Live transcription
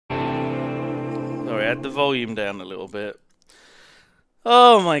Sorry, I had the volume down a little bit.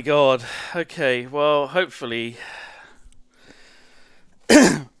 Oh my god. Okay, well, hopefully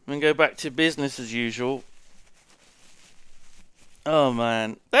we can go back to business as usual. Oh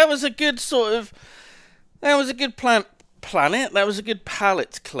man, that was a good sort of... That was a good planet. That was a good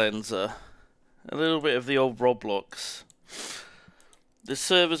palate cleanser. A little bit of the old Roblox. The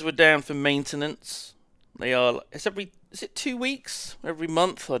servers were down for maintenance. They are... Is it 2 weeks? Every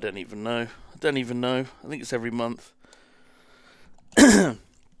month? I don't even know. I think it's every month.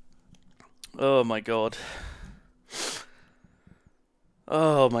 Oh my god.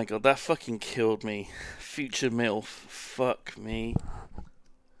 Oh my god, that fucking killed me. Future MILF. Fuck me.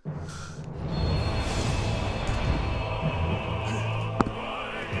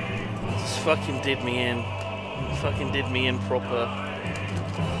 Just fucking did me in. Fucking did me in proper.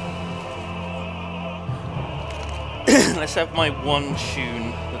 Let's have my one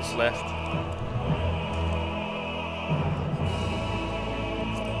tune that's left.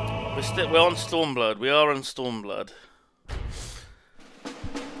 We're on Stormblood. We are on Stormblood.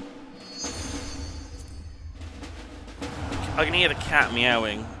 I can hear the cat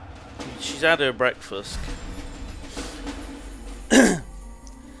meowing. She's had her breakfast. The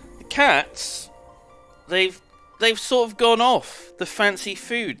cats, they've sort of gone off the fancy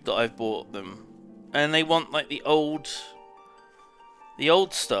food that I've bought them, and they want like the old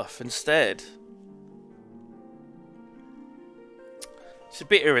stuff instead. It's a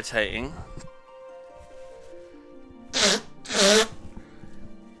bit irritating.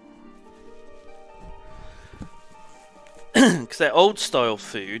 Because their old style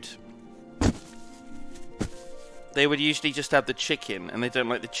food, they would usually just have the chicken, and they don't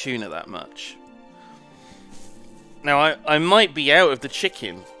like the tuna that much. Now, I might be out of the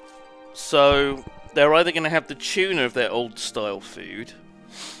chicken, so they're either going to have the tuna of their old style food,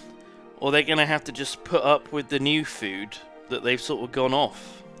 or they're going to have to just put up with the new food that they've sort of gone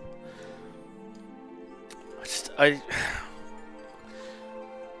off.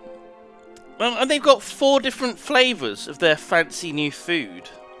 Well, and they've got 4 different flavours of their fancy new food.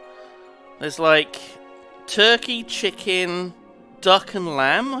 There's like turkey, chicken, duck and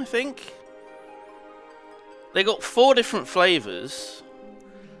lamb, I think. They got 4 different flavours.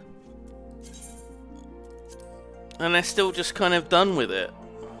 And they're still just kind of done with it.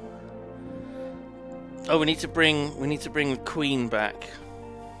 Oh, we need to bring the Queen back.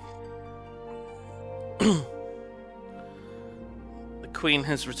 The Queen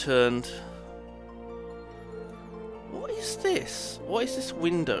has returned. What is this? What is this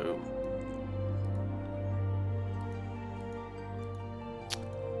window?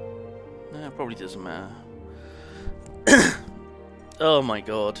 No, it probably doesn't matter. Oh my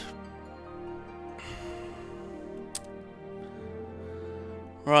god.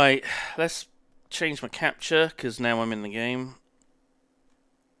 Right, let's change my capture, because now I'm in the game.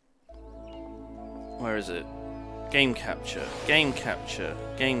 Where is it? Game capture, game capture,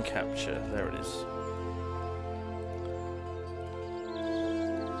 game capture. There it is.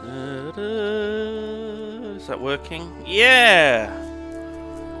 Is that working? Yeah!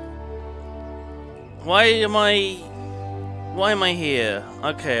 Why am I here?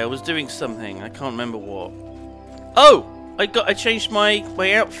 Okay, I was doing something. I can't remember what. Oh! I changed my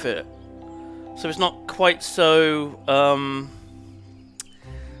outfit. So it's not quite so,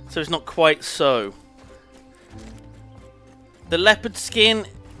 The leopard skin,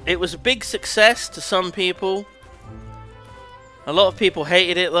 it was a big success to some people. A lot of people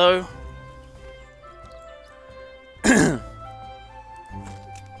hated it though.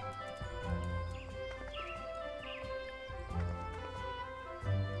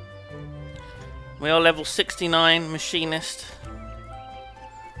 We are level 69 machinist.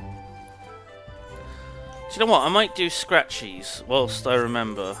 Do you know what? I might do scratchies whilst I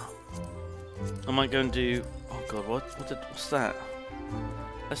remember. I might go and do... Oh god, what's that?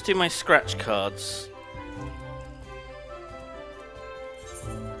 Let's do my scratch cards.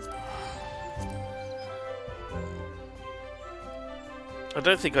 I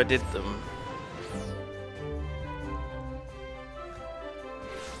don't think I did them.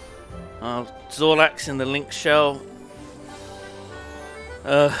 Zorlax in the link shell.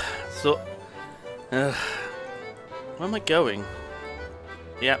 Where am I going?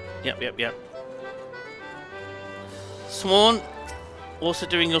 Yep. Sworn, also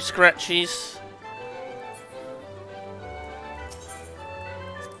doing your scratchies.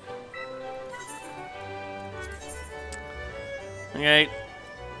 Okay,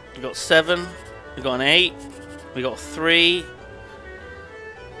 we got 7, we got an 8, we got 3.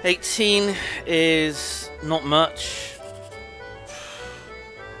 18 is not much.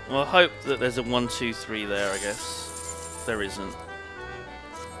 Well, I hope that there's a 1, 2, 3 there, I guess. There isn't.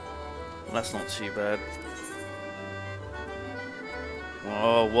 That's not too bad.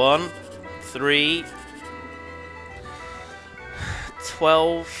 Oh, 1, 3,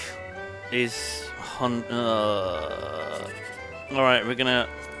 12 is... Alright, we're gonna...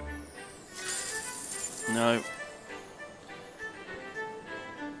 No.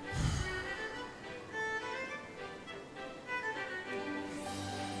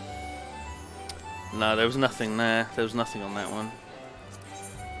 No, there was nothing there. There was nothing on that one.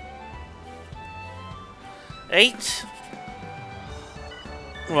 8.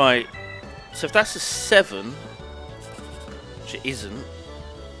 Right. So if that's a 7, which it isn't.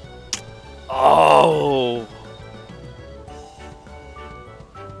 Oh!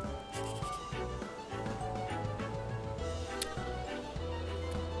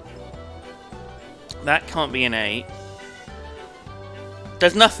 That can't be an 8.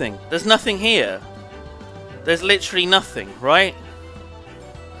 There's nothing. There's nothing here. There's literally nothing, right?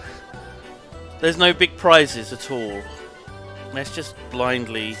 There's no big prizes at all. Let's just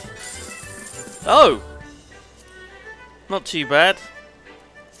blindly... Oh! Not too bad.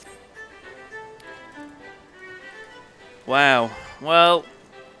 Wow. Well,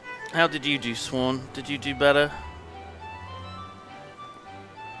 how did you do, Swan? Did you do better?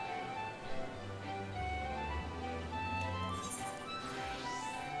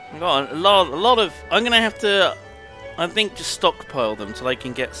 I got a lot of... I'm gonna have to, I think, just stockpile them till I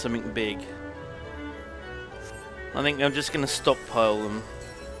can get something big. I think I'm just gonna stockpile them.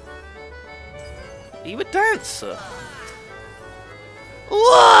 Are you a dancer?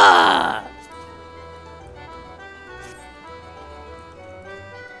 What?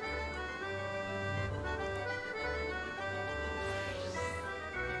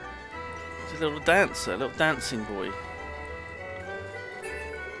 He's a little dancer, a little dancing boy.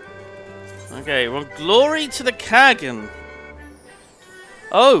 Okay, well, glory to the Kagan.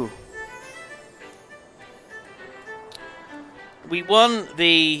 Oh. We won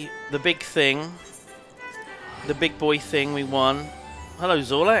the big thing. The big boy thing we won. Hello,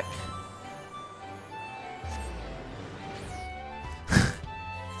 Zorlak.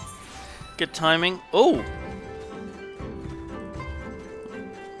 Good timing. Oh.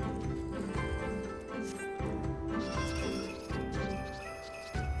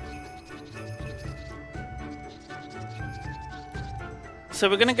 So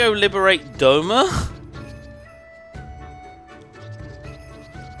we're gonna go liberate Doma.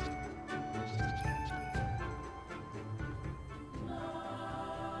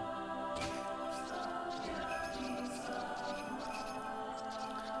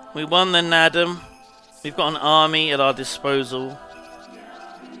 We won the Nadam. We've got an army at our disposal.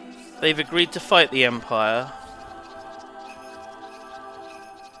 They've agreed to fight the Empire.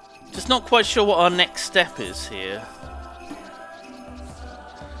 Just not quite sure what our next step is here.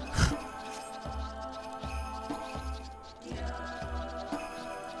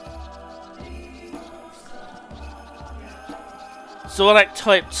 Zorlak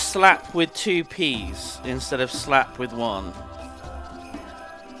typed slap with 2 P's instead of slap with 1.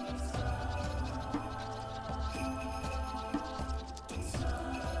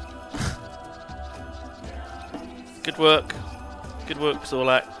 Good work. Good work,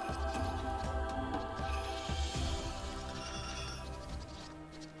 Zorlak.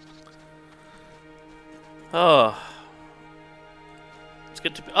 Oh. It's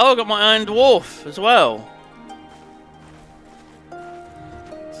good to be... Oh, I got my Iron Dwarf as well.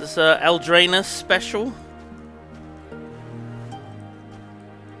 Is this Eldranus special?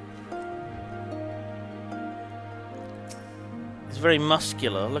 He's very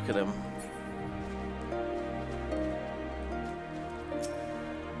muscular, look at him.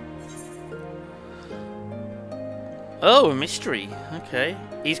 Oh, a mystery. Okay.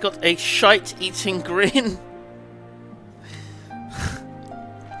 He's got a shite-eating grin.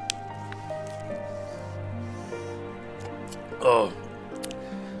 Oh.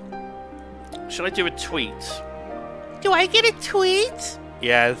 Shall I do a tweet? Do I get a tweet?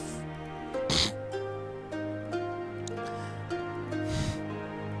 Yes.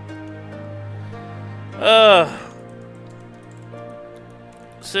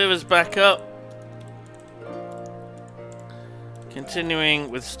 Server's back up.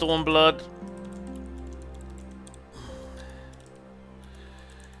 Continuing with Stormblood.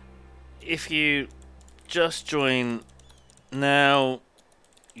 If you just join now,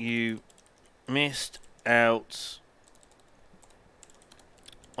 you missed out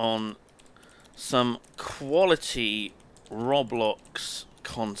on some quality Roblox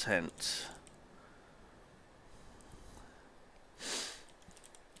content.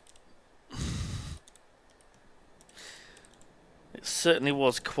 certainly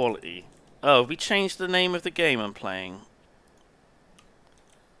was quality. Oh, have we changed the name of the game I'm playing?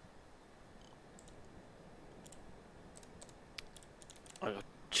 I'll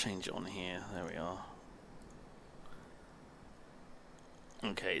change it on here. There we are.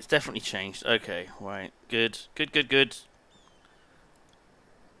 Okay, it's definitely changed. Okay, right. Good. Good, good, good.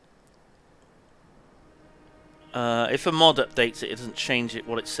 If a mod updates it, it doesn't change it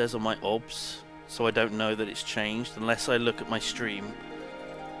what it says on my obs. So I don't know that it's changed unless I look at my stream.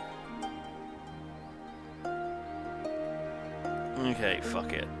 Okay,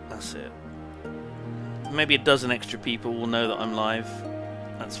 fuck it. That's it. Maybe a dozen extra people will know that I'm live.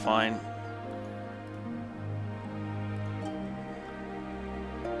 That's fine.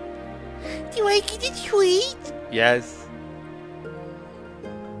 Do I get a tweet? Yes.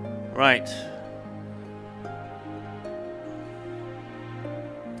 Right.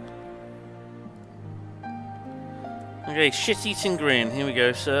 Okay, shit-eating grin. Here we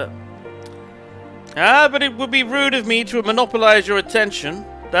go, sir. Ah, but it would be rude of me to monopolize your attention.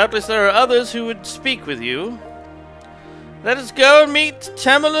 Doubtless there are others who would speak with you. Let us go and meet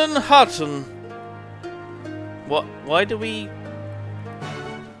Tamerlan Hutton. What? Why do we...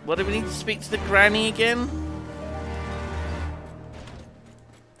 What do we need to speak to the granny again?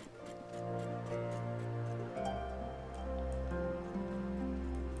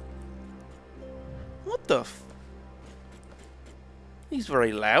 What the f... He's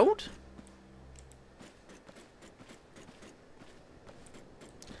very loud.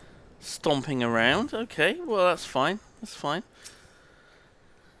 Stomping around. Okay, well that's fine. That's fine.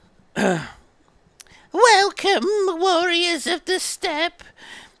 Welcome, warriors of the steppe.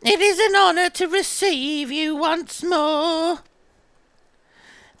 It is an honor to receive you once more.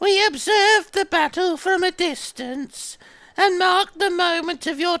 We observed the battle from a distance and marked the moment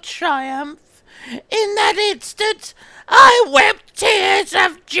of your triumph. In that instant, I wept tears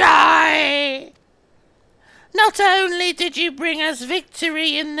of joy. Not only did you bring us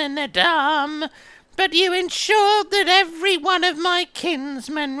victory in the Nadam, but you ensured that every one of my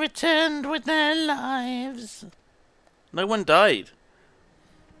kinsmen returned with their lives. No one died.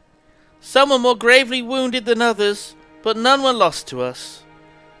 Some were more gravely wounded than others, but none were lost to us.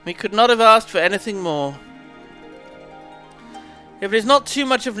 We could not have asked for anything more. If it is not too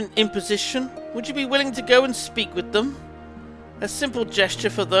much of an imposition, would you be willing to go and speak with them? A simple gesture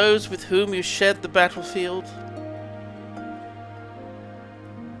for those with whom you shared the battlefield.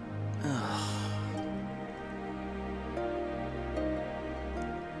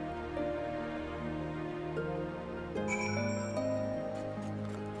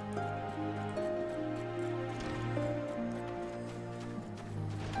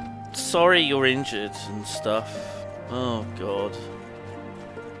 Sorry you're injured and stuff. Oh god.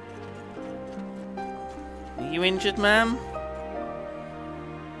 Are you injured, ma'am?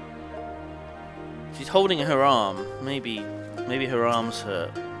 She's holding her arm. Maybe her arm's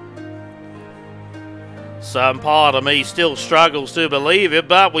hurt. Some part of me still struggles to believe it,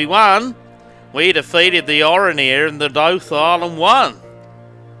 but we won. We defeated the Oranir and the Dothal and won.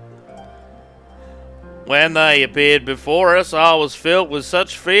 When they appeared before us, I was filled with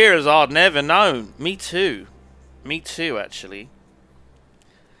such fear as I'd never known. Me too. Me too, actually.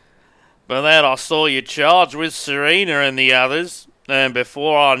 But then I saw you charged with Serena and the others, and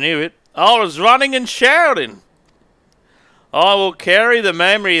before I knew it, I was running and shouting. I will carry the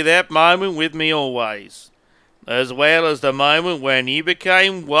memory of that moment with me always, as well as the moment when you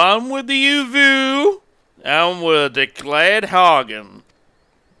became one with the Uvu and were declared Hagen.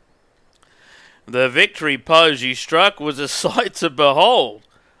 The victory pose you struck was a sight to behold.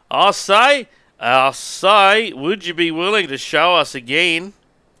 I say, would you be willing to show us again?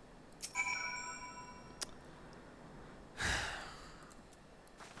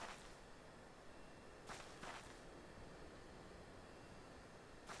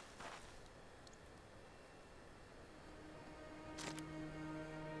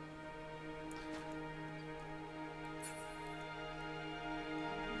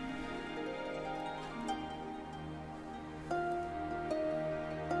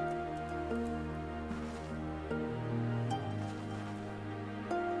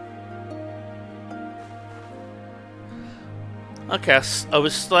 Okay, I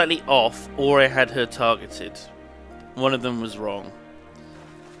was slightly off, or I had her targeted. One of them was wrong.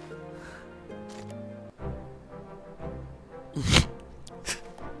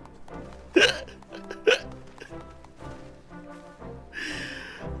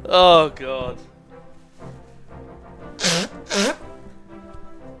 Oh, God.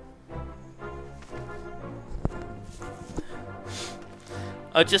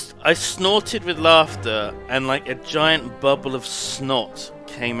 I snorted with laughter, and like a giant bubble of snot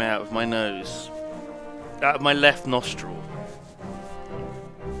came out of my nose, out of my left nostril.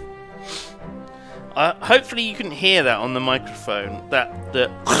 Hopefully you can hear that on the microphone.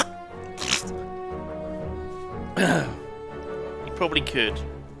 You probably could.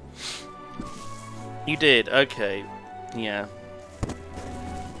 You did, okay. Yeah.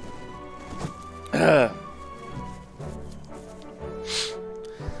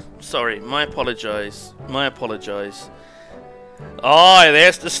 Sorry, my apologise. Aye,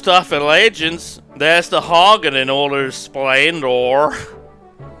 there's the stuff in legends. There's the Hagen in all her splendour.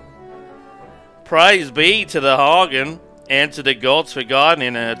 Praise be to the Hagen, and to the gods for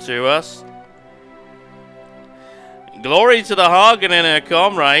guiding her to us. Glory to the Hagen and her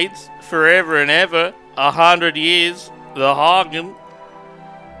comrades, forever and ever, 100 years, the Hagen.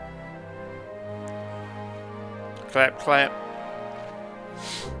 Clap, clap.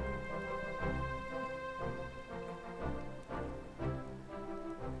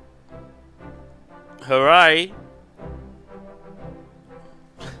 Hooray.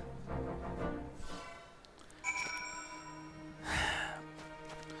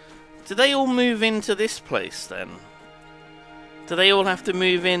 Do they all move into this place then? Do they all have to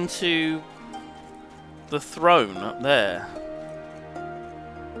move into the throne up there?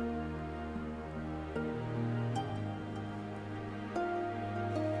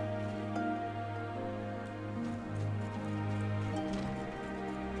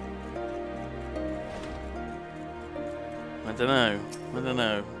 I don't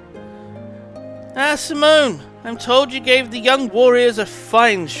know. Ah, Simone! I'm told you gave the young warriors a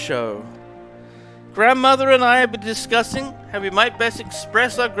fine show. Grandmother and I have been discussing how we might best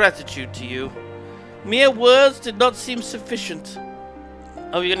express our gratitude to you. Mere words did not seem sufficient.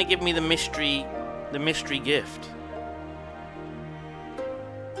 Oh, you're going to give me the mystery gift.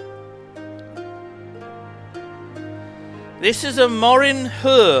 This is a morin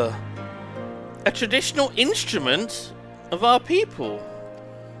hur, a traditional instrument of our people.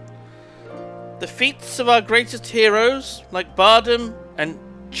 The feats of our greatest heroes, like Bardam and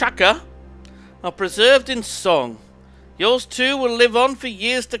Chaka, are preserved in song. Yours too will live on for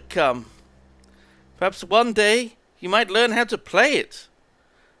years to come. Perhaps one day you might learn how to play it.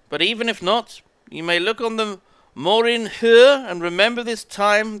 But even if not, you may look on the morin hur and remember this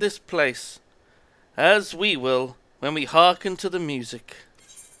time, this place, as we will when we hearken to the music.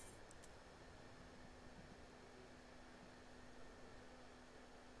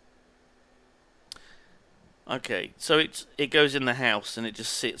 Okay, so it goes in the house and it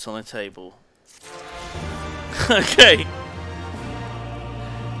just sits on a table. Okay.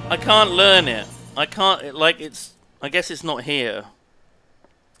 I can't learn it. I can't, I guess it's not here.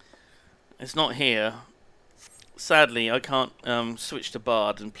 It's not here. Sadly, I can't switch to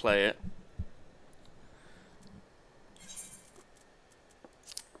Bard and play it.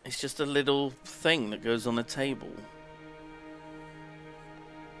 It's just a little thing that goes on a table.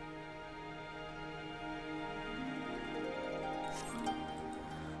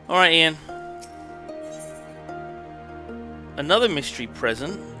 Alright, Ian. Another mystery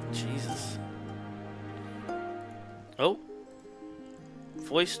present. Jesus. Oh.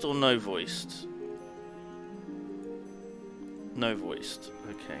 Voiced or no voiced? No voiced.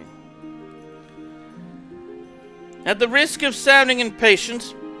 Okay. At the risk of sounding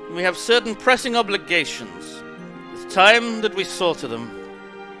impatient, we have certain pressing obligations. It's time that we saw to them.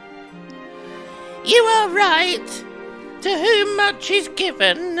 You are right. To whom much is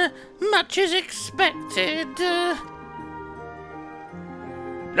given, much is expected.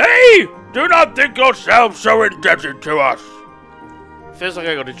 Nay! Do not think yourselves so indebted to us! Feels like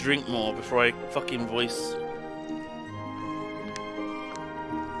I gotta drink more before I fucking voice.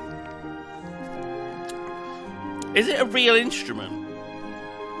 Is it a real instrument?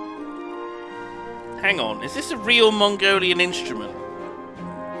 Hang on, is this a real Mongolian instrument?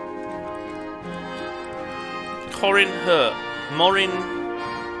 Morin Her. Morin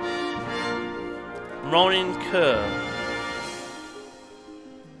Kerr.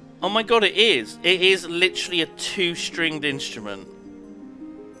 Oh my god, it is. It is literally a two-stringed instrument.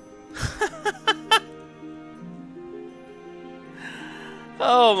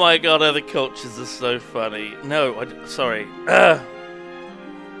 Oh my god, other cultures are so funny. No, sorry.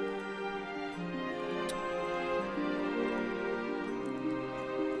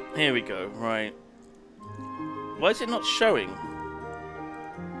 Here we go, right. Why is it not showing?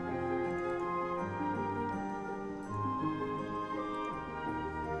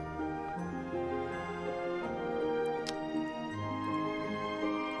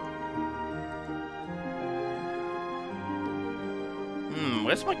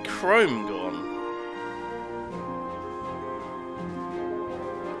 Where's my Chrome gone?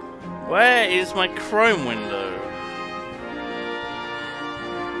 Where is my Chrome window?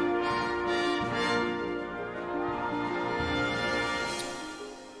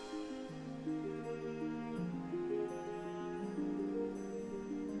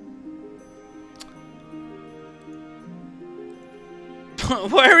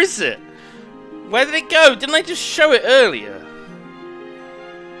 Where is it? Where did it go? Didn't I just show it earlier?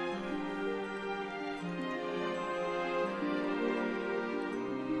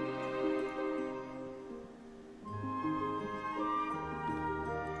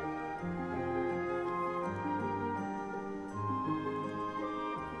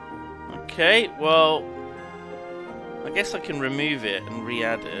 Okay, well, I guess I can remove it and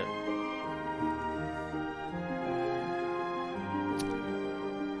re-add it.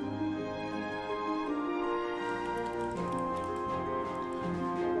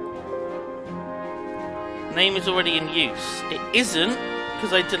 Name is already in use. It isn't,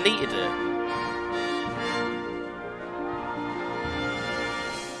 because I deleted it.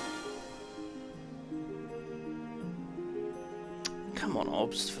 Come on,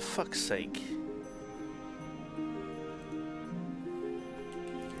 Obs, for fuck's sake.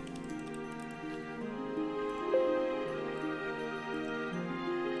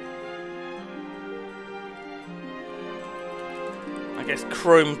 I guess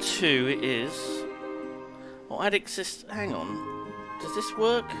Chrome 2 it is. Or add exist. Hang on. Does this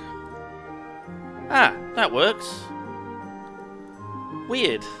work? Ah, that works.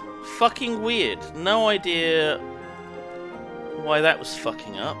 Weird. Fucking weird. No idea why that was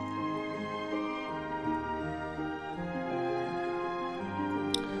fucking up.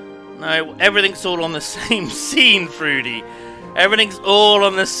 No, everything's all on the same scene, Fruity. Everything's all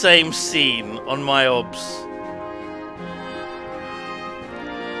on the same scene on my obs.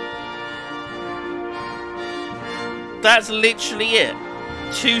 That's literally it.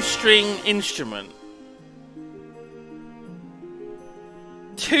 2-string instrument.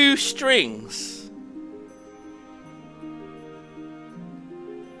 2 strings.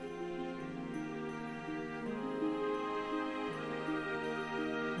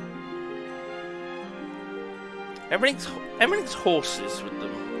 Everything's horses with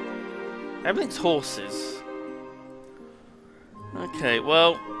them. Everything's horses. Okay,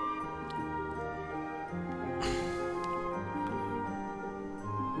 well.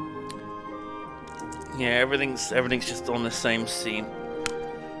 Yeah, everything's just on the same scene.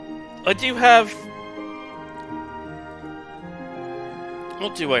 I do have.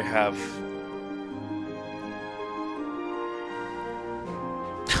 What do I have?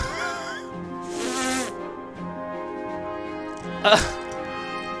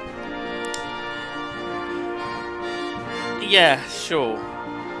 Yeah, sure.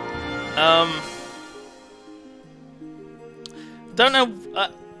 Don't know.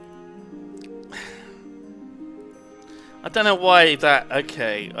 I don't know why that.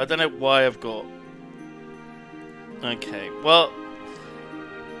 Okay, I don't know why I've got. Okay, well,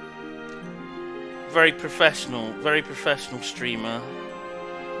 very professional streamer.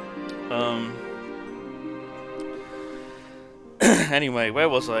 Anyway, where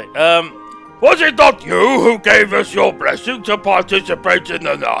was I? Was it not you who gave us your blessing to participate in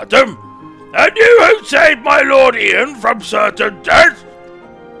the Nardum? And you who saved my Lord Ian from certain death?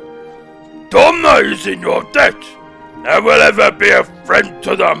 Domna is in your debt, and will ever be a friend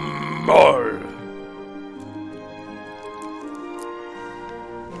to them all.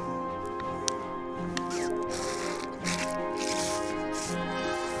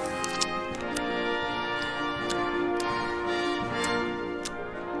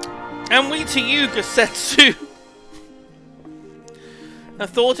 And we to you, Gasetsu. A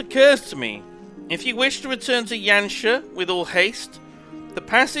thought occurs to me. If you wish to return to Yansha with all haste, the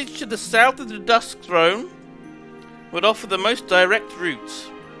passage to the south of the Dusk Throne would offer the most direct route.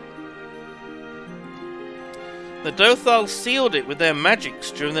 The Dothal sealed it with their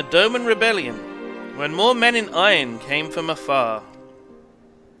magics during the Doman Rebellion, when more men in iron came from afar.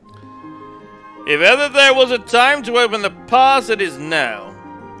 If ever there was a time to open the pass, it is now.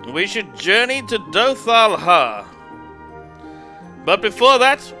 We should journey to Dothal Ha. But before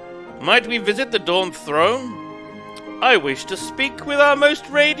that, might we visit the Dawn Throne? I wish to speak with our most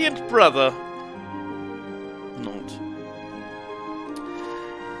radiant brother. Not.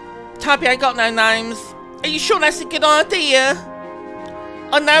 Tubby ain't got no names. Are you sure that's a good idea?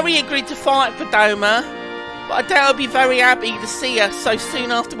 I know we agreed to fight for Doma, but I doubt he'll be very happy to see us so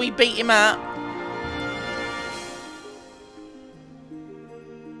soon after we beat him up.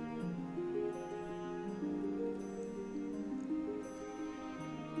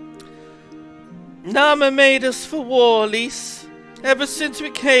 Nama made us for war, Lys. Ever since we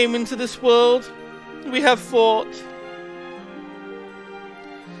came into this world, we have fought.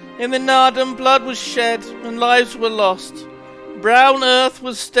 In the Nardum, blood was shed and lives were lost. Brown earth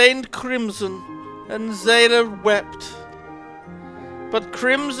was stained crimson, and Zayla wept. But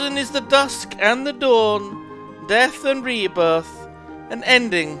crimson is the dusk and the dawn, death and rebirth, an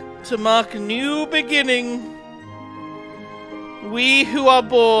ending to mark a new beginning. We who are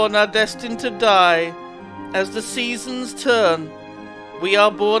born are destined to die. As the seasons turn, we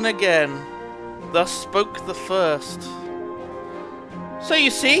are born again. Thus spoke the first. So you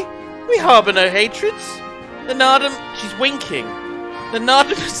see, we harbour no hatreds. The Nardum, she's winking. The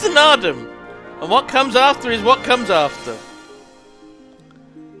Nardum is the Nardum. And what comes after is what comes after.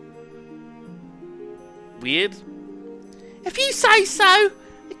 Weird. If you say so,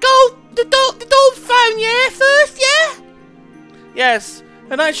 the dog phone, yeah, first, yeah? Yes,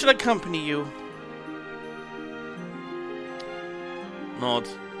 and I shall accompany you. Nod.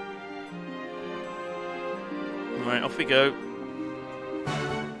 Right, off we go.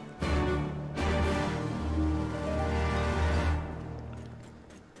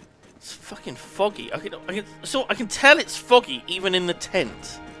 It's fucking foggy. I can tell it's foggy even in the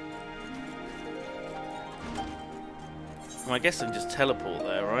tent. Well, I guess I can just teleport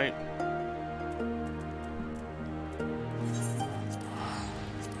there, right?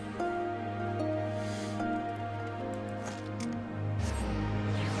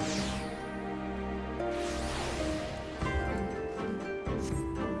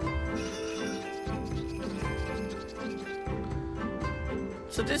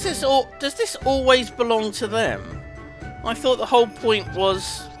 So does this always belong to them? I thought the whole point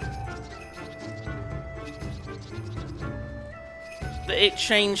was that it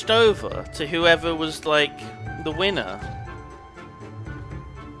changed over to whoever was like the winner.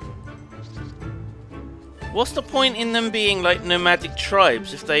 What's the point in them being like nomadic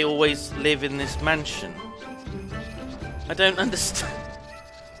tribes if they always live in this mansion? I don't understand.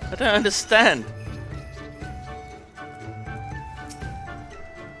 I don't understand.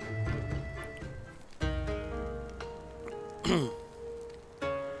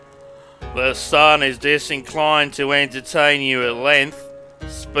 The sun is disinclined to entertain you at length.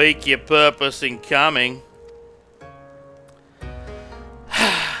 Speak your purpose in coming.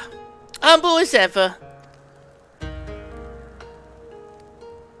 Humble as ever.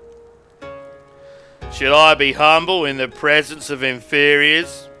 Should I be humble in the presence of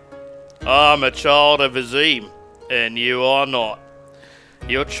inferiors? I'm a child of Azim, and you are not.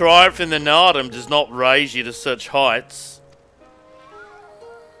 Your triumph in the Nardum does not raise you to such heights.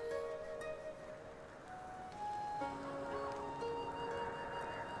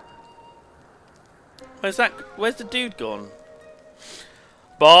 Where's the dude gone?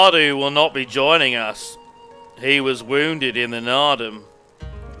 Bunnydew will not be joining us. He was wounded in the Nardum.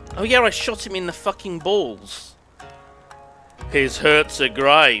 Oh yeah, I shot him in the fucking balls. His hurts are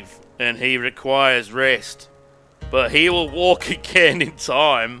grave, and he requires rest. But he will walk again in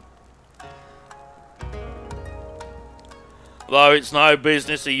time. Though it's no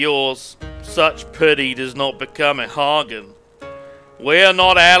business of yours, such pity does not become a Hagen. We are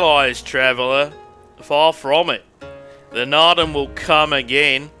not allies, traveller. Far from it. The Nardum will come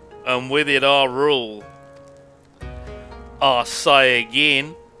again, and with it our rule. I say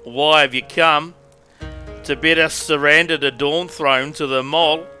again, why have you come? To bid us surrender the Dawn Throne to the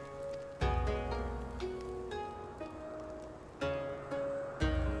Mol?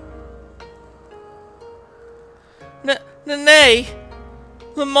 Nay,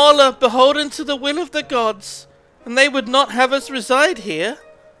 the Mol are beholden to the will of the gods, and they would not have us reside here.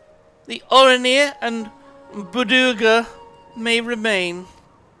 The Oranir and Buduga may remain.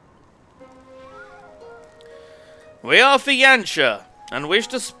 We are for Yansha, and wish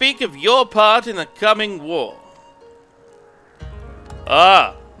to speak of your part in the coming war.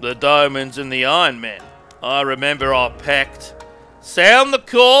 Ah, the Domans and the Iron Men. I remember our pact. Sound the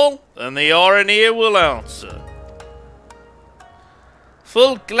call, and the Oranir will answer.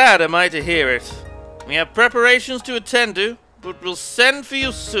 Full glad am I to hear it. We have preparations to attend to, but we'll send for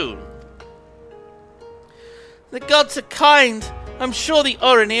you soon. The gods are kind. I'm sure the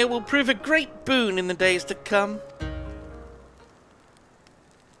Oranir will prove a great boon in the days to come.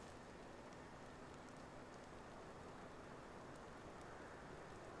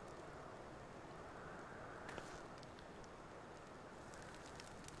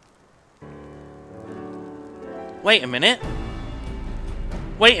 Wait a minute.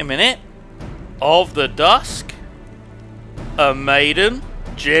 Wait a minute. Of the dusk? A maiden,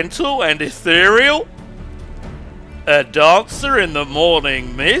 gentle and ethereal? A dancer in the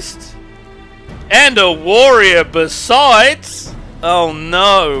morning mist? And a warrior besides? Oh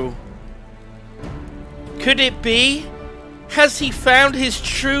no. Could it be? Has he found his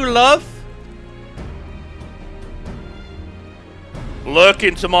true love? Look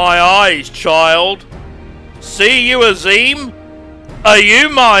into my eyes, child. See you, Azim? Are you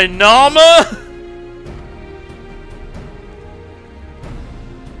my Nama?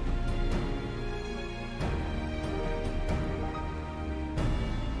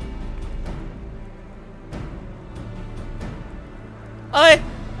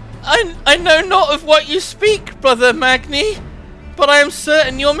 I know not of what you speak, Brother Magni, but I am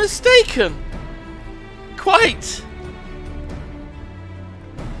certain you're mistaken. Quite.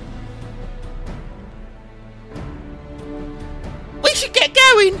 We should get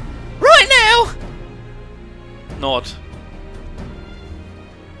going, right now! Not.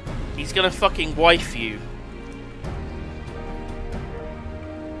 He's gonna fucking wife you.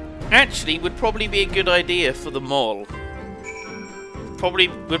 Actually, would probably be a good idea for the mall. Probably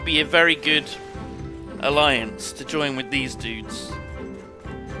would be a very good alliance to join with these dudes.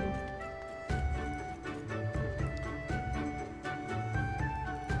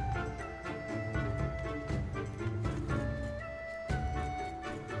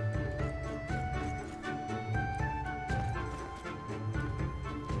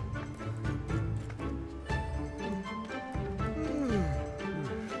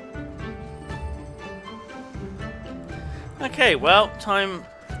 Okay, well, time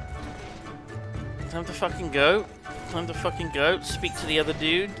to fucking go. Time to fucking go. Speak to the other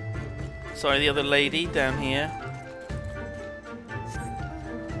dude. Sorry, the other lady down here.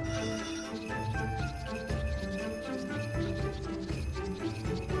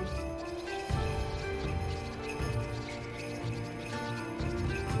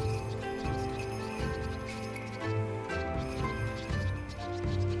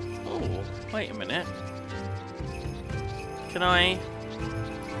 Oh, wait a minute. Can I?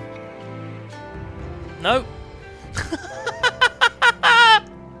 No.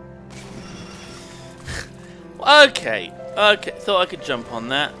 Okay. Okay. Thought I could jump on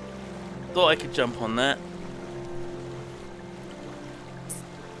that. Thought I could jump on that.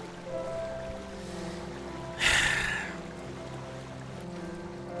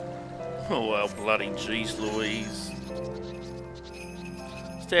 Oh well, bloody jeez Louise.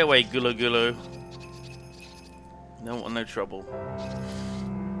 Stay away, Gulu Gulu. Don't want no trouble.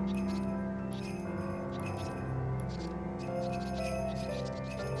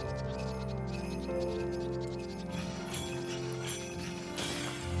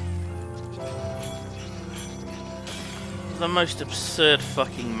 The most absurd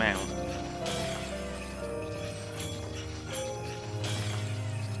fucking mount.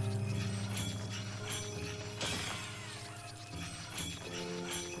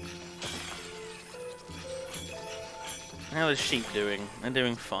 How are the sheep doing? They're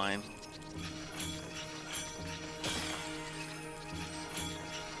doing fine.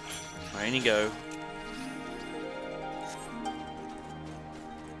 Right, in you go.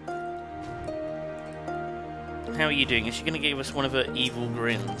 How are you doing? Is she going to give us one of her evil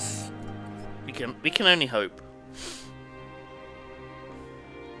grins? We can only hope.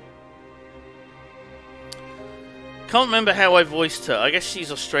 Can't remember how I voiced her. I guess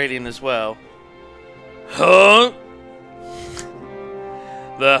she's Australian as well. Huh?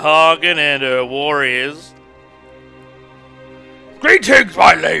 The Hagen and her warriors. Greetings,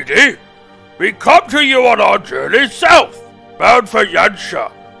 my lady. We come to you on our journey south, bound for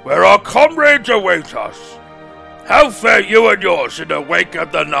Yansha, where our comrades await us. How fare you and yours in the wake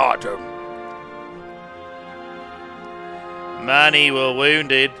of the Nardum? Many were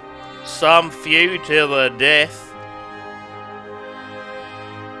wounded, some few till the death.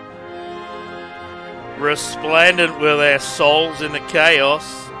 Resplendent were their souls in the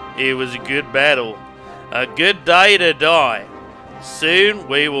chaos. It was a good battle, a good day to die. Soon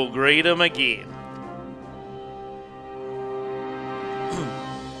we will greet them again.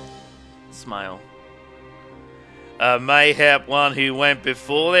 Smile. A mayhap one who went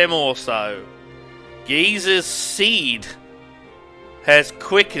before them also. Geezer's seed has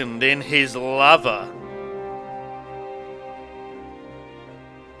quickened in his lover.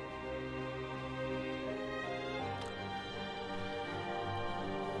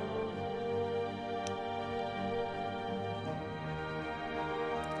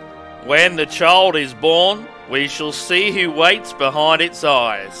 When the child is born, we shall see who waits behind its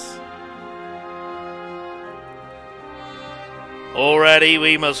eyes. Already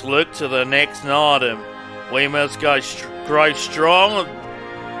we must look to the next Nardum. We must grow strong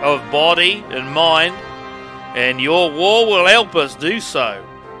of body and mind, and your war will help us do so.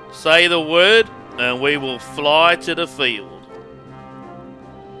 Say the word, and we will fly to the field.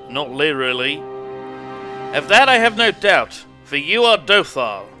 Not literally. Of that I have no doubt, for you are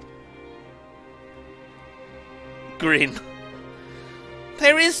docile. Grin.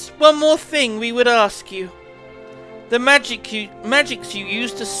 There is one more thing we would ask you. The magics you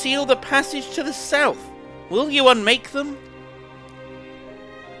used to seal the passage to the south. Will you unmake them?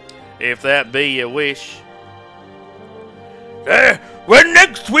 If that be your wish. When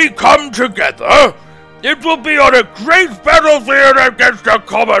next we come together, it will be on a great battlefield against a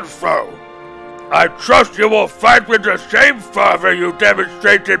common foe. I trust you will fight with the same fervor you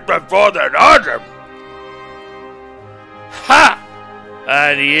demonstrated before the autumn. Ha!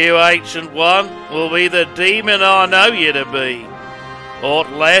 And you, Ancient One, will be the demon I know you to be.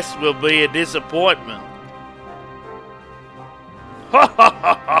 Aught less will be a disappointment. Ha ha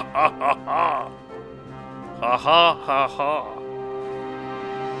ha ha ha ha! Ha ha ha ha!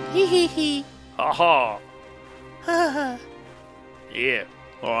 Hee hee hee. Ha ha! Ha ha. Yeah,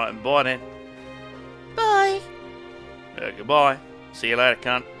 alright, bye then. Bye. Goodbye. See you later,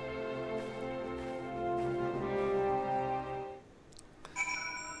 cunt.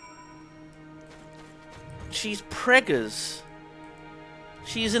 She's preggers.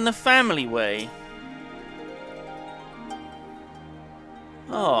 She's in the family way.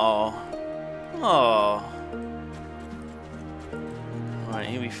 Oh. Oh. Right,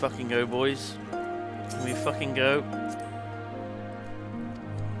 here we fucking go, boys. Here we fucking go.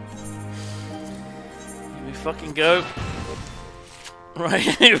 Here we fucking go. Right,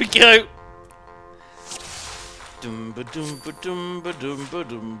 here we go. Dum ba dum ba dum ba dum ba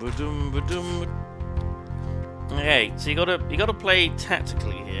dum ba dum ba dum. Okay, so you gotta play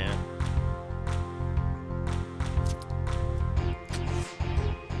tactically here.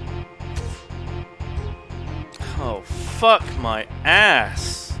 Oh, fuck my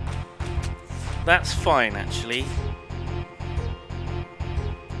ass. That's fine, actually.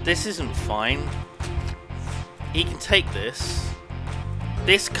 This isn't fine. He can take this.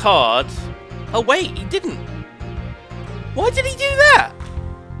 This card. Oh wait, he didn't. Why did he do that?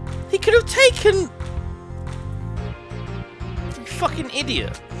 He could have taken... You fucking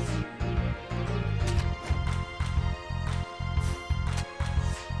idiot.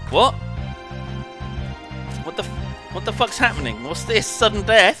 What? What the fuck's happening? What's this? Sudden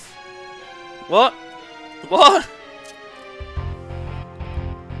death? What? What?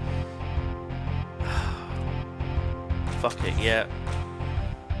 Fuck it, yeah.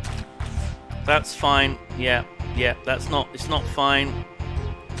 That's fine. Yeah, yeah, it's not fine.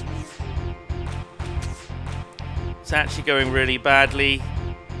 It's actually going really badly.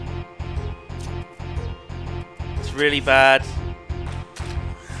 It's really bad.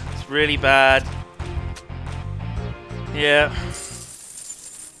 It's really bad. Yeah.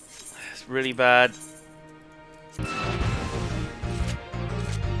 It's really bad.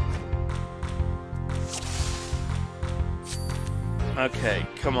 Okay,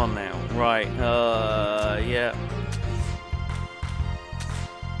 come on now. Right, yeah.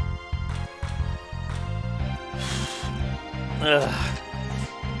 Ugh.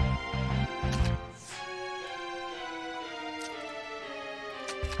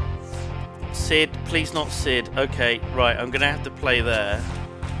 Sid, please not Sid. Okay, right, I'm gonna have to play there.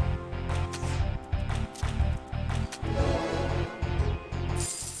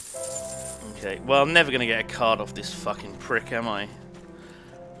 Okay, well, I'm never gonna get a card off this fucking prick, am I?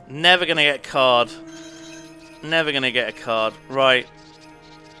 Never gonna get a card. Never gonna get a card. Right.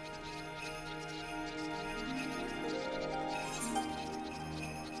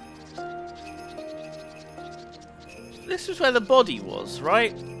 This is where the body was,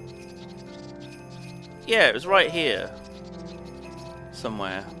 right? Yeah, it was right here.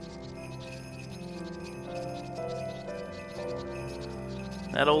 Somewhere.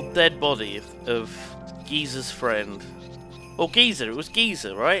 That old dead body of Geezer's friend. Or Geezer, it was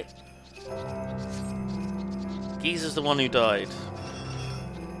Geezer, right? Geezer's the one who died.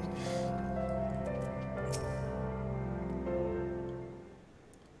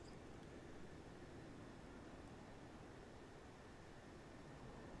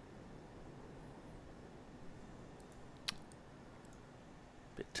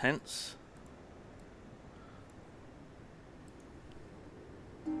 Bit tense.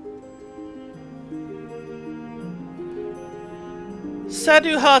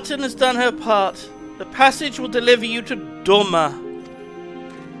 Sadhu Harton has done her part. The passage will deliver you to Doma.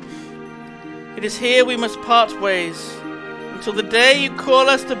 It is here we must part ways, until the day you call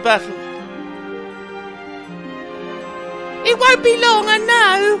us to battle. It won't be long, I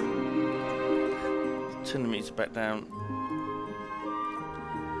know. Turn the music back down.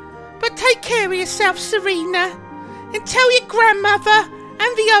 But take care of yourself, Serena, and tell your grandmother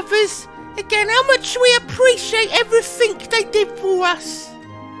and the others again how much we appreciate everything they did for us.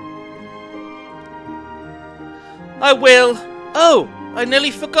 I will. Oh, I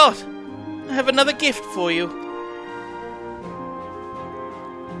nearly forgot. I have another gift for you.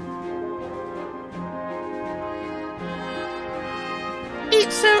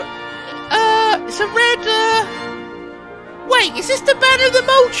 It's a red, Wait, is this the banner of the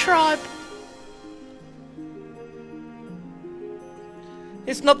Mole Tribe?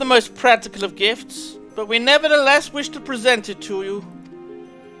 It's not the most practical of gifts, but we nevertheless wish to present it to you.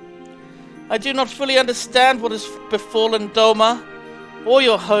 I do not fully understand what has befallen Doma, or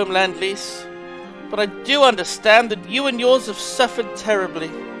your homeland, Lys, but I do understand that you and yours have suffered terribly.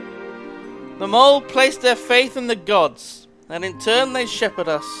 The Mole placed their faith in the gods, and in turn they shepherd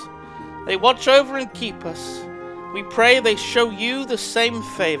us. They watch over and keep us. We pray they show you the same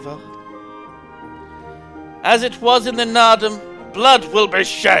favor. As it was in the Nardum, Blood will be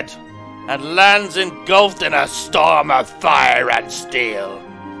shed, and lands engulfed in a storm of fire and steel.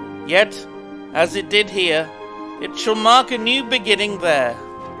 yet, as it did here, it shall mark a new beginning there.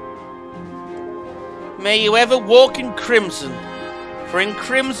 May you ever walk in crimson, for in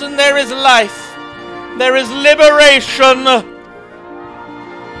crimson there is life, there is liberation.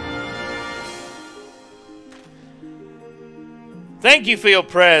 Thank you for your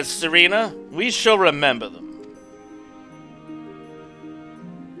prayers, Serena. We shall remember them.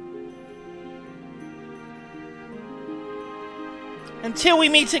 Until we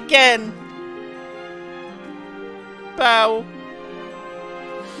meet again. Bow.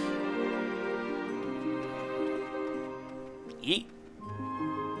 Yeet.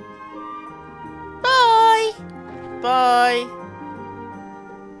 Bye. Bye.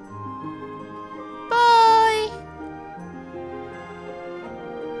 Bye.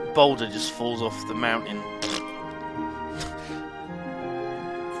 Boulder just falls off the mountain.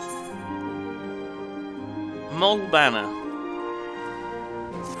 Mole banner.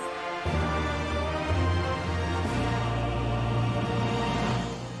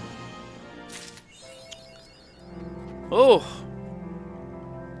 Oh,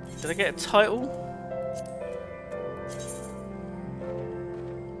 did I get a title?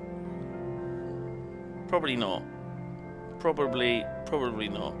 Probably not. Probably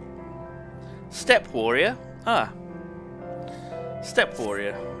not. Step Warrior? Ah. Step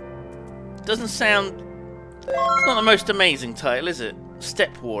Warrior. Doesn't sound... It's not the most amazing title, is it?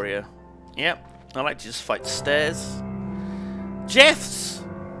 Step Warrior. Yep. I like to just fight stairs. Jeffs!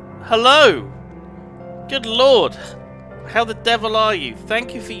 Hello! Good lord! How the devil are you?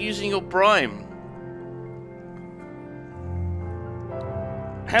 Thank you for using your brime.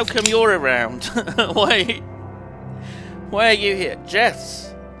 How come you're around? Why are you here?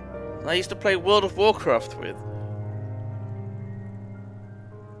 Jess, I used to play World of Warcraft with.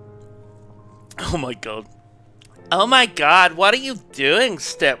 Oh my god. Oh my god, what are you doing,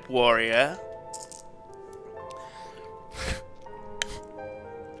 Step Warrior?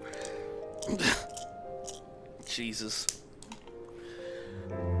 Jesus.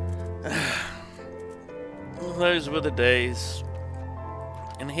 Those were the days.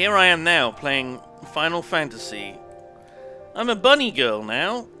 And here I am now, playing Final Fantasy. I'm a bunny girl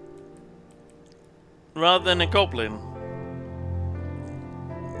now, rather than a goblin.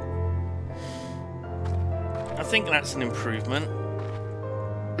 I think that's an improvement.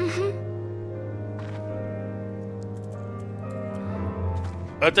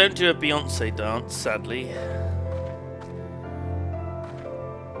 I don't do a Beyonce dance, sadly.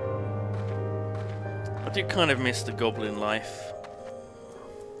 I do kind of miss the goblin life.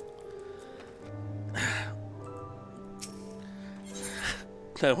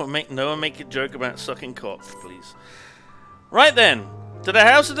 No one make a joke about sucking cock, please. Right then, to the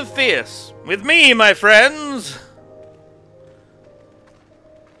House of the Fierce. With me, my friends!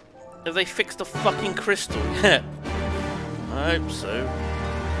 Have they fixed the fucking crystal yet? I hope so.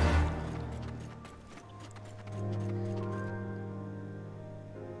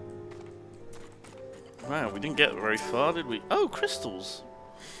 Wow, we didn't get very far, did we? Oh, crystals.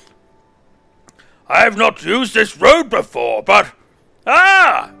 I have not used this road before, but...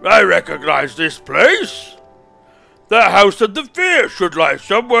 Ah! I recognize this place. The House of the Fierce should lie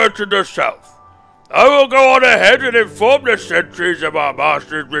somewhere to the south. I will go on ahead and inform the sentries of our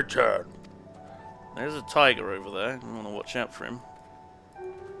master's return. There's a tiger over there. I want to watch out for him.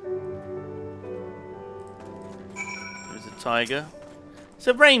 There's a tiger. It's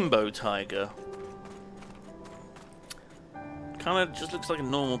a rainbow tiger. Kind of just looks like a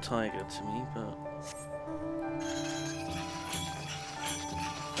normal tiger to me, but...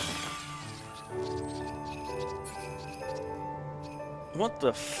 What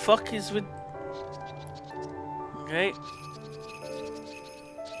the fuck is with... Okay.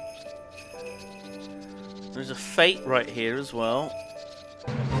 There's a fate right here as well.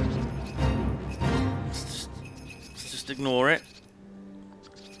 Let's just ignore it.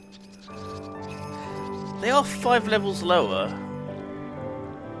 They are 5 levels lower.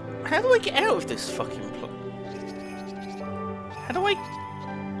 How do I get out of this fucking plot? How do I...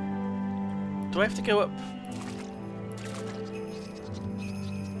 Do I have to go up?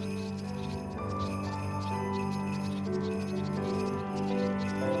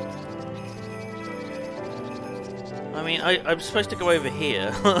 I mean, I'm supposed to go over here.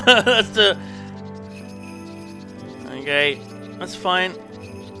 That's the... Okay, that's fine.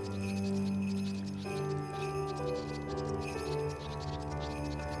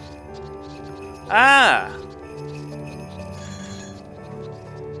 Ah!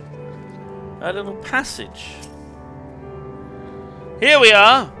 A little passage. Here we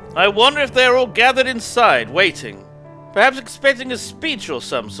are! I wonder if they're all gathered inside, waiting. Perhaps expecting a speech or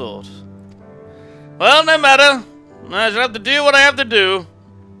some sort. Well, no matter. I shall have to do what I have to do.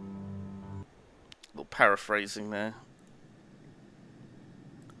 A little paraphrasing there.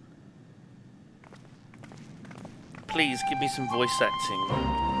 Please, give me some voice acting.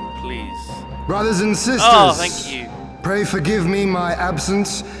 Please. Brothers and sisters. Oh, thank you. Pray forgive me my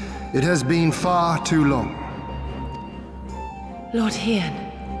absence. It has been far too long. Lord Hian.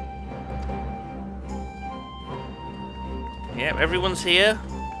 Yep, everyone's here.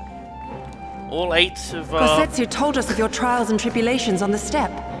 All 8 of Gosetsu told us of your trials and tribulations on the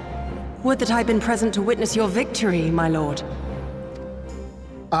steppe. Would that I'd been present to witness your victory, my lord.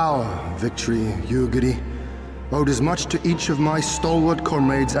 Our victory, Yugiri, owed as much to each of my stalwart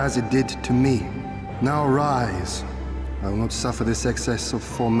comrades as it did to me. Now rise. I will not suffer this excess of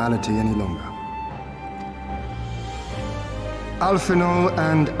formality any longer. Alphino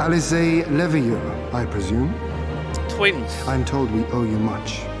and Alizé Levieux, I presume? twins. I'm told we owe you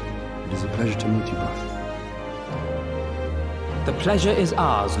much. It is a pleasure to meet you both. The pleasure is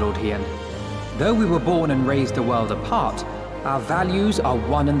ours, Lord Hian. Though we were born and raised a world apart, our values are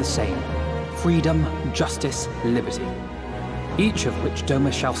one and the same. Freedom, justice, liberty. Each of which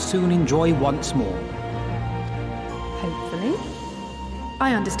Doma shall soon enjoy once more. Hopefully.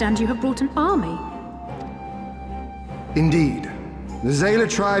 I understand you have brought an army. Indeed. The Zayla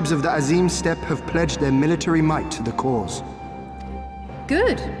tribes of the Azim Steppe have pledged their military might to the cause.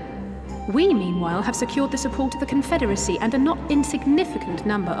 Good. We, meanwhile, have secured the support of the Confederacy and a not insignificant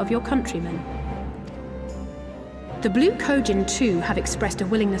number of your countrymen. The Blue Kojin, too, have expressed a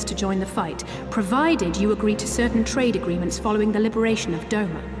willingness to join the fight, provided you agree to certain trade agreements following the liberation of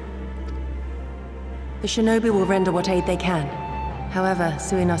Doma. The shinobi will render what aid they can. However,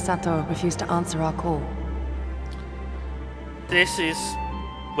 Suino Sato refused to answer our call. This is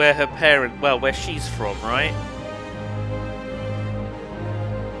where her parent, well, where she's from, right?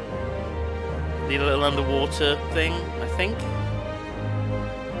 The little underwater thing, I think.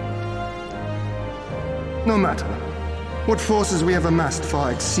 No matter. What forces we have amassed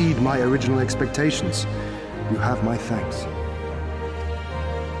far exceed my original expectations. You have my thanks.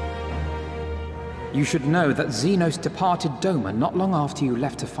 You should know that Xenos departed Doma not long after you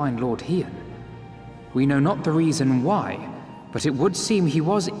left to find Lord Hian. We know not the reason why, but it would seem he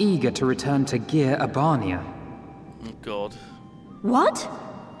was eager to return to Gir Abania. Oh, God. What?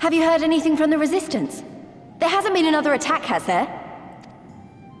 Have you heard anything from the Resistance? There hasn't been another attack, has there?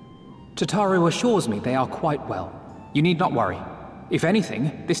 Tataru assures me they are quite well. You need not worry. If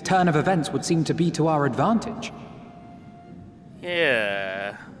anything, this turn of events would seem to be to our advantage.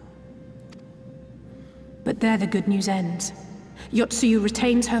 Yeah. But there the good news ends. Yotsuyu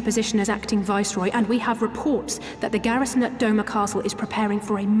retains her position as acting viceroy, and we have reports that the garrison at Doma Castle is preparing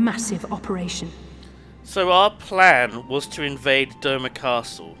for a massive operation. So our plan was to invade Doma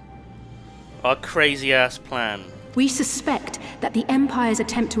Castle. Our crazy-ass plan. We suspect that the Empire's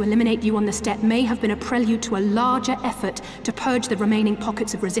attempt to eliminate you on the steppe may have been a prelude to a larger effort to purge the remaining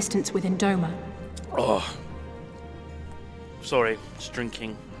pockets of resistance within Doma. Oh. Sorry, just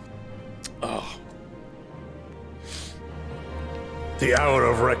drinking. Oh. The hour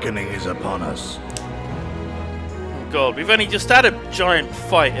of reckoning is upon us. Oh God, we've only just had a giant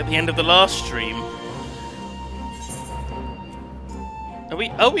fight at the end of the last stream.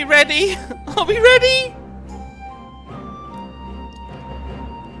 Are we ready? Are we ready?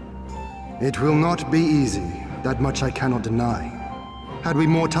 It will not be easy. That much I cannot deny. Had we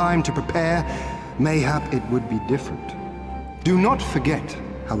more time to prepare, mayhap it would be different. Do not forget,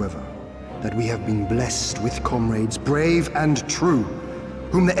 however, that we have been blessed with comrades brave and true,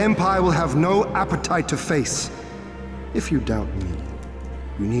 whom the Empire will have no appetite to face. If you doubt me,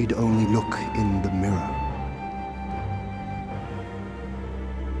 You need only look in the mirror.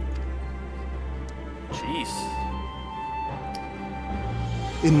 Jeez.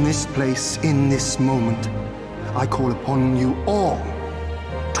 In this place, in this moment, I call upon you all.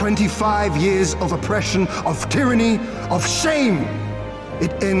 25 years of oppression, of tyranny, of shame.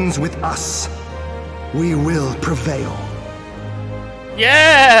 It ends with us. We will prevail.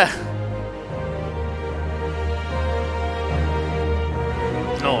 Yeah!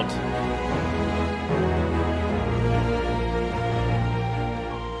 Nod.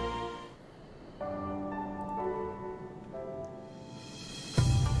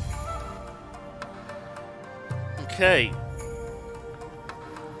 Okay.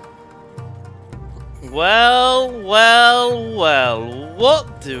 Well, well, well.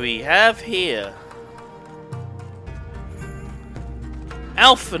 What do we have here?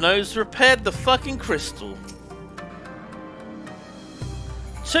 Alphino's repaired the fucking crystal.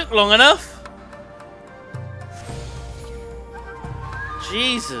 Took long enough.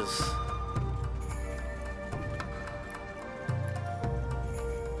 Jesus.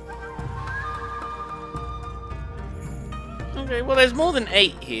 Okay, well there's more than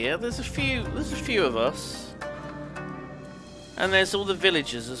 8 here. There's a few of us. And there's all the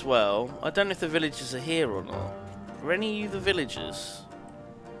villagers as well. I don't know if the villagers are here or not. Are any of you the villagers?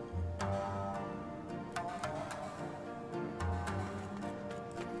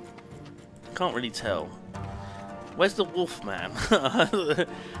 Can't really tell. Where's the wolfman?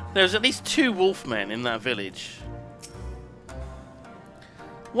 There's at least 2 wolfmen in that village.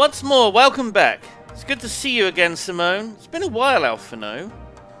 Once more, welcome back. It's good to see you again, Simone. It's been a while, Alphino.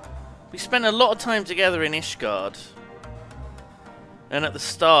 We spent a lot of time together in Ishgard. And at the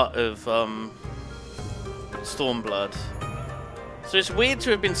start of Stormblood. So it's weird to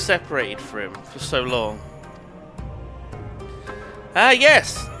have been separated from him for so long. Ah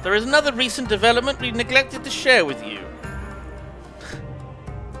yes, there is another recent development we neglected to share with you.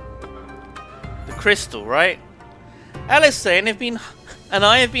 The crystal, right? Alice and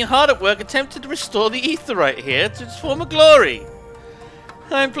I have been hard at work attempting to restore the aetheryte here to its former glory.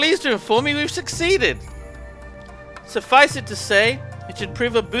 I'm pleased to inform you we've succeeded. Suffice it to say, it should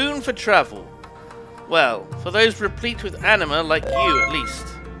prove a boon for travel. Well, for those replete with anima like you, at least.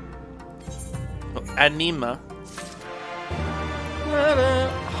 Or anima.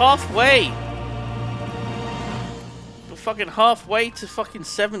 Halfway. We're fucking halfway to fucking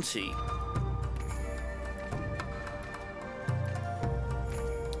 70.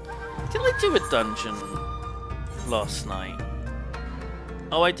 Did I do a dungeon last night?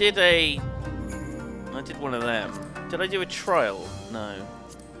 Oh, I did one of them. Did I do a trial? No.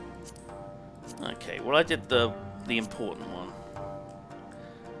 Okay, well I did the important one.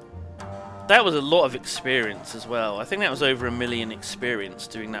 That was a lot of experience as well. I think that was over 1 million experience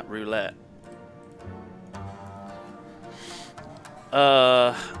doing that roulette.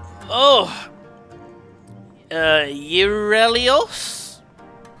 Eurelios?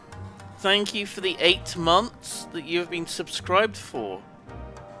 Thank you for the 8 months that you have been subscribed for.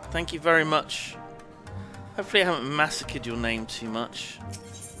 Thank you very much. Hopefully I haven't massacred your name too much.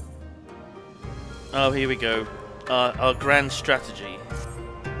 Oh, here we go. Our grand strategy.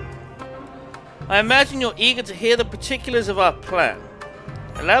 I imagine you're eager to hear the particulars of our plan.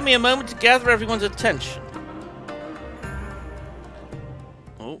 Allow me a moment to gather everyone's attention.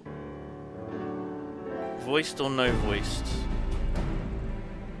 Oh. Voiced or no voiced?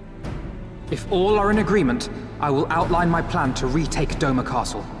 If all are in agreement, I will outline my plan to retake Doma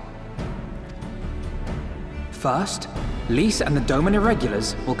Castle. First, Lys and the Doman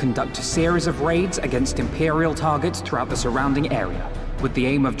Irregulars will conduct a series of raids against Imperial targets throughout the surrounding area, with the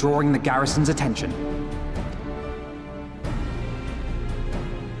aim of drawing the garrison's attention.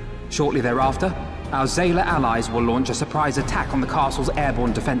 Shortly thereafter, our Zayla allies will launch a surprise attack on the castle's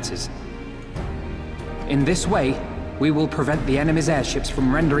airborne defenses. In this way, we will prevent the enemy's airships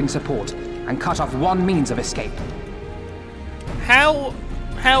from rendering support and cut off one means of escape. How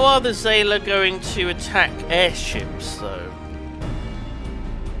are the Zayla going to attack airships, though?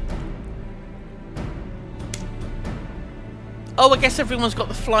 Oh, I guess everyone's got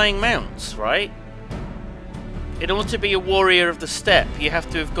the flying mounts, right? In order to be a warrior of the steppe, you have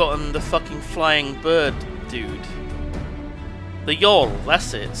to have gotten the fucking flying bird dude. The Yol,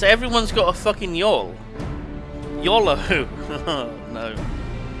 that's it. So everyone's got a fucking Yol. YOLO. No.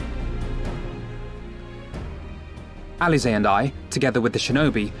 Alize and I, together with the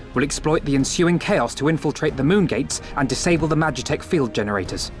Shinobi, will exploit the ensuing chaos to infiltrate the moon gates and disable the Magitech field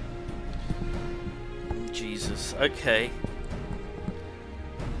generators. Jesus, okay.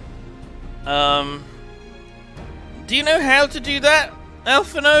 Do you know how to do that?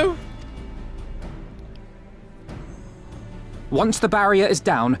 Alphino? Once the barrier is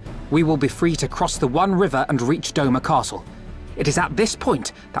down, we will be free to cross the One River and reach Doma Castle. It is at this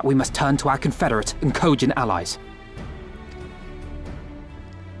point that we must turn to our Confederate and Kojin allies.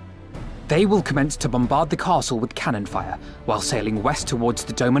 They will commence to bombard the castle with cannon fire, while sailing west towards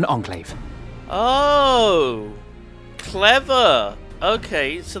the Doman Enclave. Oh! Clever!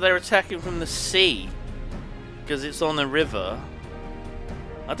 Okay, so they're attacking from the sea. Because it's on the river.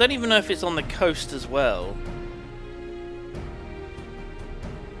 I don't even know if it's on the coast as well.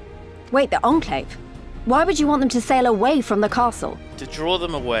 Wait, the Enclave? Why would you want them to sail away from the castle? To draw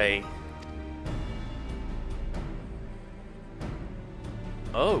them away.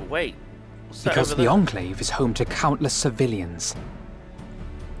 Oh, wait. What's that Because over the there? Enclave is home to countless civilians.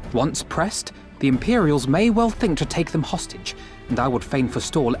 Once pressed, the Imperials may well think to take them hostage, and I would fain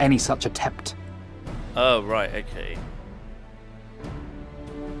forestall any such attempt. Oh, right, okay.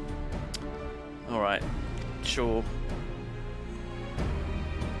 Alright, sure.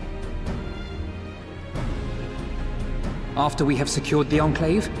 After we have secured the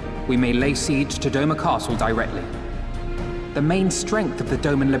Enclave, we may lay siege to Doma Castle directly. The main strength of the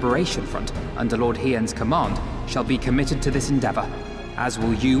Doman Liberation Front, under Lord Hien's command, shall be committed to this endeavor, as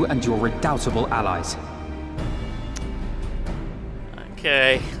will you and your redoubtable allies.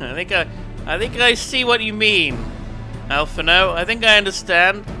 Okay, I think I see what you mean, Alphino. I think I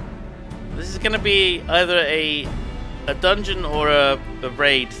understand. This is gonna be either a dungeon or a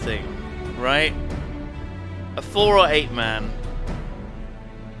raid thing, right? A 4 or 8 man.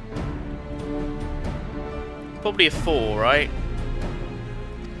 Probably a 4, right?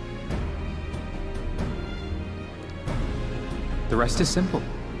 The rest is simple.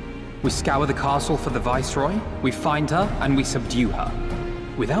 We scour the castle for the Viceroy, we find her, and we subdue her.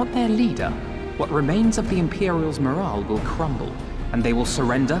 Without their leader, what remains of the Imperials' morale will crumble, and they will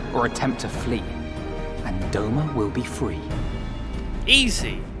surrender or attempt to flee. And Doma will be free.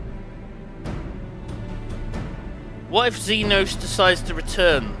 Easy. What if Xenos decides to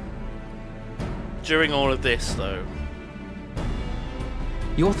return during all of this, though?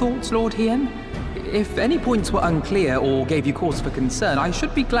 Your thoughts, Lord Hien? If any points were unclear or gave you cause for concern, I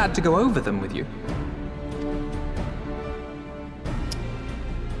should be glad to go over them with you.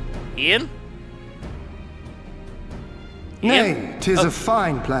 Ian? Nay, 'tis a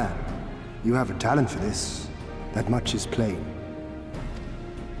fine plan. You have a talent for this. That much is plain.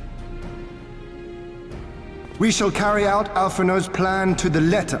 We shall carry out Alphino's plan to the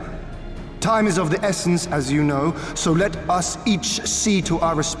letter. Time is of the essence, as you know, so let us each see to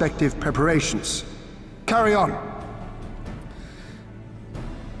our respective preparations. Carry on.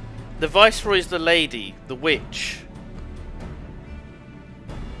 The Viceroy's the lady, the witch.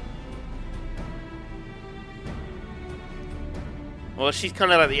 Well, she's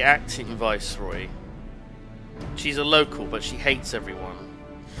kind of like the acting Viceroy. She's a local, but she hates everyone.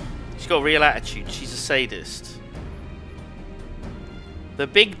 She's got a real attitude. She's a sadist. The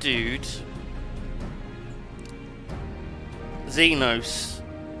big dude, Xenos,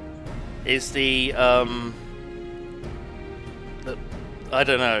 is the I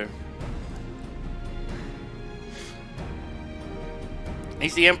don't know.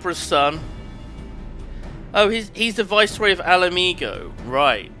 He's the Emperor's son. Oh, he's the Viceroy of Alamigo,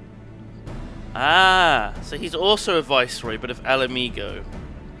 right? Ah, so he's also a Viceroy, but of Alamigo.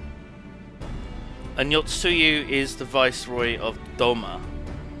 And Yotsuyu is the Viceroy of Doma.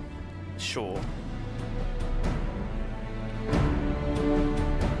 Sure.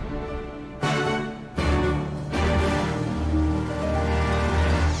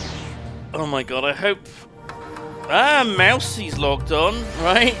 Oh my god, I hope... Ah, Mousie's logged on,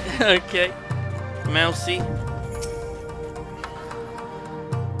 right? Okay. Mousy.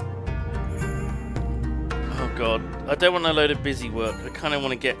 Oh god, I don't want a load of busy work. I kind of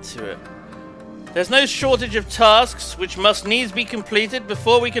want to get to it. There's no shortage of tasks which must needs be completed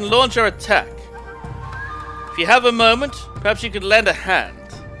before we can launch our attack. If you have a moment, perhaps you could lend a hand.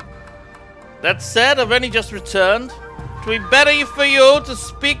 That said, I've only just returned. It would be better for you to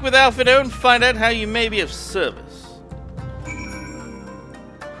speak with Alphino and find out how you may be of service.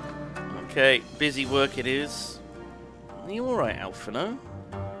 Okay, busy work it is. Are you alright, Alphino?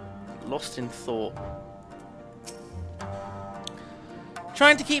 Lost in thought.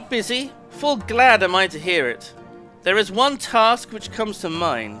 Trying to keep busy. Full glad am I to hear it. There is one task which comes to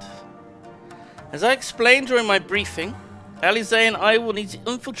mind. As I explained during my briefing, Alize and I will need to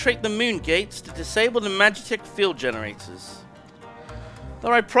infiltrate the moon gates to disable the Magitech field generators.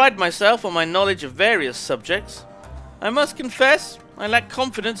 Though I pride myself on my knowledge of various subjects, I must confess I lack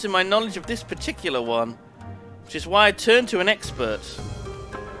confidence in my knowledge of this particular one, which is why I turned to an expert.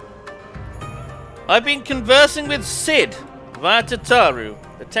 I've been conversing with Sid via Tataru,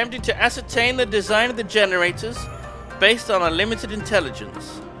 attempting to ascertain the design of the generators based on our limited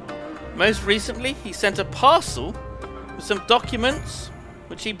intelligence. Most recently, he sent a parcel with some documents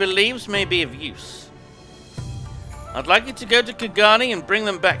which he believes may be of use. I'd like you to go to Kugani and bring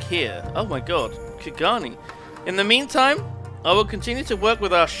them back here. Oh my god, Kugani. In the meantime, I will continue to work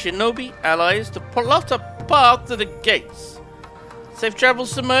with our shinobi allies to plot a path to the gates. Safe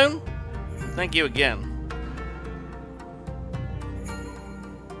travels, Simone. Thank you again.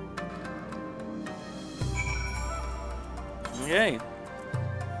 Okay.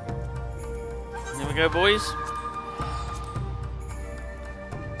 Here we go, boys.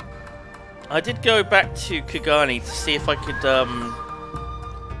 I did go back to Kugani to see if I could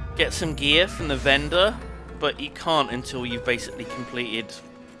get some gear from the vendor, but you can't until you've basically completed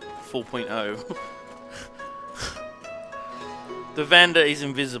 4.0. The vendor is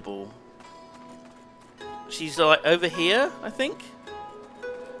invisible. She's like over here, I think.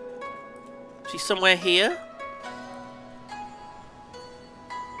 She's somewhere here.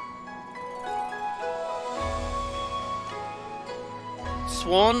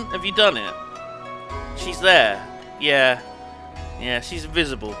 Swan, have you done it? She's there. Yeah. Yeah, she's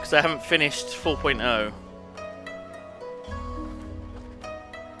invisible because I haven't finished 4.0.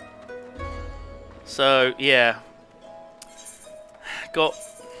 So, yeah. Got...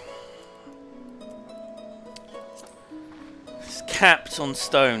 It's capped on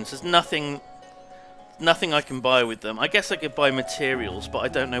stones. There's nothing I can buy with them. I guess I could buy materials, but I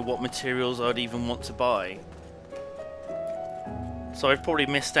don't know what materials I'd even want to buy. So I've probably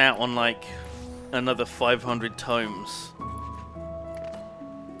missed out on like another 500 tomes.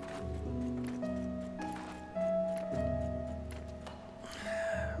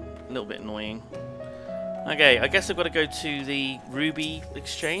 A little bit annoying. Okay, I guess I've got to go to the Ruby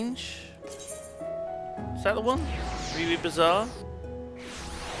Exchange. Is that the one? Ruby Bazaar?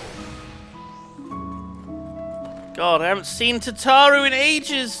 God, I haven't seen Tataru in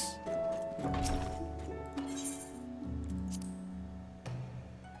ages!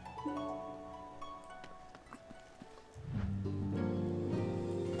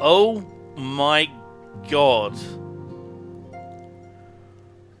 Oh my god.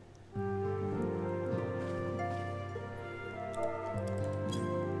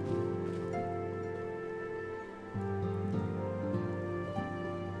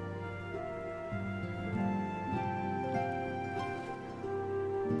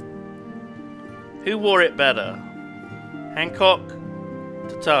 Who wore it better? Hancock?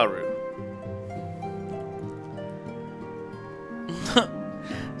 Tataru?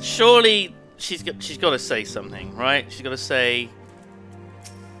 Surely she's got to say something, right? She's got to say,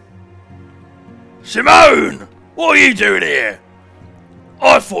 Simone! What are you doing here?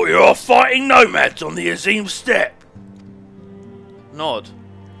 I thought you were fighting nomads on the Azim steppe. Nod.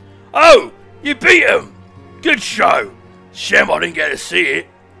 Oh, you beat them! Good show. Shame I didn't get to see it.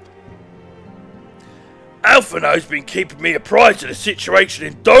 Alphino's been keeping me apprised of the situation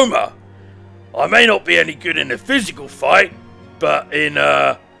in Doma. I may not be any good in a physical fight, but in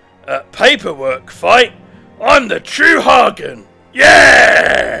a paperwork fight, I'm the true Hagen.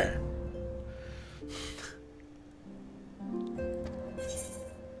 Yeah!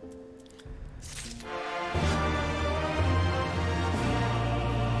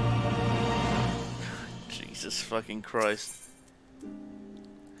 Jesus fucking Christ.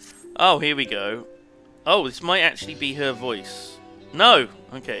 Oh, here we go. Oh, this might actually be her voice. No!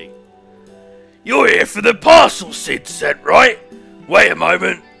 Okay. You're here for the parcel Sid sent, right? Wait a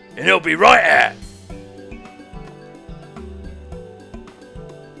moment, and he'll be right out.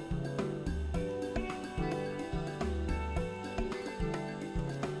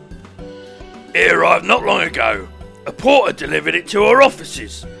 It arrived not long ago. A porter delivered it to our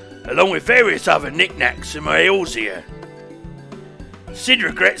offices, along with various other knickknacks and mails here. Sid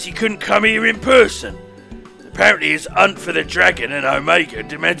regrets he couldn't come here in person. Apparently his hunt for the dragon and Omega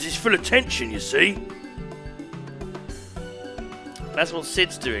demands his full attention, you see. That's what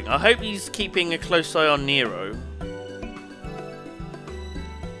Sid's doing. I hope he's keeping a close eye on Nero.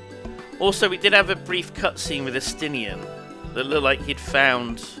 Also, we did have a brief cutscene with Estinian that looked like he'd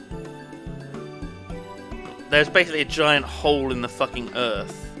found... There's basically a giant hole in the fucking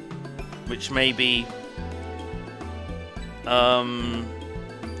earth, which may be...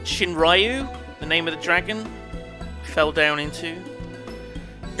 Shinryu, the name of the dragon, fell down into.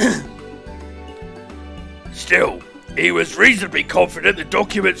 Still, he was reasonably confident the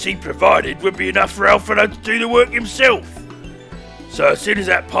documents he provided would be enough for Alphino to do the work himself. So as soon as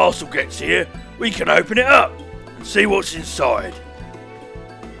that parcel gets here, we can open it up and see what's inside.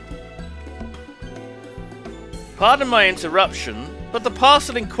 Pardon my interruption, but the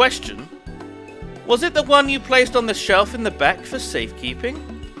parcel in question, was it the one you placed on the shelf in the back for safekeeping?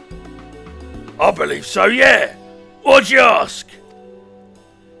 I believe so, yeah. What'd you ask?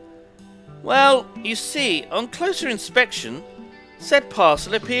 Well, you see, on closer inspection, said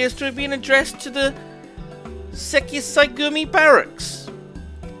parcel appears to have been addressed to the XIV barracks.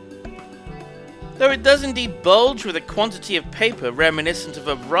 Though it does indeed bulge with a quantity of paper reminiscent of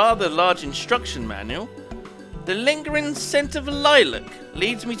a rather large instruction manual, the lingering scent of lilac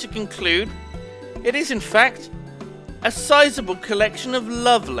leads me to conclude it is in fact a sizable collection of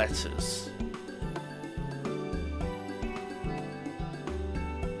love letters.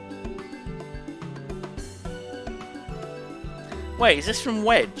 Wait, is this from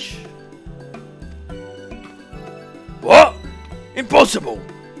Wedge? What? Impossible!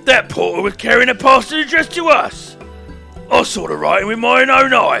 That porter was carrying a parcel addressed to us! I saw the writing with my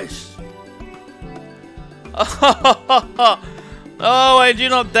own eyes! Oh, I do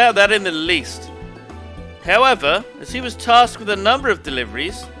not doubt that in the least. However, as he was tasked with a number of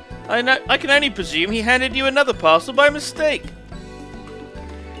deliveries, I can only presume he handed you another parcel by mistake.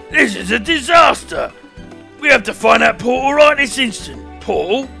 This is a disaster! We have to find that portal right this instant.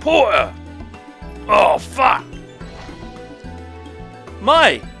 Porter! Oh, fuck!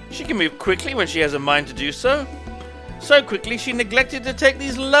 My, she can move quickly when she has a mind to do so. So quickly she neglected to take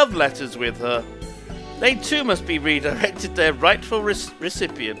these love letters with her. They too must be redirected to their rightful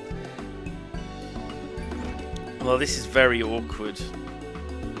recipient. Well, this is very awkward.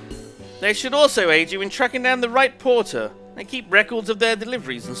 They should also aid you in tracking down the right porter. They keep records of their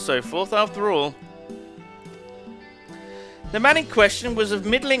deliveries and so forth, after all. The man in question was of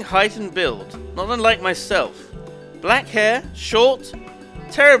middling height and build, not unlike myself. Black hair, short,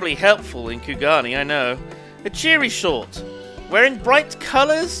 terribly helpful in Kugani, I know. A cheery sort, wearing bright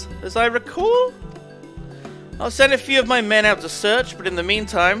colours, as I recall? I'll send a few of my men out to search, but in the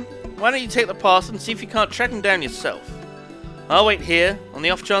meantime, why don't you take the parcel and see if you can't track him down yourself? I'll wait here, on the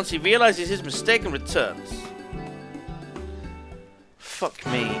off chance he realises his mistake and returns. Fuck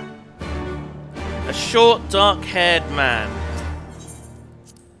me. A short, dark-haired man.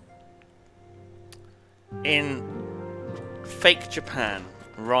 In fake Japan.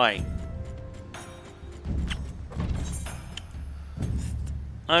 Right.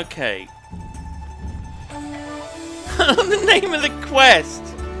 Okay. The name of the quest!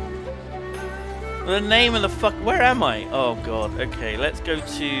 The name of the fuck... Where am I? Oh god. Okay, let's go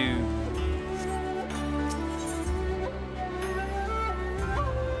to...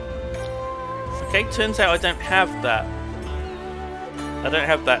 Okay, turns out I don't have that. I don't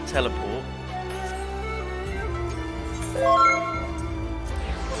have that teleport.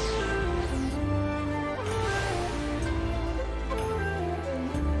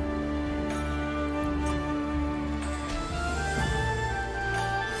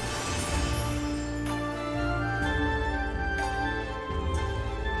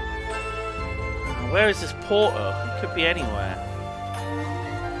 Where is this porter? It could be anywhere.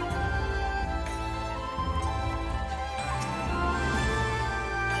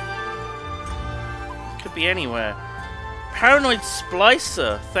 It could be anywhere. Paranoid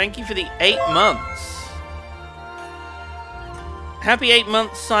Splicer, thank you for the 8 months. Happy 8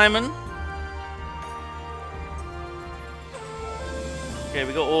 months, Simon. Okay,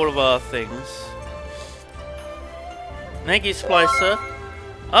 we got all of our things. Thank you, Splicer.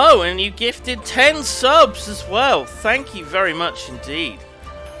 Oh, and you gifted 10 subs as well. Thank you very much indeed.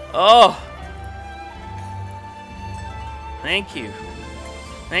 Oh. Thank you.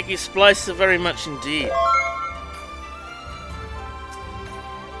 Thank you, Splicer, very much indeed.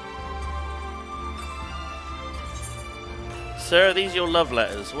 Sir, are these your love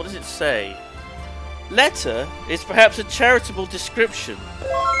letters? What does it say? Letter is perhaps a charitable description,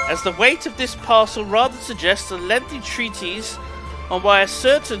 as the weight of this parcel rather suggests a lengthy treatise on why a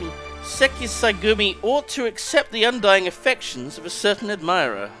certain Sekisagumi ought to accept the undying affections of a certain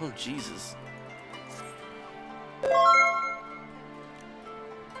admirer. Oh, Jesus.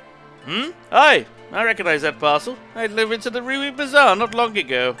 Aye, I recognise that parcel. I delivered it to the Rui Bazaar not long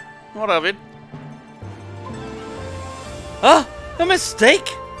ago. What of it? Ah, a mistake?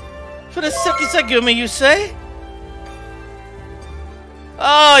 For the Sekisagumi, you say?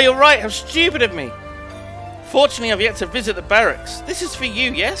 Ah, you're right, how stupid of me. Fortunately, I've yet to visit the barracks. This is for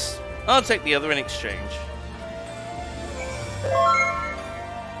you, yes? I'll take the other in exchange.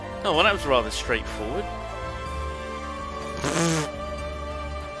 Oh, well, that was rather straightforward.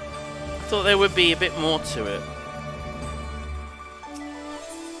 Thought there would be a bit more to it.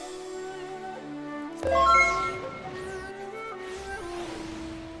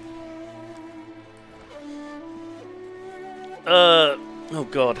 Oh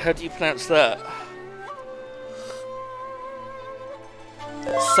god, how do you pronounce that?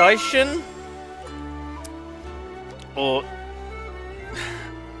 Seishin? Or...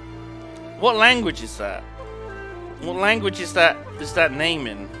 What language is that? What language is that name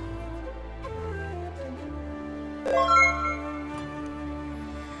in?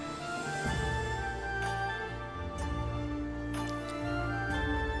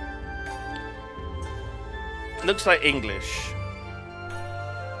 Looks like English.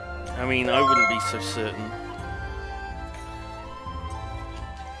 I mean, I wouldn't be so certain.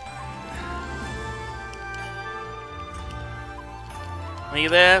 Are you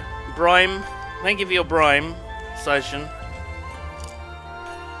there, Brime? Thank you for your Brime, Seishin.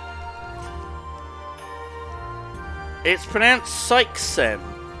 It's pronounced Sykesen,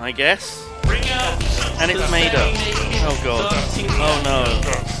 I guess. And it's made up. Oh god. Oh no.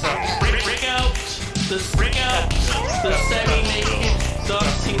 Bring out the semi-naked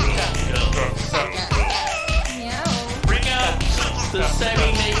dancing cat girl. Bring out the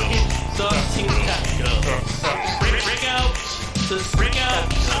semi-naked dancing cat girl. Bring out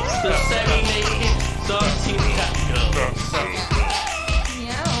the semi-naked dancing cat girl.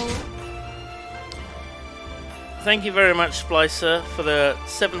 Thank you very much, Splicer, for the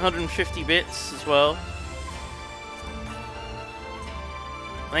 750 bits as well.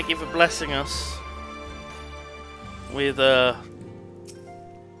 Thank you for blessing us with the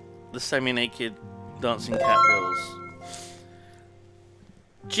semi-naked dancing cat girls.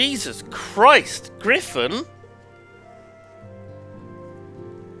 Jesus Christ, Griffin!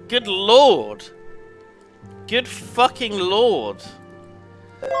 Good lord! Good fucking lord!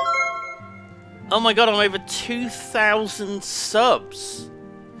 Oh my god, I'm over 2,000 subs!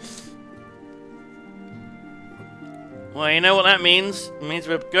 Well, you know what that means? It means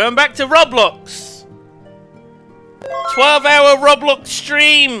we're going back to Roblox! 12-hour Roblox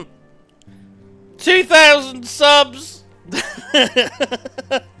stream! 2,000 subs!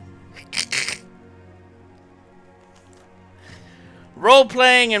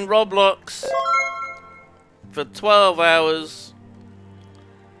 Role-playing in Roblox for 12 hours.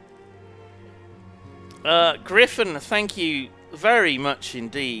 Griffin, thank you very much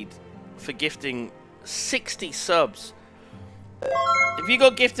indeed for gifting 60 subs. If you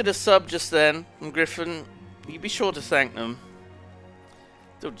got gifted a sub just then from Griffin, you be sure to thank them.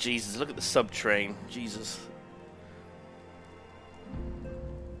 Oh Jesus, look at the sub train. Jesus.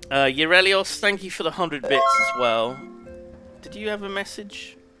 Eurelios, thank you for the 100 bits as well. Did you have a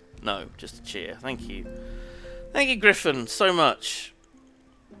message? No, just a cheer. Thank you. Thank you, Griffin, so much.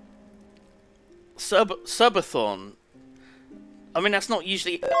 Subathon. I mean, that's not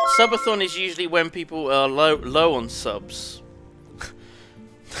usually... Subathon is usually when people are low on subs.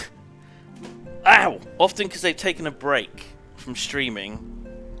 Ow! Often because they've taken a break from streaming.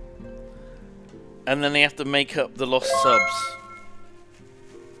 And then they have to make up the lost subs.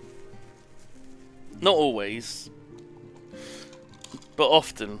 Not always. But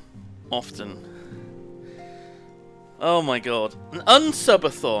often. Often. Oh my god. An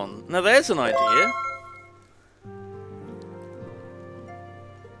unsubathon. Now there's an idea.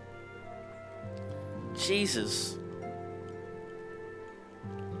 Jesus.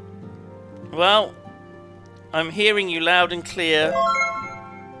 Well, I'm hearing you loud and clear.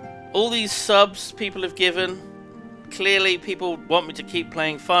 All these subs people have given. Clearly people want me to keep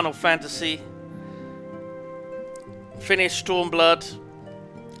playing Final Fantasy. Finish Stormblood.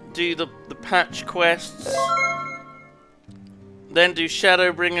 Do the patch quests. Then do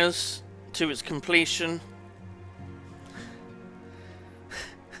Shadowbringers to its completion.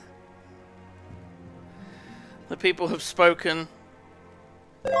 The people have spoken.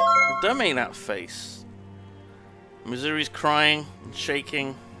 Don't make that face. Missouri's crying and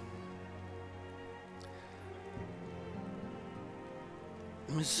shaking.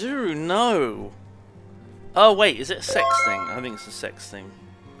 Mizuru, no! Oh wait, is it a sex thing? I think it's a sex thing.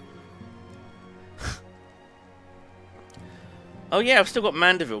 Oh yeah, I've still got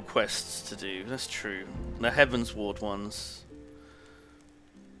Mandeville quests to do, that's true. The Heaven's Ward ones.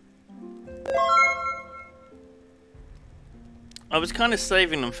 I was kind of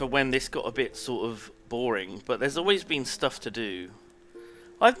saving them for when this got a bit sort of boring, but there's always been stuff to do.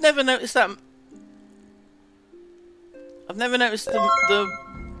 I've never noticed that... I've never noticed the...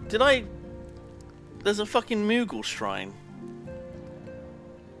 Did I... There's a fucking Moogle shrine.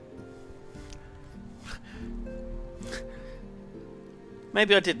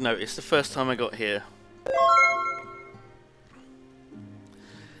 Maybe I did notice the first time I got here.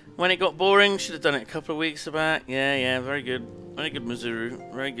 When it got boring, should have done it a couple of weeks back. Yeah, very good. Very good,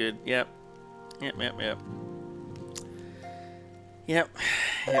 Mizuru. Very good. Yep. Yep.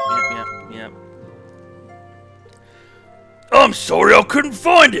 Yep. I'm sorry I couldn't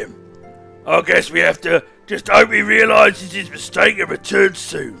find him. I guess we have to just hope he realises his mistake and returns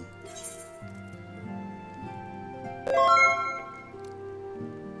soon.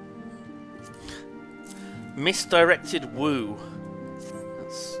 Misdirected woo.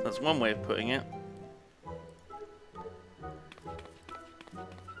 That's one way of putting it.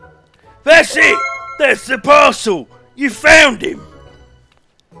 That's it! That's the parcel! You found him!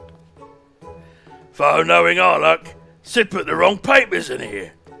 Though knowing our luck, Sid put the wrong papers in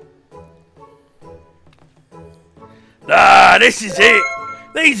here. Ah, this is it!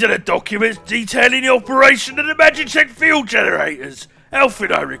 These are the documents detailing the operation of the Magitech field generators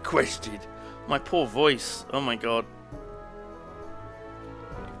Alfred I requested. My poor voice. Oh my god.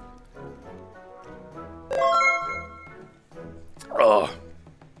 Oh,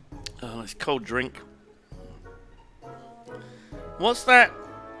 nice cold drink. What's that?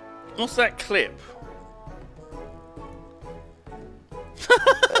 What's that clip?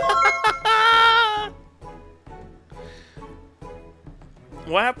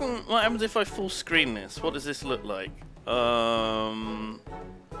 What happens if I full screen this? What does this look like?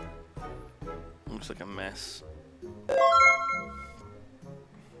 Looks like a mess.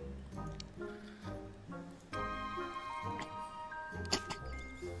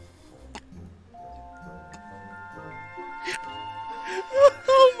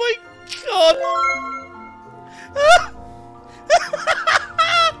 Oh my god!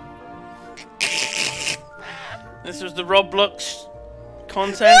 This was the Roblox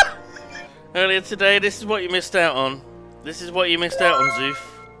content earlier today. This is what you missed out on. This is what you missed out on, Zoof.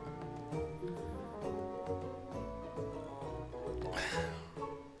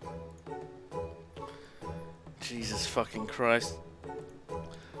 Jesus fucking Christ.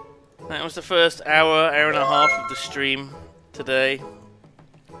 That was the first hour and a half of the stream today.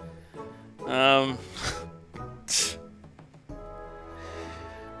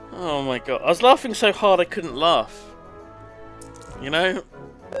 Oh my god. I was laughing so hard I couldn't laugh. You know?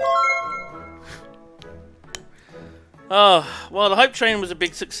 Oh, well, the hype train was a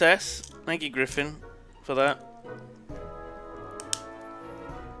big success. Thank you, Griffin, for that.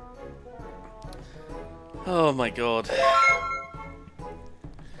 Oh my god.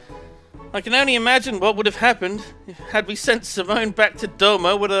 I can only imagine what would have happened had we sent Simone back to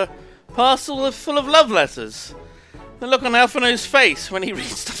Doma with a parcel full of love letters. The look on Alphino's face when he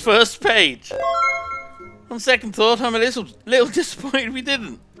reads the first page. On second thought, I'm a little disappointed we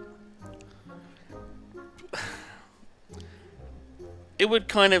didn't. It would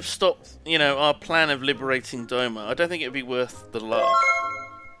kind of stop, you know, our plan of liberating Doma. I don't think it would be worth the laugh.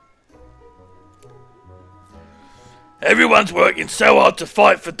 everyone's working so hard to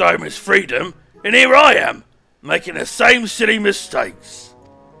fight for Doma's freedom, and here I am, making the same silly mistakes.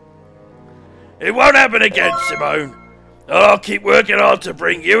 It won't happen again, Simone. I'll keep working hard to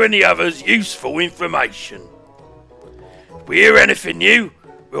bring you and the others useful information. If we hear anything new,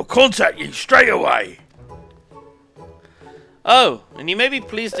 we'll contact you straight away. Oh, and you may be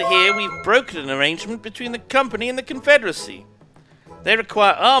pleased to hear we've broken an arrangement between the company and the Confederacy. They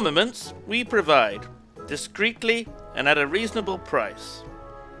require armaments, we provide, discreetly and at a reasonable price.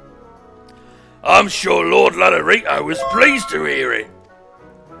 I'm sure Lord Lalarito was pleased to hear it.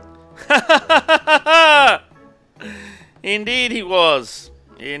 Indeed he was.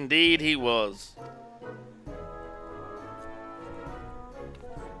 Indeed he was.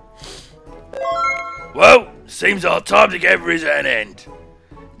 Well, seems our time together is at an end.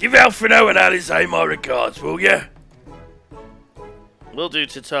 Give Alfredo and Alice my regards, will ya? Will do,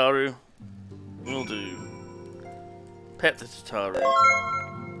 Tataru. Will do. Pet the Tataru.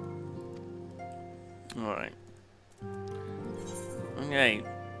 Alright. Okay.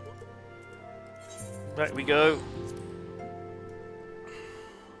 Back we go.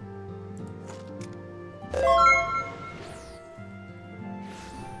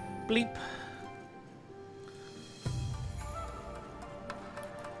 Bleep.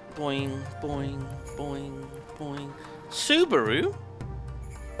 Boing, boing, boing, boing. Subaru?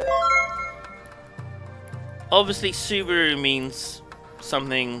 Obviously Subaru means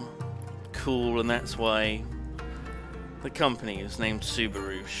something cool, and that's why the company is named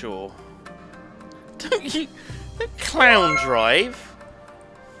Subaru, sure. Don't clown drive.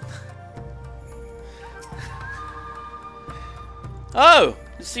 Oh,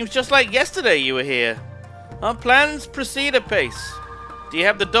 it seems just like yesterday you were here. Our plans proceed apace. Do you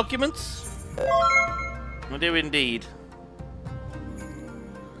have the documents? I do indeed.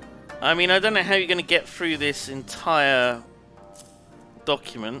 I mean, I don't know how you're going to get through this entire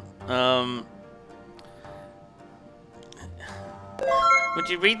document. Would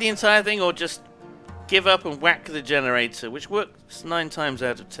you read the entire thing or just give up and whack the generator, which works 9 times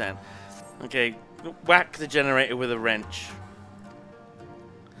out of 10? Okay, whack the generator with a wrench.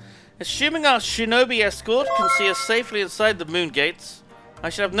 Assuming our shinobi escort can see us safely inside the moon gates, I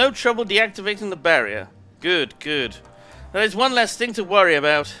should have no trouble deactivating the barrier. Good, good. That is one less thing to worry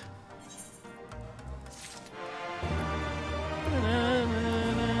about.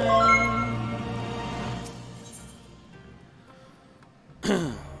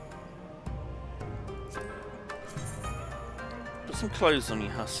 Put some clothes on you,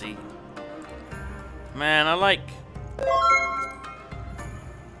 hussy. Man, I like...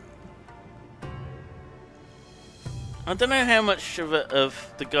 I don't know how much of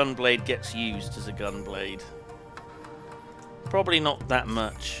the gunblade gets used as a gunblade. Probably not that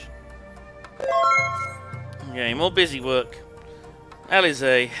much. Okay, more busy work.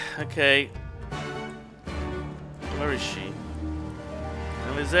 Alize, okay. Where is she?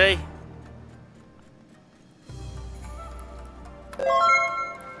 Alize?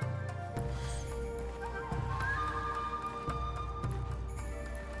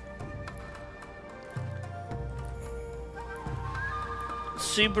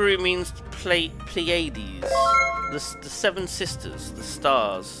 Subaru means Pleiades. The 7 sisters, the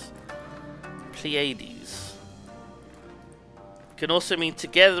stars. Pleiades. Can also mean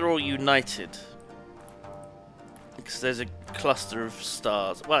together or united. Because there's a cluster of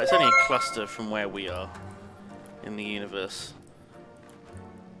stars. Well, it's only a cluster from where we are in the universe.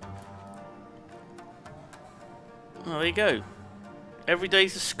 Oh, there you go. Every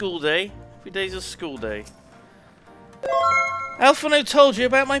day's a school day. Every day's a school day. Alphino told you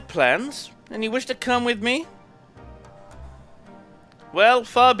about my plans, and you wish to come with me? Well,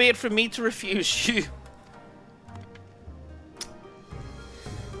 far be it from me to refuse you.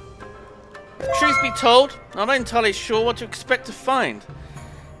 Truth be told, I'm not entirely sure what to expect to find.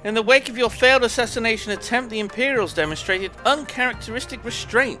 In the wake of your failed assassination attempt, the Imperials demonstrated uncharacteristic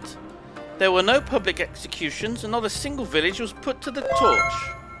restraint. There were no public executions, and not a single village was put to the torch.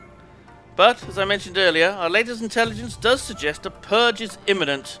 But, as I mentioned earlier, our latest intelligence does suggest a purge is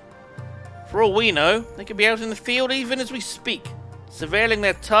imminent. For all we know, they could be out in the field even as we speak, surveilling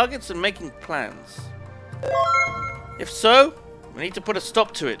their targets and making plans. If so, we need to put a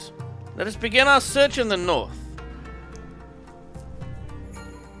stop to it. Let us begin our search in the north.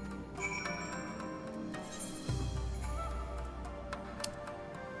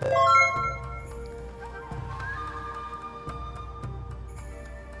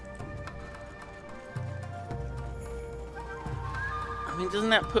 I mean, doesn't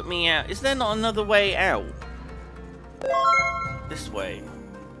that put me out? Is there not another way out? This way.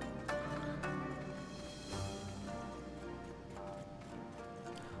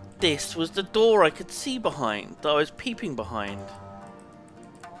 This was the door I could see behind, that I was peeping behind.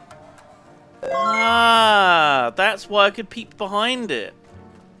 Ah, that's why I could peep behind it.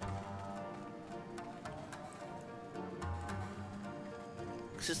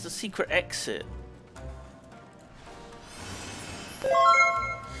 Because it's the secret exit.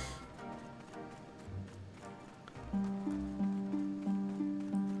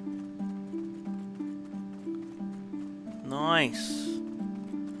 Nice.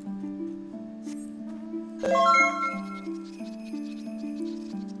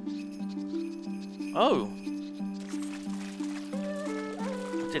 Oh.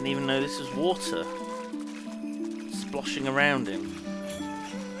 I didn't even know this was water. Sploshing around in.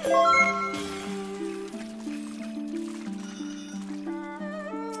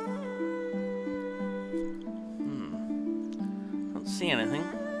 Can't see anything.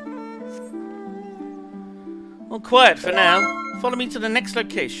 Well, quiet for now. Follow me to the next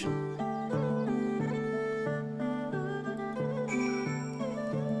location.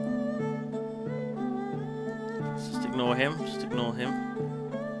 Just ignore him. Just ignore him.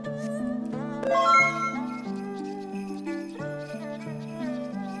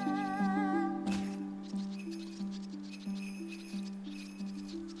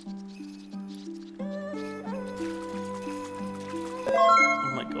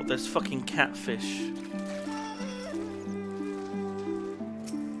 Oh my god, there's fucking catfish.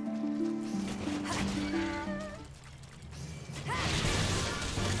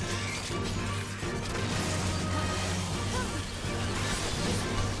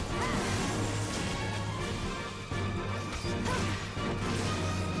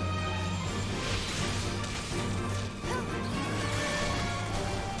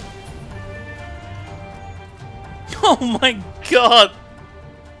 Oh my god!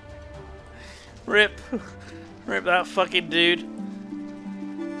 Rip. Rip that fucking dude.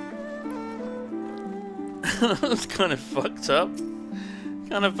 That's kind of fucked up.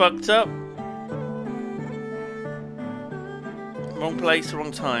 Kind of fucked up. Wrong place,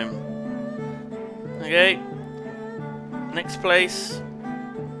 wrong time. Okay. Next place.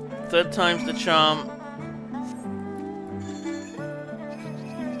 Third time's the charm.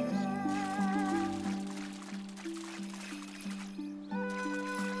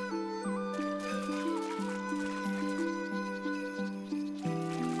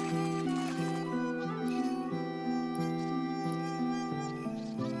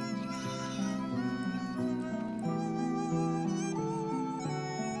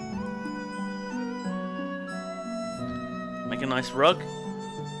 Make a nice rug.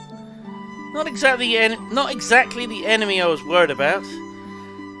 Not exactly the enemy I was worried about.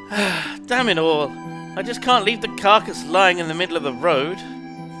 Damn it all. I just can't leave the carcass lying in the middle of the road.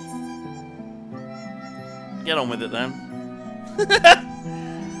 Get on with it then.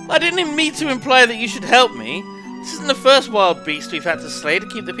 I didn't even mean to imply that you should help me. This isn't the first wild beast we've had to slay to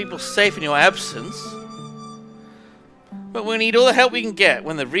keep the people safe in your absence. But we need all the help we can get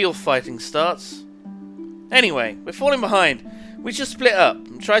when the real fighting starts. Anyway, we're falling behind. We should split up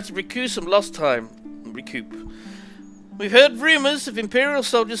and try to recoup some lost time. We've heard rumours of Imperial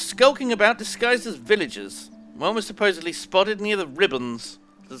soldiers skulking about disguised as villagers. One was supposedly spotted near the Ribbons,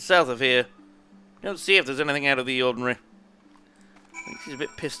 to the south of here. Don't see if there's anything out of the ordinary. I think she's a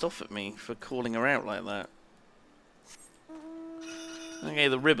bit pissed off at me for calling her out like that. Okay,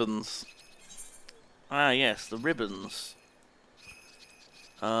 the Ribbons. Ah, yes, the Ribbons.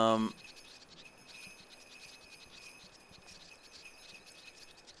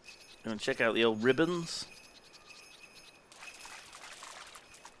 Gonna check out the old Ribbons.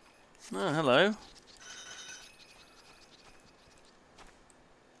 Oh, hello.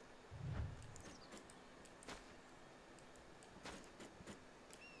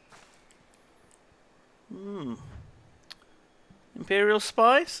 Imperial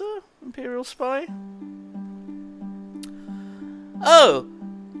spy, sir? Imperial spy? Oh,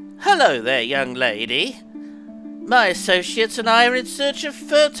 hello there, young lady. My associates and I are in search of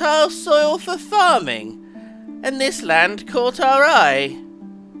fertile soil for farming, and this land caught our eye.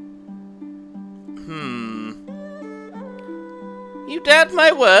 You doubt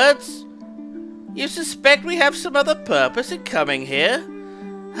my words? You suspect we have some other purpose in coming here?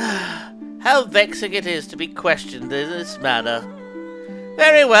 How vexing it is to be questioned in this manner.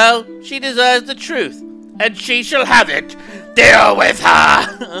 Very well, she desires the truth, and she shall have it. Deal with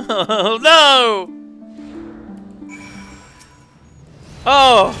her! Oh, no!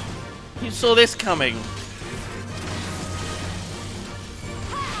 Oh, you saw this coming.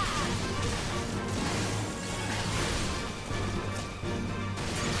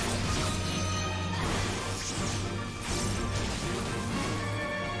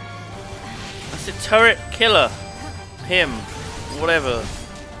 That's a turret killer. Him. Whatever.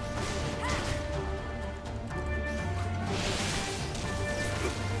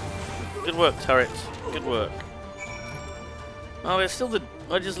 Good work, turret. Good work. Oh, there's still the...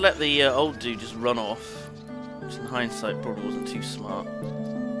 I just let the old dude just run off. Which in hindsight probably wasn't too smart.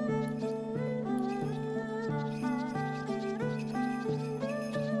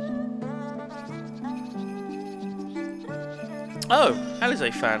 Oh,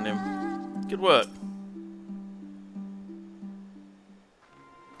 Alize found him. Good work.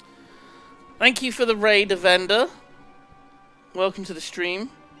 Thank you for the raid, Avenda. Welcome to the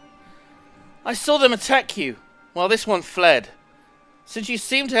stream. I saw them attack you, while this one fled. Since you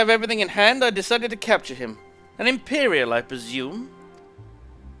seem to have everything in hand, I decided to capture him. An Imperial, I presume?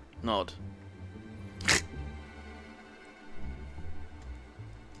 Nod.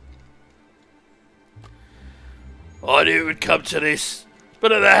 I knew it would come to this,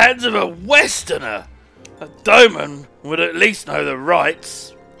 but at the hands of a Westerner. A Doman would at least know the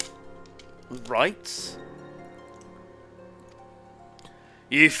rights. Rights?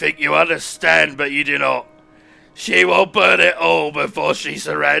 You think you understand, but you do not. She will burn it all before she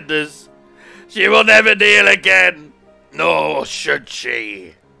surrenders. She will never kneel again, nor should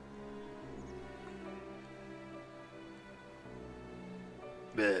she.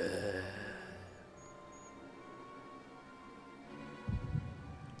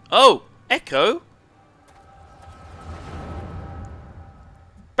 Oh, Echo?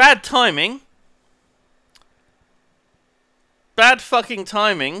 Bad timing. Bad fucking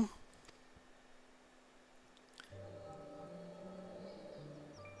timing.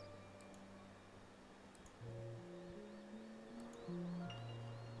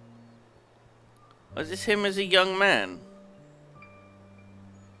 Is this him as a young man?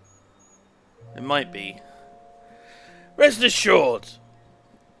 It might be. Rest assured.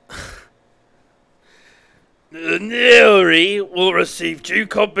 The Neori will receive due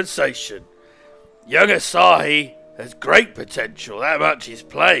compensation. Young Asahi has great potential, that much is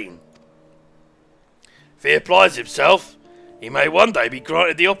plain. If he applies himself, he may one day be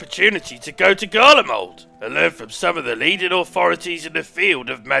granted the opportunity to go to Garlemald and learn from some of the leading authorities in the field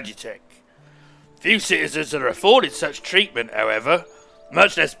of Magitech. Few citizens are afforded such treatment, however,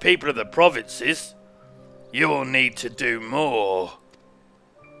 much less people of the provinces. You will need to do more.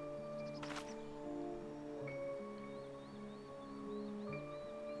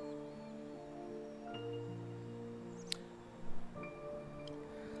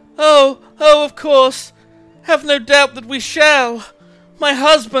 Oh, of course. Have no doubt that we shall. My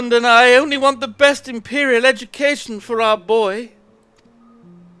husband and I only want the best imperial education for our boy.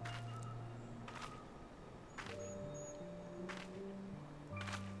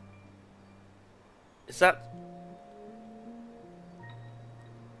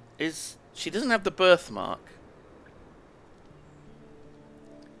 She doesn't have the birthmark.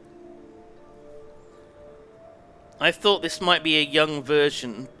 I thought this might be a young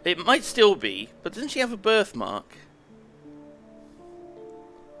version. It might still be, but doesn't she have a birthmark?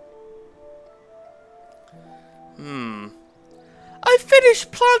 I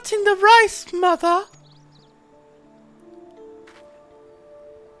finished planting the rice, Mother.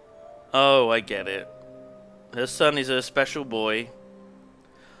 Oh, I get it. Her son is her special boy.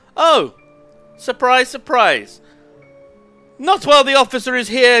 Oh! Surprise, surprise. Not while the officer is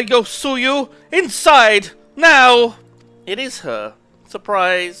here, Yosuyu! Inside! Now! It is her.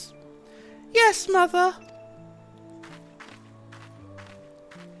 Surprise. Yes, Mother.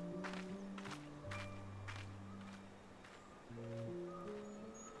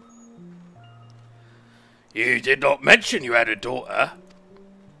 You did not mention you had a daughter.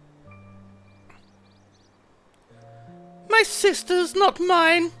 My sister's not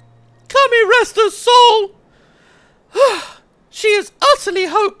mine. Kami rest her soul! She is utterly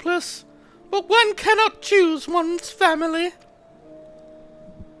hopeless, but one cannot choose one's family.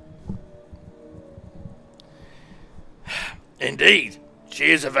 Indeed,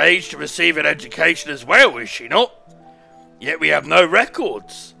 she is of age to receive an education as well, is she not? Yet we have no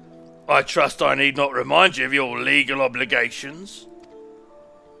records. I trust I need not remind you of your legal obligations.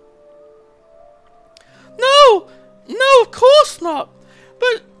 No, of course not.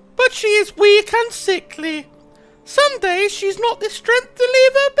 But she is weak and sickly. Some days she's not the strength to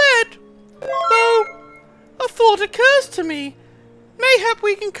leave her bed. Though, a thought occurs to me. Mayhap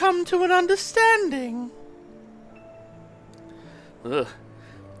we can come to an understanding. Ugh.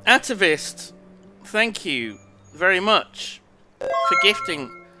 Atavist, thank you very much for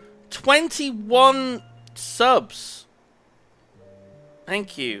gifting 21 subs.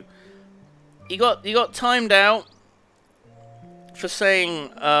 Thank you. You got timed out for saying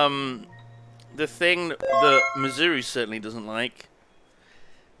the thing that Mizuru certainly doesn't like.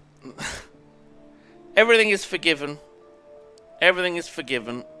 Everything is forgiven. Everything is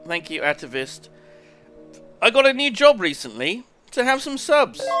forgiven. Thank you, Atavist. I got a new job recently to have some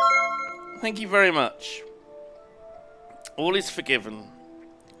subs. Thank you very much. All is forgiven.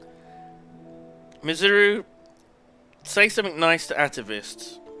 Mizuru, say something nice to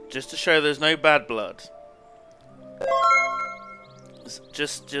Atavist, just to show there's no bad blood.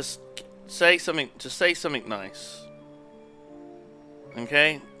 Just say something. Just say something nice.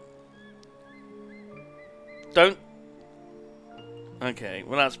 Okay. Don't. Okay.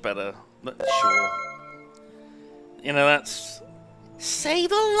 Well, that's better. Sure. You know, that's. Say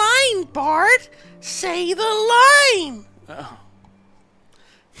the line, Bard. Say the line. Oh.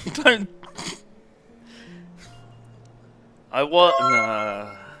 Don't. I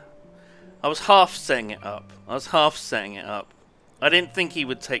was half setting it up. I didn't think he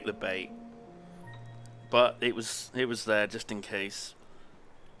would take the bait, but it was there just in case.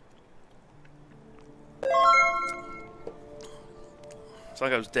 It's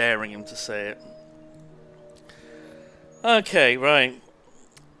like I was daring him to say it. Okay, right.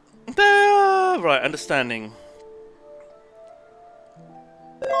 Right, understanding.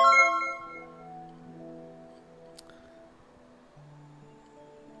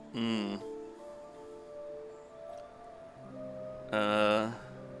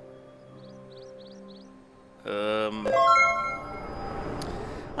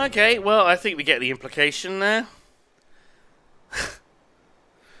 Okay, well, I think we get the implication there.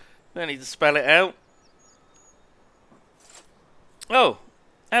 Don't need to spell it out. Oh,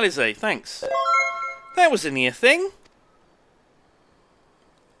 Alize, thanks. That was a near thing.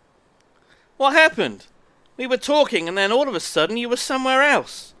 What happened? We were talking and then all of a sudden you were somewhere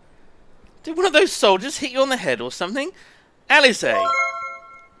else. Did one of those soldiers hit you on the head or something? Alize!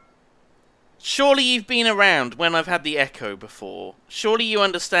 Surely you've been around when I've had the echo before. Surely you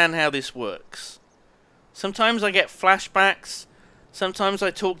understand how this works. Sometimes I get flashbacks. Sometimes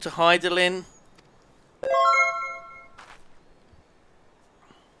I talk to Heidelin.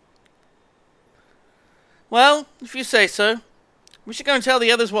 Well, if you say so, we should go and tell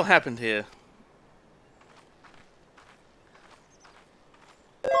the others what happened here.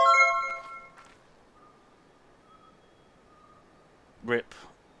 Rip.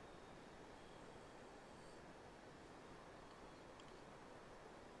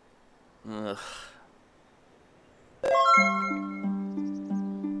 Ugh.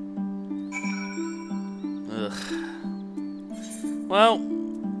 Ugh. Well.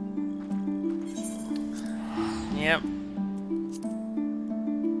 Yep.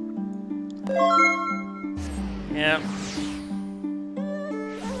 Yep.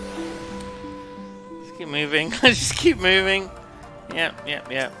 Just keep moving. Just keep moving.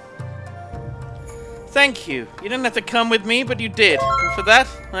 Yep. Thank you. You didn't have to come with me, but you did. And for that,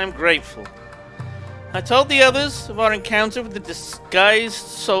 I'm grateful. I told the others of our encounter with the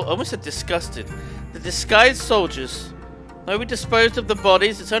disguised almost said disgusted. The disguised soldiers. Though we disposed of the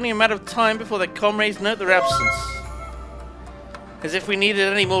bodies, it's only a matter of time before their comrades note their absence. As if we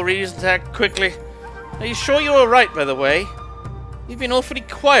needed any more reason to act quickly. Are you sure you're alright, by the way? You've been awfully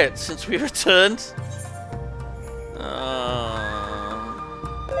quiet since we returned. No.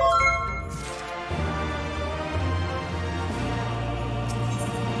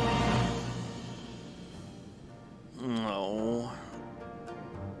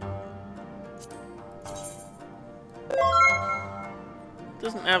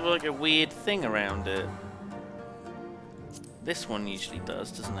 Doesn't have like a weird thing around it. This one usually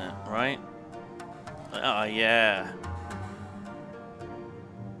does, doesn't it? Right? Oh, yeah.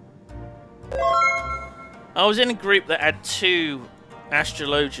 I was in a group that had 2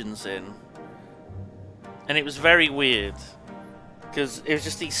 astrologians in. And it was very weird. Because it was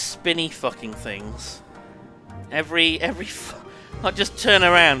just these spinny fucking things. I'd just turn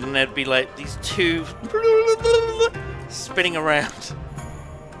around and there'd be like these 2 spinning around.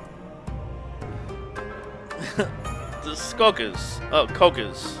 The Skoggers. Oh,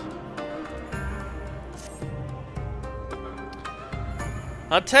 Coggers.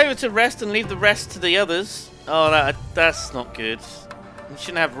 I'd tell you to rest and leave the rest to the others. Oh, that's not good. You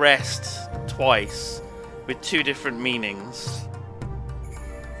shouldn't have rest twice with 2 different meanings.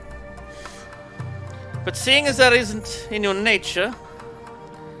 But seeing as that isn't in your nature,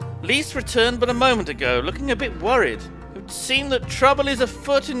 Lise returned but a moment ago, looking a bit worried. It would seem that trouble is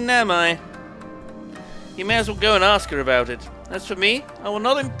afoot in Namai. You may as well go and ask her about it. As for me, I will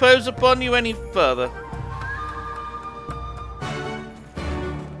not impose upon you any further.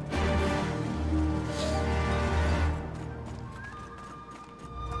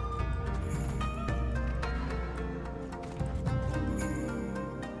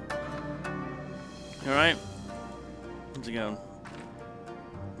 Alright. How's it going?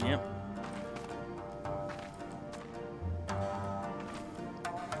 Yep.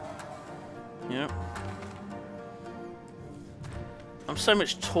 Yep. I'm so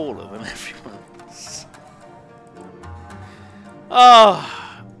much taller than everyone else.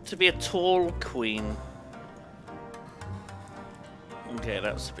 Ah, to be a tall queen. Okay,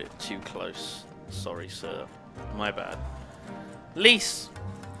 that was a bit too close. Sorry, sir. My bad. Lise,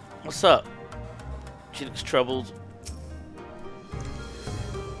 what's up? She looks troubled.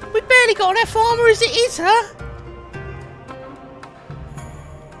 We barely got enough armor as it is, huh?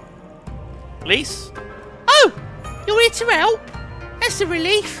 Lise? Oh! You're here to help? That's a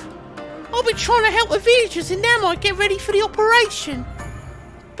relief. I'll be trying to help the villagers in Namai get ready for the operation.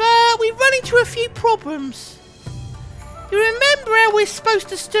 But we run into a few problems. You remember how we're supposed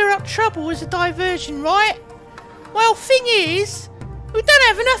to stir up trouble as a diversion, right? Well, thing is, we don't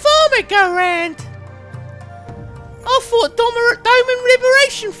have enough armor to go around. I thought Doman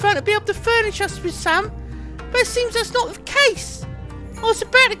Liberation Front would be able to furnish us with some, but it seems that's not the case. I was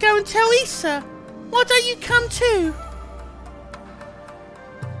about to go and tell Issa. Why don't you come too?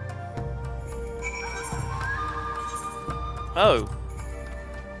 Oh.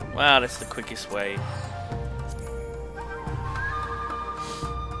 Wow, that's the quickest way.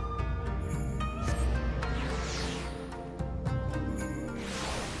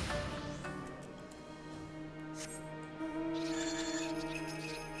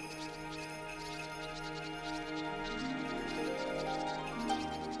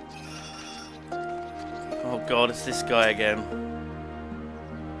 Oh god, it's this guy again.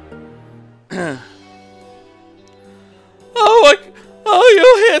 Oh,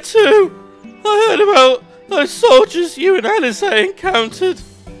 you're here too! I heard about those soldiers you and Alice encountered.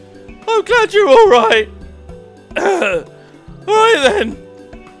 I'm glad you're alright. Alright then.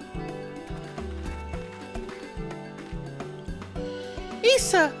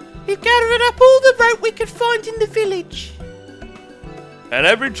 Issa, we've gathered up all the rope we could find in the village. And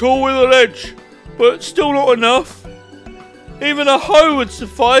every tool with an edge, but still not enough. Even a hoe would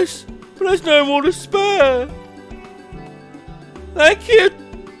suffice, but there's no more to spare. Thank you,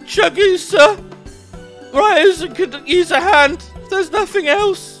 Chugisa. Right, could use a hand if there's nothing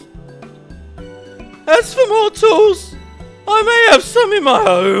else. As for more tools, I may have some in my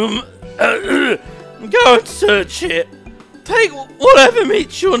home. Go and search it. Take whatever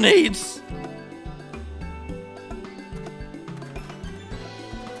meets your needs.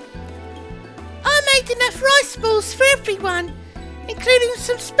 I made enough rice balls for everyone, including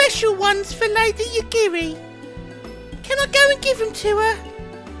some special ones for Lady Yagiri. Can I go and give them to her?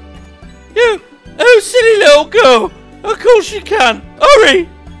 You, oh silly little girl! Of course you can. Hurry!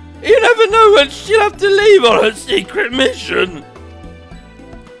 You never know when she'll have to leave on her secret mission.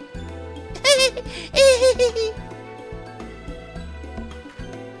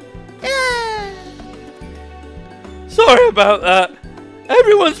 Sorry about that.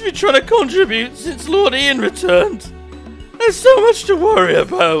 Everyone's been trying to contribute since Lord Ian returned. There's so much to worry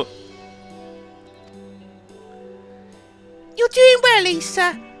about. You're doing well,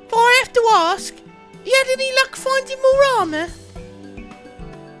 Issa, but I have to ask, you had any luck finding more armour?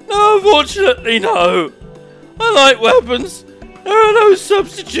 No, unfortunately no. Unlike weapons, there are no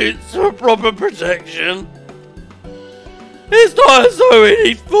substitutes for proper protection. It's not as though we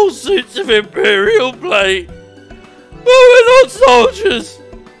need full suits of Imperial plate. But we're not soldiers.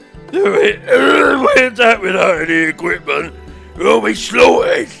 If we attack without any equipment, we'll be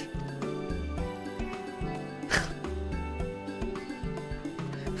slaughtered.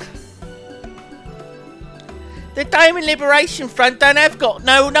 The Daemon Liberation Front don't have got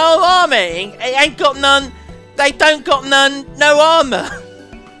no armour. It ain't got none. They don't got none. No armour.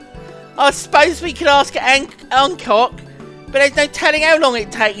 I suppose we could ask Uncock, but there's no telling how long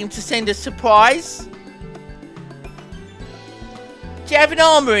it'd take him to send a surprise. Do you have an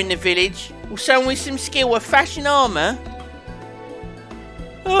armour in the village, or someone with some skill with fashion armour?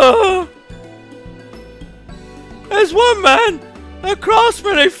 There's one man, a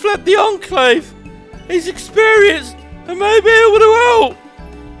craftsman who fled the Enclave. He's experienced and may be able to help.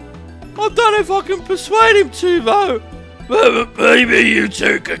 I don't know if I can persuade him to, though. But maybe you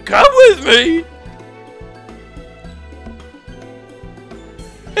two could come with me.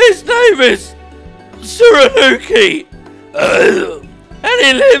 His name is Suranuki. And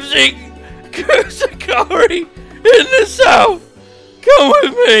he lives in Kusakari in the south. Come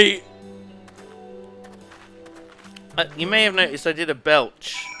with me. You may have noticed I did a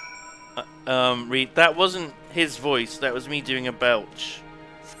belch. Reed, that wasn't his voice. That was me doing a belch.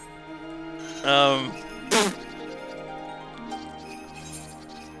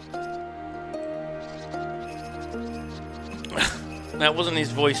 That wasn't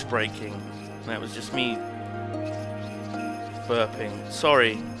his voice breaking. That was just me burping.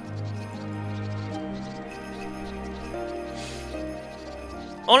 Sorry.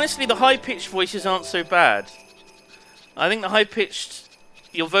 Honestly, the high-pitched voices aren't so bad. I think the high-pitched...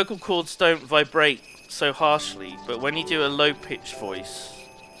 Your vocal cords don't vibrate so harshly, but when you do a low-pitched voice...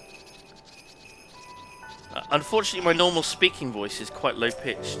 unfortunately, my normal speaking voice is quite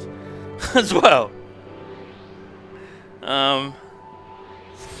low-pitched as well.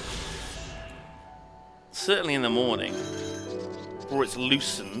 Certainly in the morning, or it's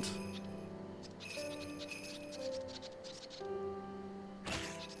loosened.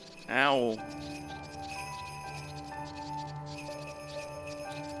 Ow.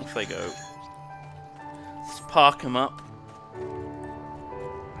 Off they go. Let's park them up.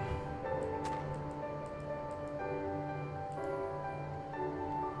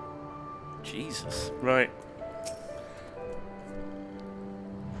 Jesus. Right.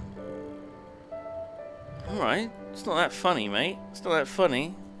 Alright. It's not that funny, mate. It's not that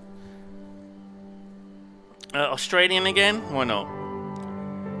funny. Australian again? Why not?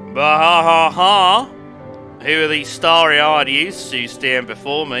 Bah-ha-ha-ha! Who are these starry-eyed youths who stand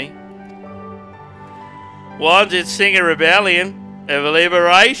before me? One did sing a rebellion, of a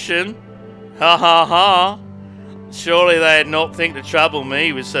liberation. Ha-ha-ha! Surely they'd not think to trouble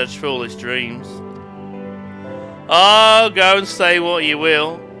me with such foolish dreams. Oh, go and say what you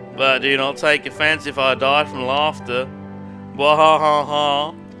will, but do not take offence if I die from laughter.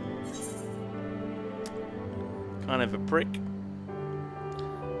 Bah-ha-ha-ha! Kind of a prick.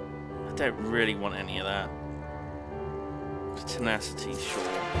 I don't really want any of that. Tenacity, sure.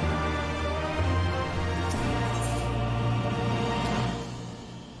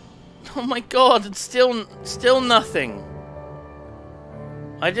 Oh my god, it's still nothing.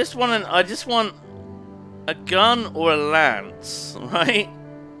 I just want a gun or a lance, right?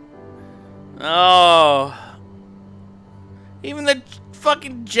 Oh. Even the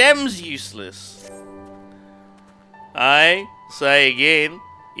fucking gem's useless. I say again,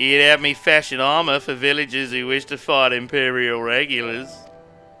 you'd have me fashion armor for villagers who wish to fight Imperial regulars.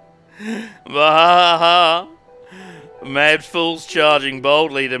 Bah! Mad fools charging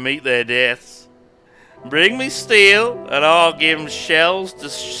boldly to meet their deaths. Bring me steel, and I'll give 'em shells to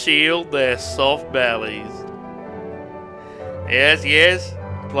shield their soft bellies. Yes, yes,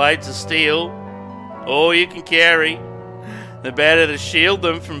 plates of steel, all you can carry. The better to shield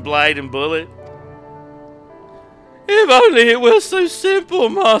them from blade and bullet. If only it were so simple,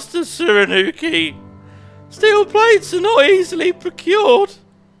 Master Suranuki. Steel plates are not easily procured.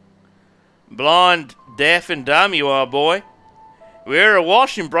 Blind, deaf and dumb you are, boy. We're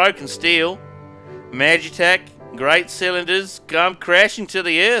awash in broken steel. Magitech, great cylinders come crashing to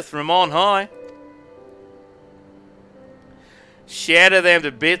the earth from on high. Shatter them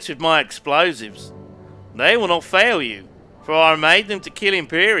to bits with my explosives. They will not fail you, for I made them to kill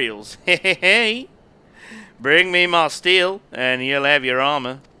Imperials. Hey. Bring me my steel, and you'll have your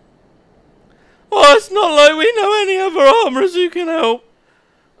armor. Oh, it's not like we know any other armorers who can help.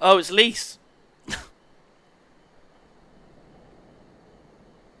 Oh, it's Lise.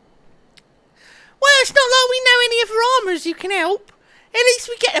 Well, it's not like we know any other armourers who can help. At least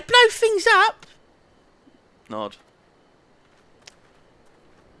we get to blow things up. Nod.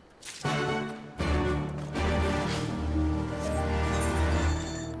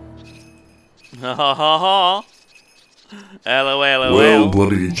 Ha ha ha. Hello, hello, well,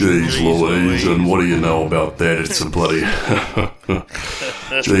 bloody jeez Louise, and what do you know about that? It's a bloody...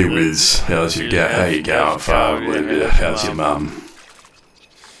 Gee whiz, how's your how you going, Father? How's your mum?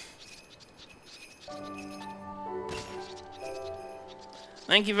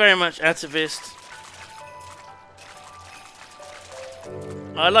 Thank you very much, Atavist.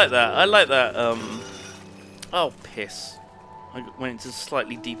 I like that. I like that. Oh, piss. I went into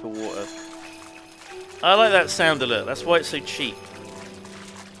slightly deeper water. I like that sound alert. That's why it's so cheap.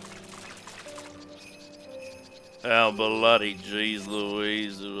 Oh, bloody jeez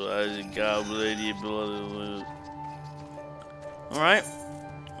Louise. How's it go, bloody bloody. Alright.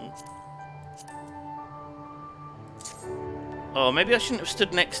 Oh, maybe I shouldn't have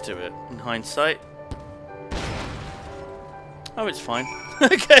stood next to it, in hindsight. Oh, it's fine.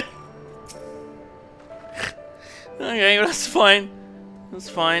 Okay. Okay, well, that's fine. That's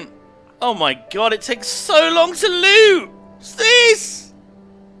fine. Oh my god, it takes so long to loot! What's this?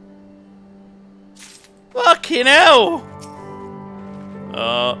 Fucking hell!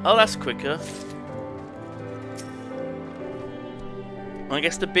 Oh, that's quicker. I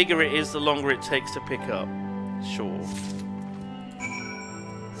guess the bigger it is, the longer it takes to pick up. Sure.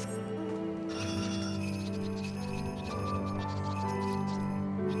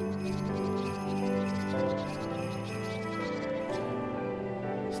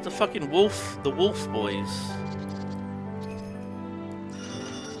 The fucking wolf, the wolf boys.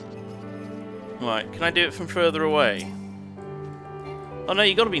 Right, can I do it from further away? Oh no,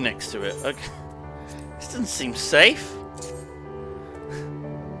 you gotta be next to it. Okay. This doesn't seem safe.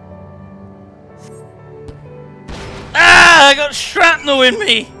 Ah, I got shrapnel in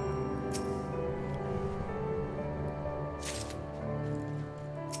me!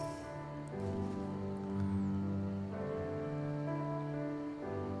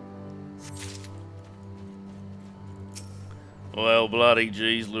 Well, bloody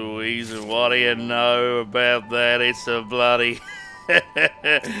jeez Louise, and what do you know about that? It's a bloody...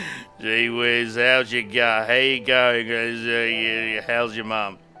 Gee whiz, how's your guy? How you going? How's your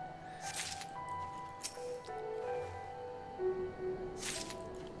mum?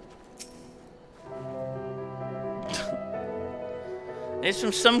 It's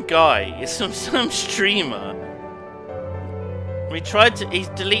from some guy. It's from some streamer. He's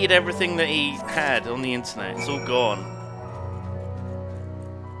deleted everything that he had on the internet. It's all gone.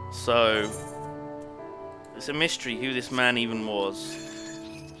 So, it's a mystery who this man even was.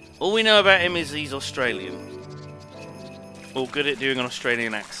 All we know about him is he's Australian. Or good at doing an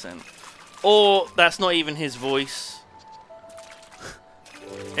Australian accent. Or that's not even his voice.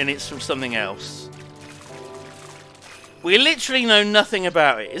 And it's from something else. We literally know nothing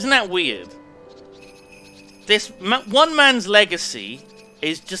about it. Isn't that weird? This one man's legacy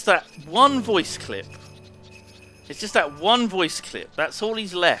is just that one voice clip. It's just that one voice clip. That's all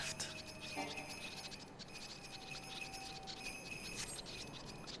he's left.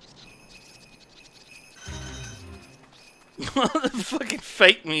 What the fucking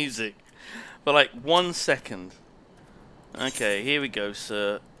fake music? For like 1 second. Okay, here we go,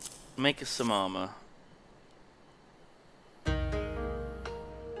 sir. Make us some armor.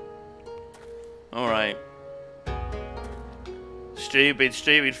 Alright. Stupid,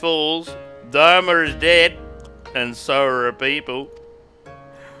 stupid fools. Dharma is dead, and so are her people.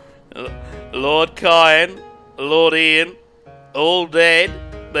 Lord Kyan, Lord Ian, all dead.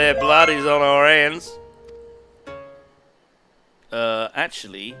 Their blood is on our hands.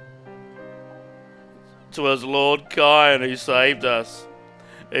 Actually, 'twas Lord Kyan who saved us,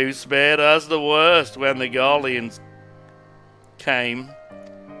 who spared us the worst when the Garleans came.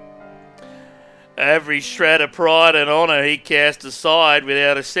 Every shred of pride and honour he cast aside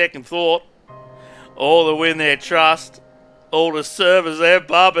without a second thought, all to win their trust, all to serve as their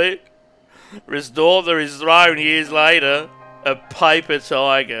puppet, restored to his throne years later, a paper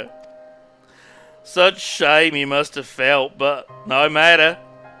tiger. Such shame he must have felt, but no matter,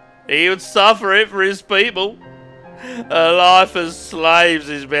 he would suffer it for his people. A life as slaves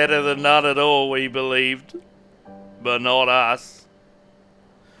is better than none at all, we believed, but not us.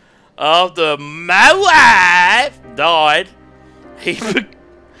 After my wife died,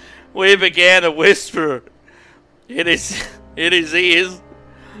 we began to whisper in his ears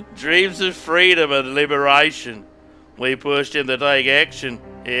dreams of freedom and liberation. We pushed him to take action,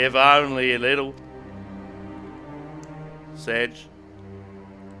 if only a little. Sedge.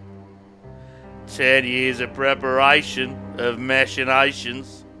 10 years of preparation, of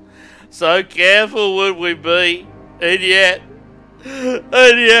machinations. So careful would we be, and yet,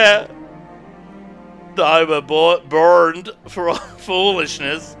 they were burned for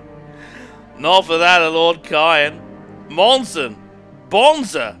foolishness. Not for that of Lord Kyan. Monson,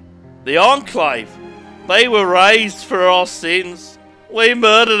 Bonza, the Enclave, they were raised for our sins. We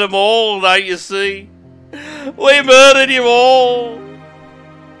murdered them all, don't you see? We murdered you all.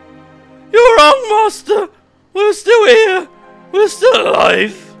 You're wrong, Master. We're still here. We're still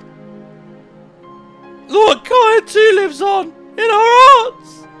alive. Lord Kyan too lives on in our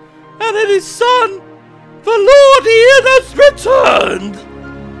hearts and in his son. For Lord Ian has returned.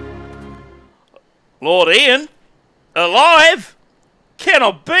 Lord Ian? Alive?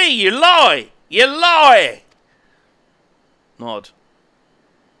 Cannot be, you lie. You lie. Nod.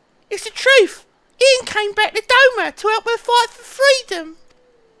 It's the truth. Ian came back to Doma to help her fight for freedom.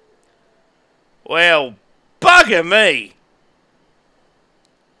 Well, bugger me.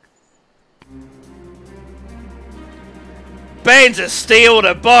 Bands of steel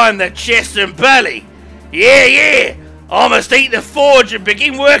to bind the chest and belly. Yeah. I must eat the forge and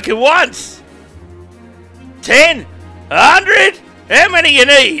begin work at once. 10? 100? How many you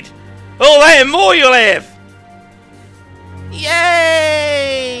need? All that and more you'll have.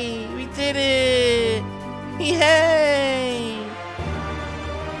 Yay! We did it! Yay!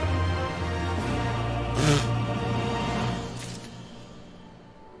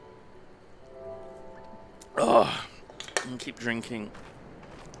 Oh, I'm keep drinking.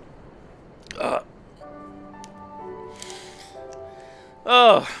 Oh.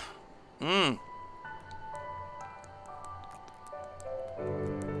 Oh.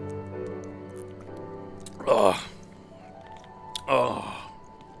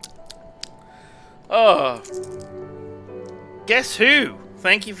 Oh. Guess who?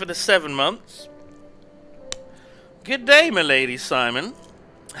 Thank you for the 7 months. Good day, my lady Simon.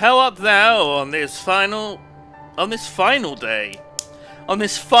 How art thou on this fine day?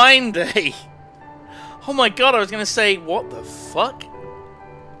 Oh my god, I was gonna say, what the fuck?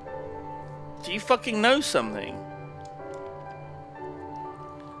 Do you fucking know something?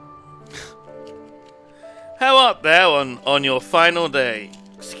 How art thou on your final day?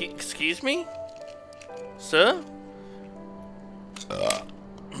 Excuse me? Sir?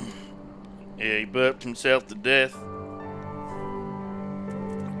 Yeah, he burped himself to death.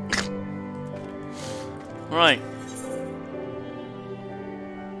 Right.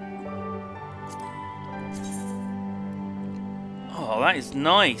 Oh, that is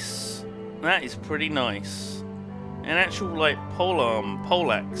nice. That is pretty nice. An actual, like,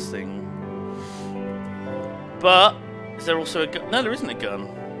 poleaxe thing. But, is there also a gun? No, there isn't a gun.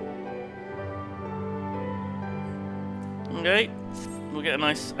 Okay. We'll get a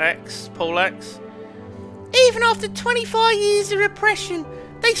nice axe, poleaxe. Even after 25 years of repression,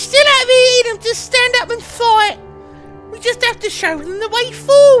 they still haven't eaten them to stand up and fight. We just have to show them the way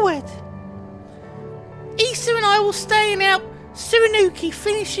forward. Issa and I will stay and help Suranuki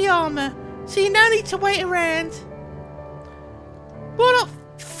finish the armour, so you no need to wait around. Why not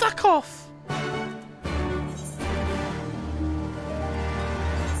fuck off?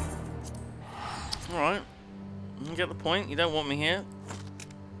 Alright. You get the point. You don't want me here.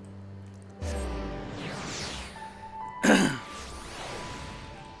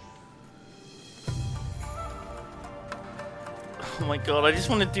 my god, I just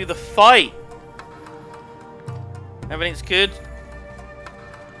want to do the fight. Everything's good.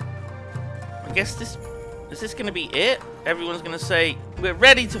 I guess this... Is this going to be it? Everyone's going to say, we're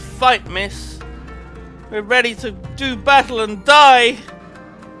ready to fight, miss. We're ready to do battle and die.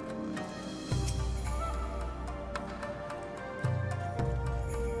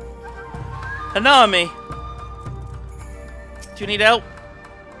 An army. Do you need help?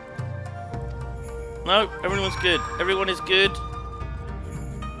 No, everyone's good. Everyone is good.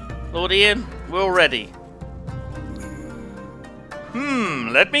 Lord Ian, we're all ready.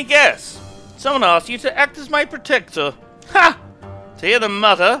 Let me guess. Someone asked you to act as my protector. Ha! To hear them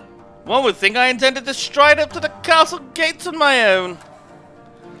mutter, one would think I intended to stride up to the castle gates on my own.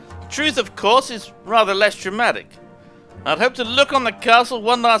 Truth, of course, is rather less dramatic. I'd hope to look on the castle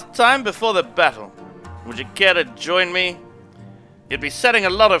one last time before the battle. Would you care to join me? You'd be setting a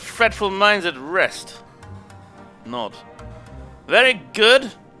lot of fretful minds at rest. Nod. Very good.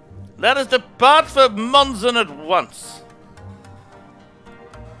 Let us depart for Monzon at once.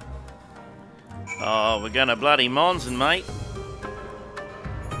 Oh, we're gonna bloody Monzon, mate.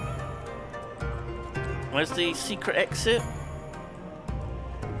 Where's the secret exit?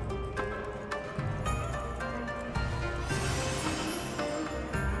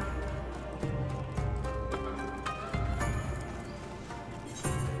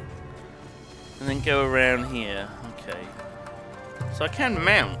 And then go around here. Okay. So I can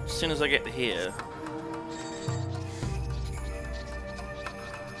mount as soon as I get to here.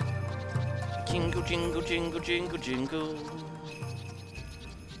 Jingle, jingle, jingle, jingle, jingle.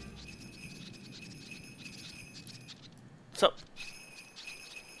 What's up?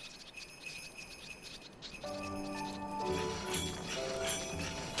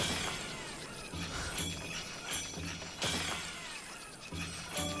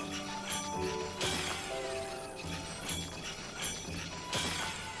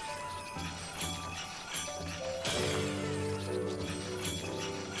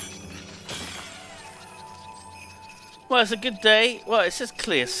 Well, it's a good day. Well, it says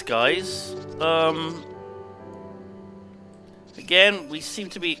clear skies. Again, we seem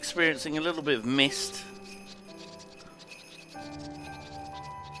to be experiencing a little bit of mist.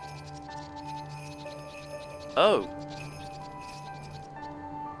 Oh.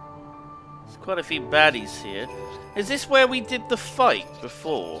 There's quite a few baddies here. Is this where we did the fight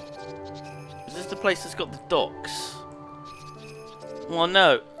before? Is this the place that's got the docks? Well,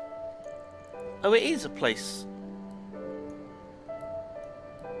 no. Oh, it is a place.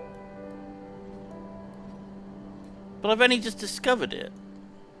 But I've only just discovered it.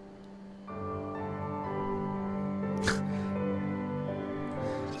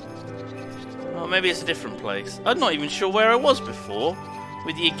 Oh, maybe it's a different place. I'm not even sure where I was before.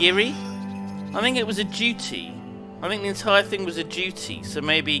 With Yagiri? I think it was a duty. I think the entire thing was a duty. So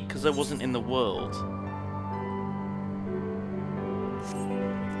maybe because I wasn't in the world.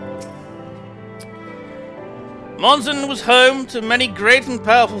 Monzon was home to many great and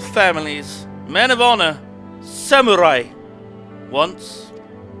powerful families. Men of honor. Samurai. Once.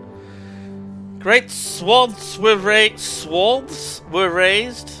 Great swaths were raised,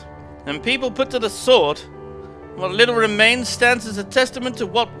 and people put to the sword. What little remains stands as a testament to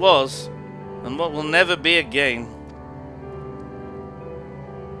what was, and what will never be again.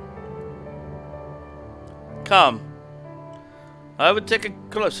 Come. I would take a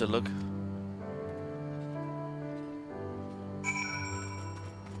closer look.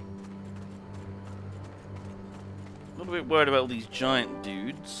 A little bit worried about all these giant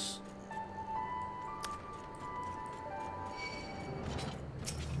dudes.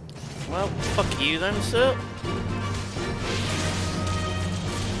 Well, fuck you then, sir.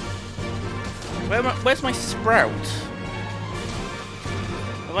 Where's my sprout?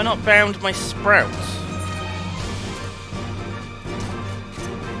 Have I not bound my sprout?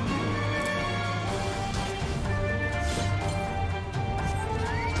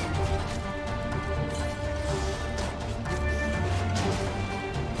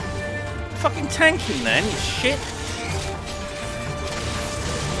 Fucking tank him then, you shit.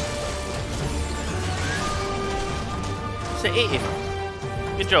 So eat him.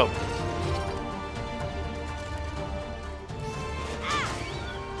 Good job.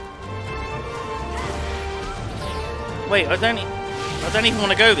 Wait, I don't even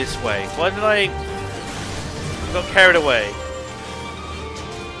want to go this way. Why did I got carried away?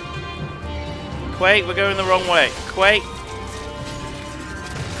 Quake, we're going the wrong way. Quake.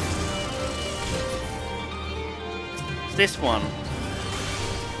 It's this one.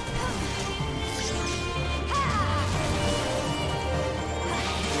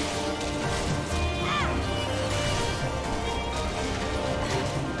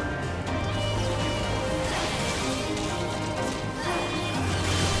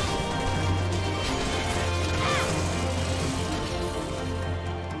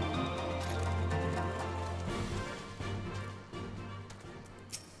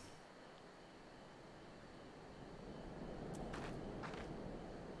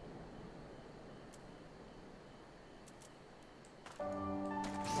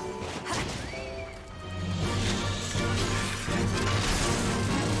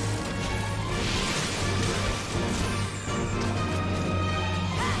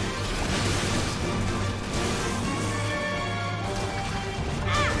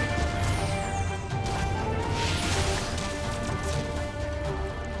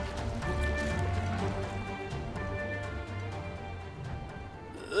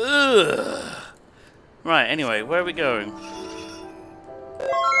 Ugh. Right, anyway, where are we going?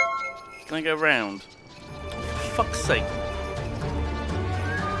 Can I go round? For fuck's sake.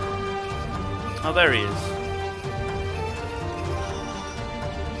 Oh, there he is.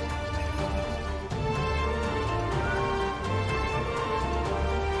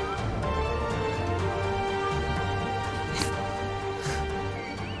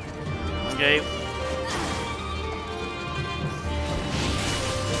 Okay.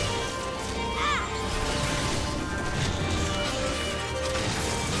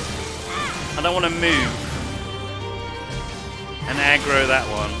 I don't want to move and aggro that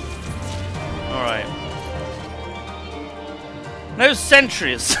one. Alright. No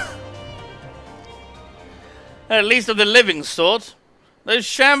sentries. At least of the living sort. Those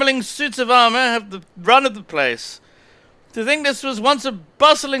shambling suits of armor have the run of the place. To think this was once a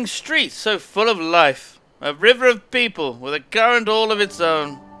bustling street so full of life. A river of people with a current all of its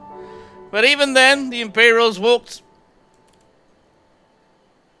own. But even then, the Imperials walked...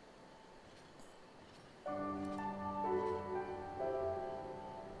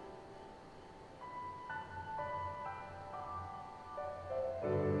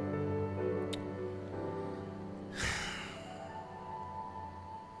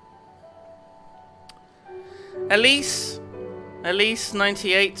 Elise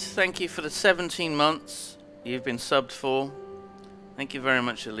 98, thank you for the 17 months you've been subbed for. Thank you very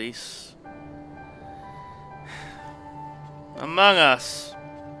much, Elise. Among Us.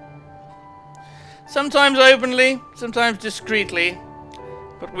 Sometimes openly, sometimes discreetly,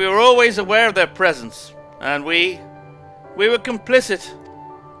 but we were always aware of their presence, and we were complicit.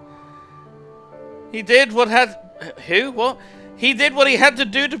 He did what had... Who? What? He did what he had to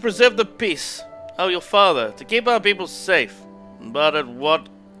do to preserve the peace. Oh, your father, to keep our people safe, but at what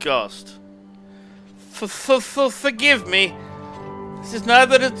cost? Forgive me. This is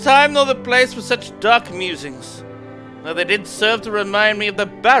neither the time nor the place for such dark musings, though they did serve to remind me of the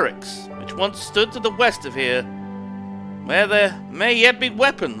barracks, which once stood to the west of here, where there may yet be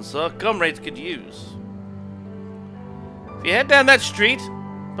weapons our comrades could use. If you head down that street,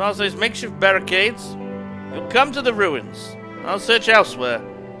 past those makeshift barricades, you'll come to the ruins. I'll search elsewhere.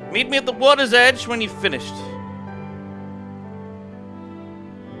 Meet me at the water's edge when you've finished.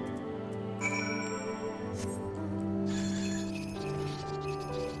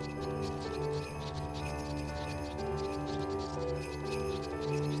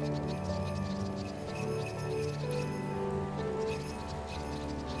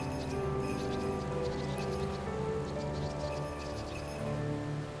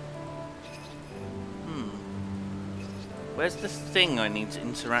 Where's the thing I need to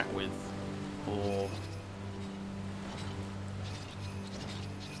interact with? Or...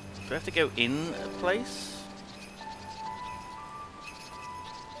 do I have to go in a place?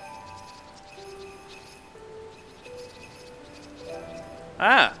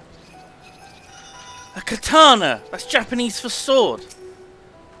 Ah! A katana! That's Japanese for sword.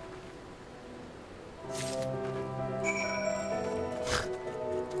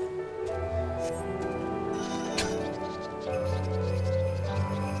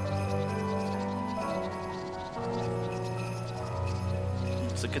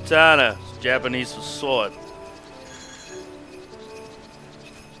 It's a katana. It's Japanese for sword.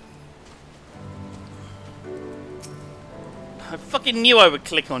 I fucking knew I would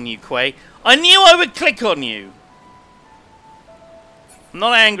click on you, Quay. I knew I would click on you! I'm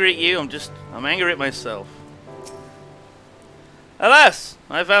not angry at you, I'm angry at myself. Alas,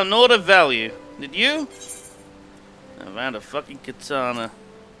 I found naught of value. Did you? I found a fucking katana.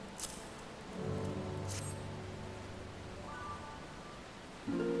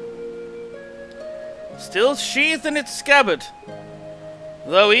 Still sheathed in its scabbard.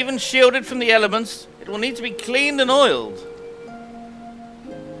 Though even shielded from the elements, it will need to be cleaned and oiled.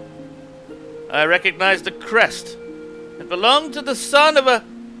 I recognize the crest. It belonged to the son of a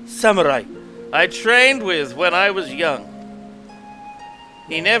samurai I trained with when I was young.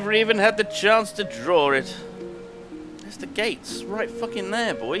 He never even had the chance to draw it. There's the gates, right fucking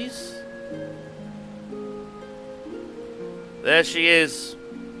there, boys. There she is.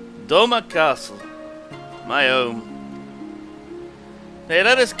 Doma Castle. My home. They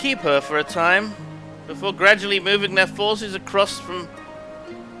let us keep her for a time, before gradually moving their forces across from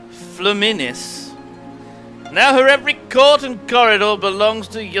Fluminis. Now her every court and corridor belongs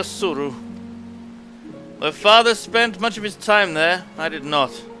to Yasuru. Though father spent much of his time there, I did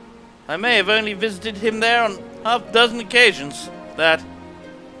not. I may have only visited him there on half-dozen occasions. That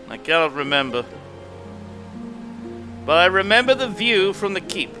I cannot remember. But I remember the view from the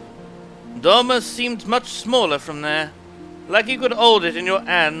keep. Doma seemed much smaller from there, like you could hold it in your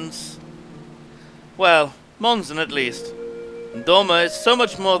hands. Well, Monzen at least. Doma is so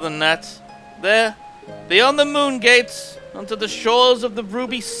much more than that. There, beyond the moon gates, onto the shores of the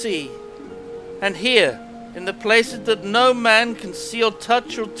Ruby Sea. And here, in the places that no man can see or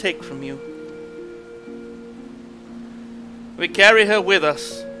touch or take from you. We carry her with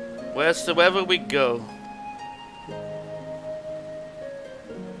us, wheresoever we go.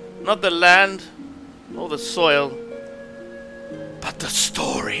 Not the land, or the soil, but the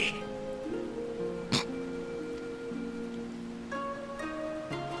story.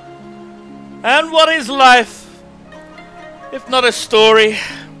 And what is life, if not a story?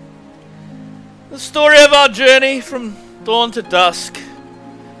 The story of our journey from dawn to dusk,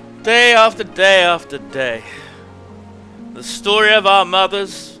 day after day after day. The story of our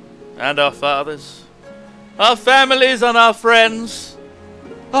mothers and our fathers, our families and our friends,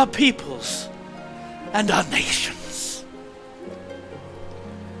 our peoples and our nations.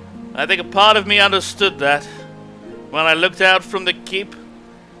 I think a part of me understood that when I looked out from the keep.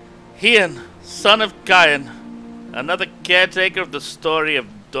 Hian, son of Gaian, another caretaker of the story of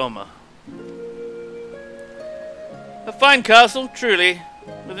Doma. A fine castle, truly,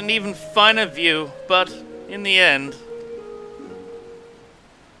 with an even finer view, but in the end,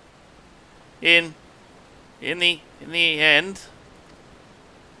 in the end,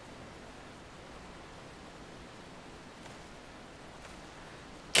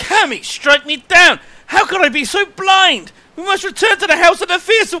 Cammy, strike me down! How could I be so blind? We must return to the House of the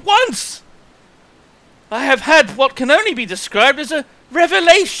Fierce at once! I have had what can only be described as a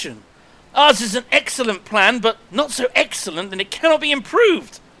revelation. Ours is an excellent plan, but not so excellent that it cannot be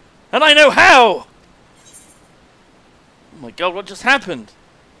improved. And I know how! Oh my god, what just happened?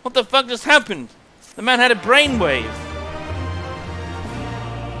 What the fuck just happened? The man had a brainwave.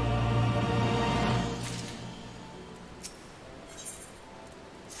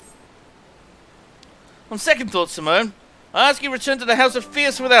 On second thought, Simone, I ask you to return to the House of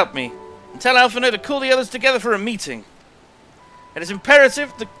Fierce without me, and tell Alphino to call the others together for a meeting. It is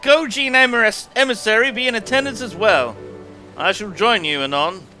imperative the Gojin emissary be in attendance as well. I shall join you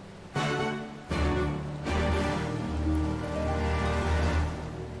anon.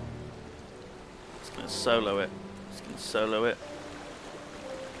 Just gonna solo it. Just gonna solo it.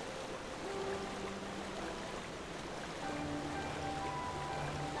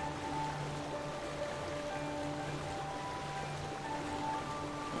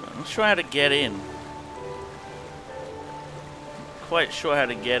 I'm not sure how to get in. Quite sure how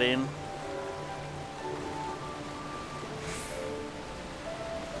to get in.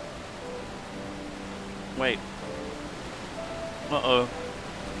 Wait. Uh-oh.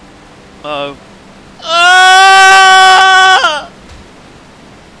 Uh-oh. Ah!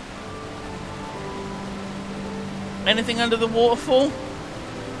 Anything under the waterfall?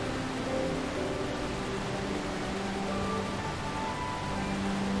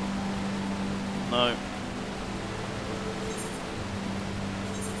 No.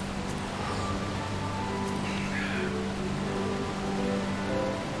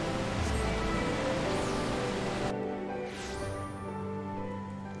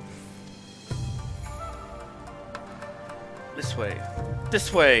 This way.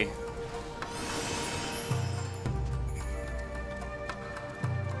 This way.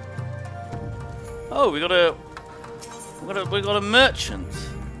 Oh, we got a merchant.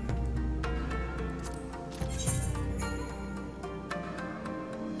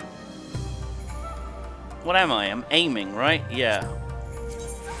 What am I? I'm aiming, right? Yeah.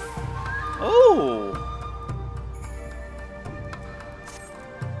 Oh.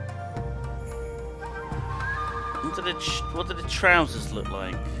 What do the trousers look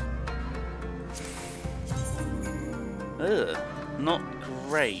like? Ugh, not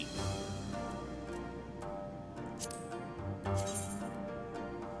great.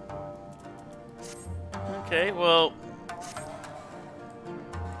 Okay, well,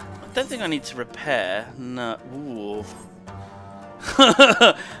 I don't think I need to repair. No. Ooh.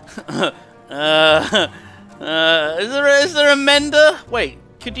 Is there a mender? Wait,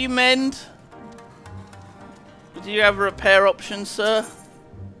 could you mend? Do you have a repair option, sir?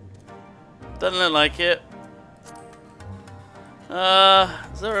 Doesn't look like it.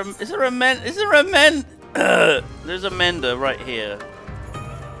 Is there a mend? There's a mender right here.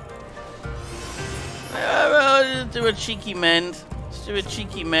 I'll just do a cheeky mend. Let's do a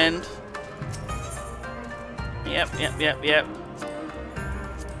cheeky mend. Yep.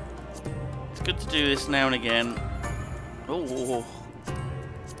 It's good to do this now and again. Oh.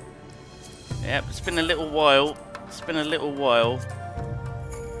 Yep, it's been a little while. It's been a little while.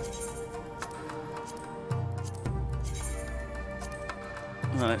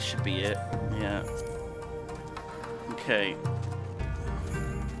 No, that should be it. Yeah. Okay.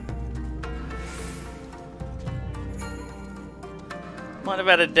 Might have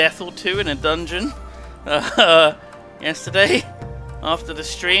had a death or two in a dungeon yesterday after the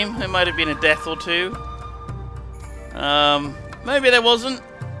stream. There might have been a death or two. Maybe there wasn't.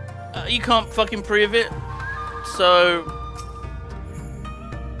 You can't fucking prove it. So,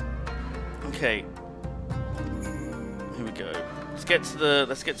 okay. Here we go.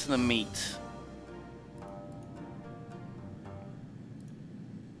 Let's get to the meat.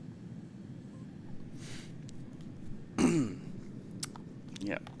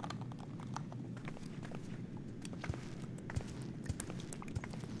 Yeah.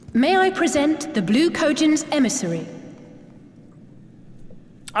 May I present the Blue Kojin's emissary?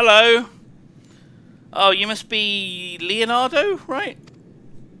 Hello. Oh, you must be Leonardo, right?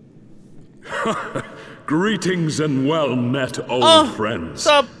 Greetings and well met, old friends.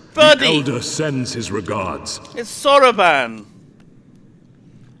 Sup, buddy? The Elder sends his regards. It's Soroban.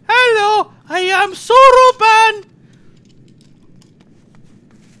 Hello, I am Soroban.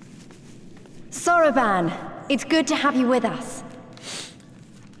 Soroban, it's good to have you with us.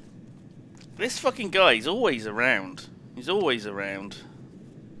 This fucking guy, he's always around. He's always around.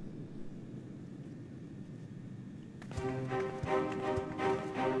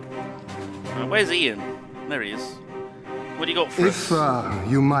 Where's Ian? There he is. What do you got for us? If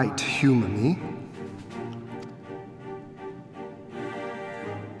you might humor me.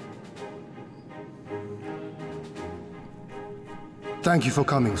 Thank you for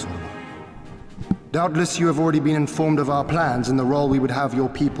coming, Soroban. Doubtless you have already been informed of our plans and the role we would have your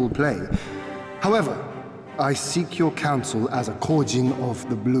people play. However, I seek your counsel as a Kojin of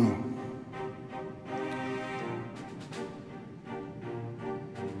the Blue.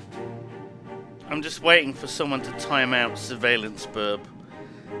 I'm just waiting for someone to time out Surveillance Burb.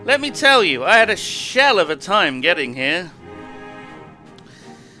 Let me tell you, I had a shell of a time getting here.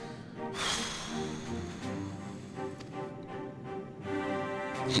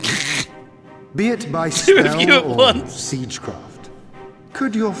 Be it by spell or siegecraft,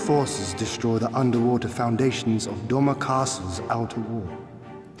 could your forces destroy the underwater foundations of Doma Castle's outer wall?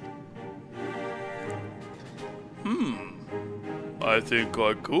 I think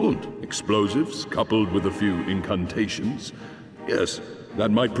I could. Explosives coupled with a few incantations. Yes, that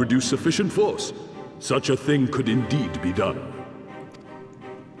might produce sufficient force. Such a thing could indeed be done.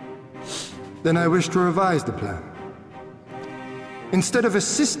 Then I wish to revise the plan. Instead of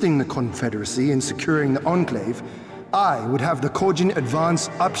assisting the Confederacy in securing the Enclave, I would have the Kojin advance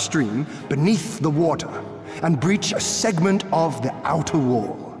upstream beneath the water and breach a segment of the outer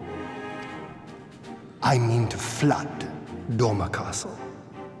wall. I mean to flood Doma Castle.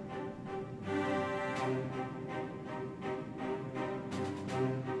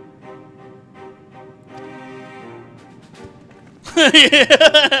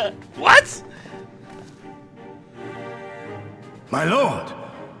 What? My lord,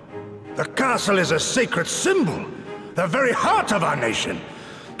 the castle is a sacred symbol, the very heart of our nation.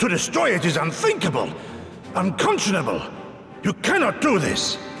 To destroy it is unthinkable, unconscionable. You cannot do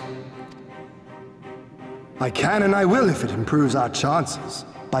this. I can and I will if it improves our chances.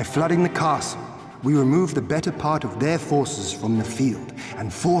 By flooding the castle, we remove the better part of their forces from the field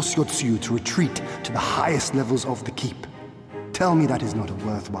and force Yotsuyu to retreat to the highest levels of the keep. Tell me that is not a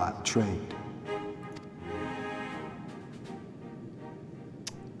worthwhile trade.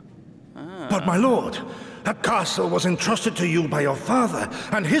 But my lord, that castle was entrusted to you by your father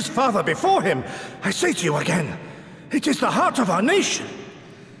and his father before him. I say to you again, it is the heart of our nation.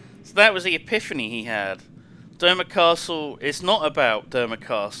 So that was the epiphany he had. Doma Castle, it's not about Doma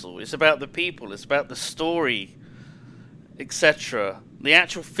Castle, it's about the people, it's about the story, etc. The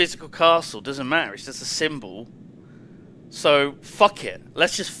actual physical castle doesn't matter, it's just a symbol. So, fuck it.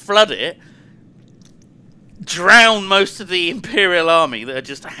 Let's just flood it, drown most of the Imperial army that are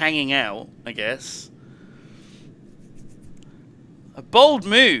just hanging out, I guess. A bold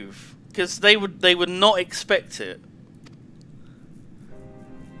move, because they would not expect it.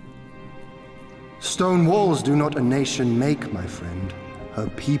 Stone walls do not a nation make, my friend. Her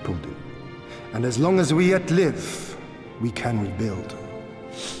people do. And as long as we yet live, we can rebuild.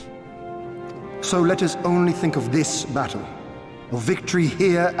 So let us only think of this battle, of victory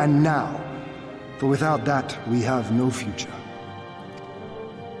here and now. For without that, we have no future.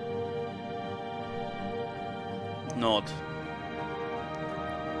 Nod.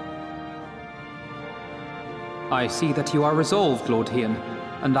 I see that you are resolved, Lord Hien,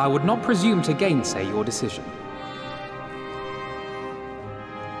 and I would not presume to gainsay your decision.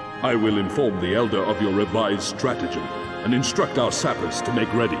 I will inform the Elder of your revised stratagem and instruct our sappers to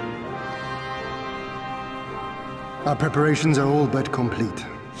make ready. Our preparations are all but complete.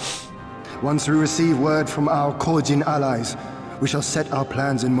 Once we receive word from our Kojin allies, we shall set our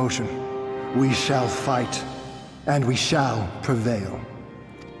plans in motion. We shall fight, and we shall prevail.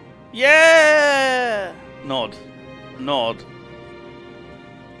 Yeah! Nod. Nod.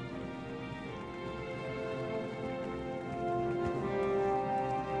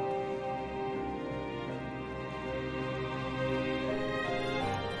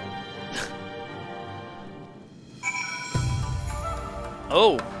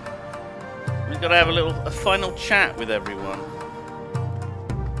 Oh, we've got to have a final chat with everyone.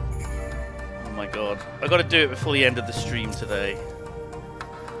 Oh my god, I got to do it before the end of the stream today.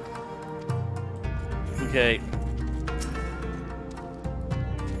 Okay.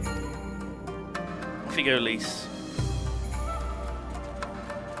 Off you go, Lise.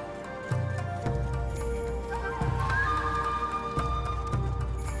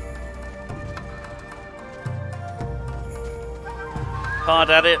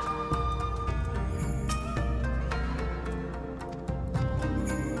 Hard at it. A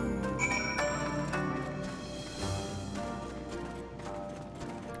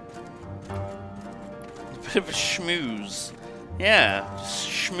bit of a schmooze. Yeah, just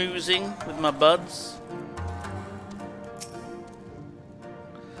schmoozing with my buds.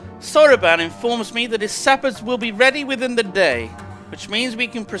 Soroban informs me that his sappers will be ready within the day, which means we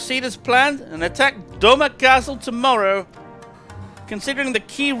can proceed as planned and attack Doma Castle tomorrow. Considering the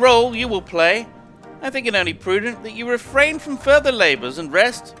key role you will play, I think it only prudent that you refrain from further labors and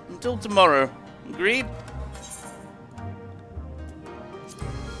rest until tomorrow. Agreed?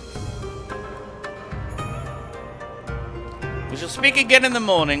 We shall speak again in the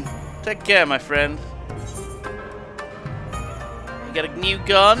morning. Take care, my friend. You got a new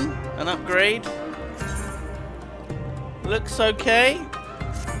gun, an upgrade. Looks okay.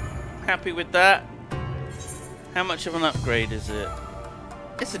 Happy with that. How much of an upgrade is it?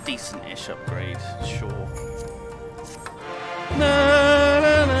 It's a decent-ish upgrade, sure. Na,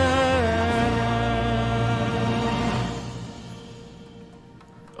 na, na, na.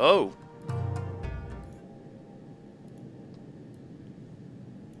 Oh.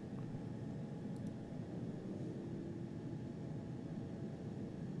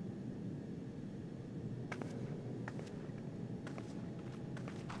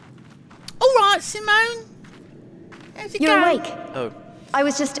 All right, Simone. How's it You're going? awake? Oh. I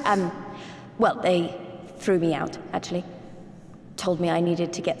was just, well, they threw me out, actually. Told me I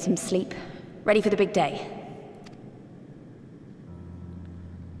needed to get some sleep. Ready for the big day.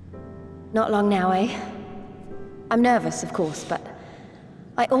 Not long now, eh? I'm nervous, of course, but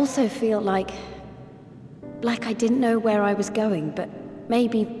I also feel like I didn't know where I was going, but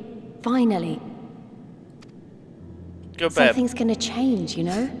maybe, finally, Go back. something's gonna change, you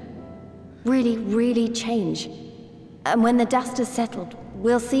know? Really, really change. And when the dust has settled,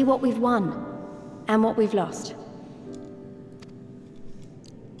 we'll see what we've won and what we've lost.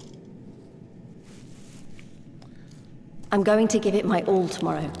 I'm going to give it my all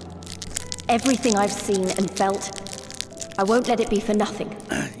tomorrow. Everything I've seen and felt, I won't let it be for nothing.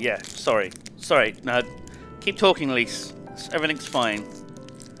 Yeah, sorry. Sorry. No, keep talking, Lise. Everything's fine.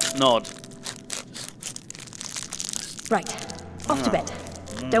 Nod. Right. Off to bed.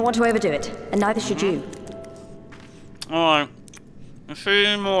 Don't want to overdo it, and neither should you. Alright. I'll see you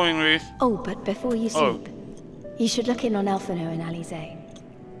in the morning, Lise. Oh, but before you sleep, you should look in on Elfino and Alize.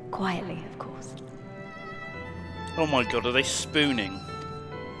 Quietly, of course. Oh my god, are they spooning?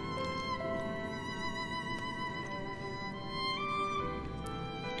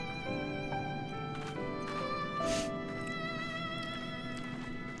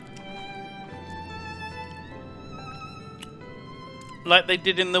 Like they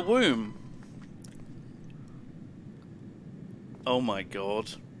did in the womb. Oh my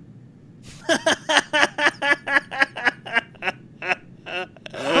god.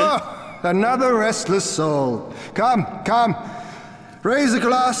 Another restless soul. Come, come. Raise a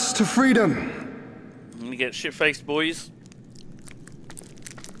glass to freedom. I'm gonna get shit-faced, boys.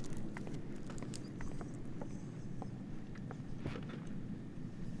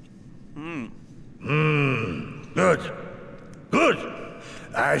 Good. Good.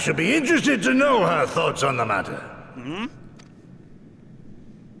 I shall be interested to know her thoughts on the matter.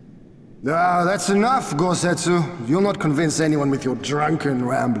 Ah, that's enough, Gosetsu. You'll not convince anyone with your drunken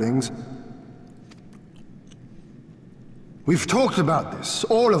ramblings. We've talked about this,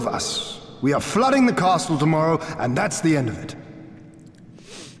 all of us. We are flooding the castle tomorrow, and that's the end of it.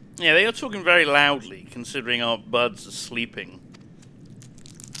 Yeah, they are talking very loudly, considering our buds are sleeping.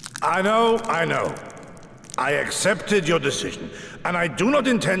 I know. I accepted your decision, and I do not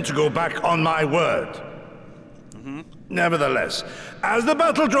intend to go back on my word. Nevertheless, as the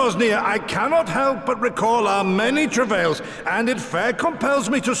battle draws near, I cannot help but recall our many travails, and it fair compels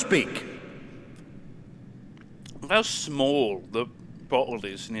me to speak. How small the bottle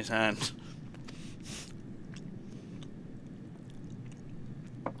is in his hand.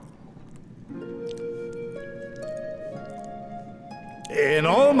 In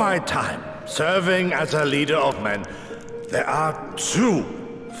all my time serving as a leader of men, there are two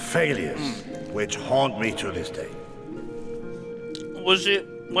failures which haunt me to this day. Was it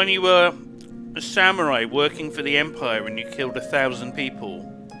when you were a samurai working for the Empire and you killed 1,000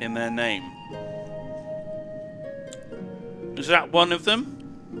 people in their name? Is that one of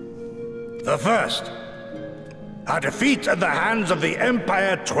them? The first. A defeat at the hands of the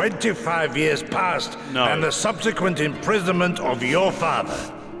Empire 25 years past, and the subsequent imprisonment of your father.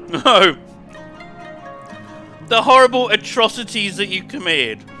 No. The horrible atrocities that you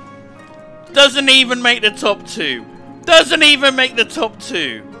committed. Doesn't even make the top 2. Doesn't even make the top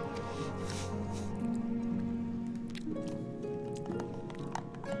 2.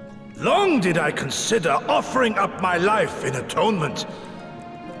 Long did I consider offering up my life in atonement,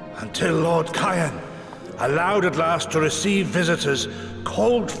 until Lord Cayenne allowed at last to receive visitors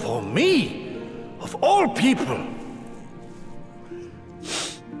called for me, of all people.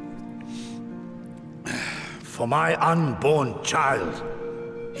 For my unborn child,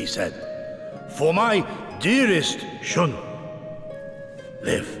 he said. For my dearest Shun.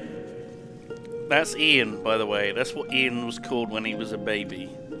 Live. That's Ian, by the way. That's what Ian was called when he was a baby.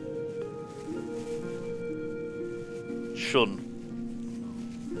 Shun.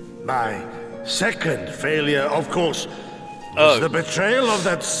 My second failure, of course, was the betrayal of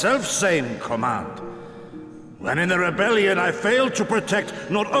that self-same command. When in the rebellion I failed to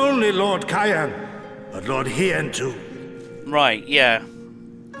protect not only Lord Cayenne, but Lord Hien too. Right, yeah.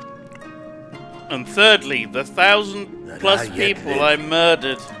 And thirdly, the 1,000+ people I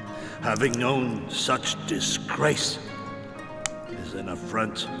murdered. Having known such disgrace is an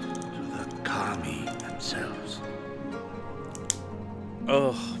affront to the Kami themselves.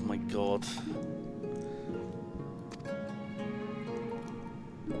 Oh my god.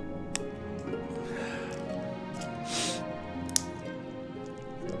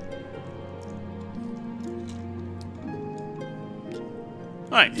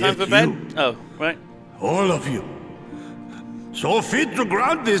 Right, time for bed? Oh, right. All of you. So fit to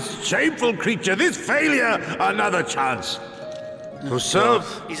grant this shameful creature, this failure, another chance. To serve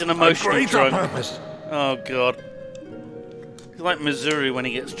He's an emotional a greater drunk. purpose. Oh god. He's like Missouri when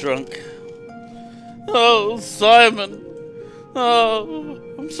he gets drunk. Oh, Simon. Oh,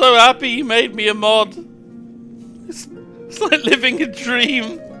 I'm so happy you made me a mod. It's like living a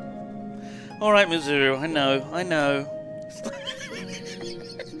dream. Alright, Missouri, I know.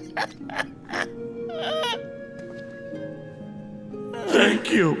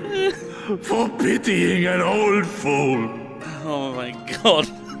 Thank you for pitying an old fool. Oh my god.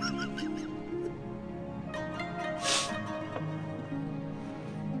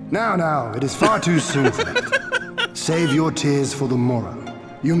 Now, it is far too soon for that. Save your tears for the morrow.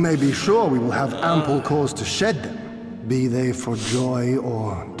 You may be sure we will have ample cause to shed them, be they for joy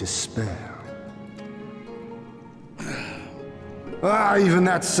or despair. Even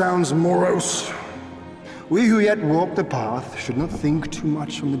that sounds morose. We who yet walk the path should not think too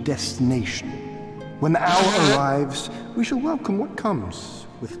much on the destination. When the hour arrives, we shall welcome what comes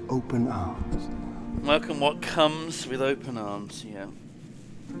with open arms. Welcome what comes with open arms, yeah.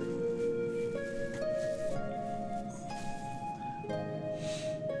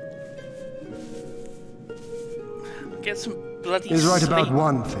 Get some bloody He's right sleep. about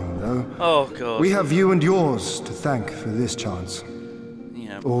one thing, though. Oh, God. We have you and yours to thank for this chance.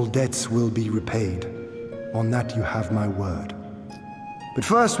 Yeah. All debts will be repaid. On that you have my word. But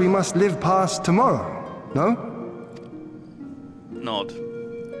first we must live past tomorrow, no? Nod.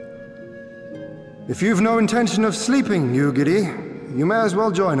 If you've no intention of sleeping, Yugiri, you may as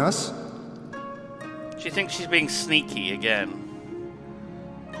well join us. She thinks she's being sneaky again.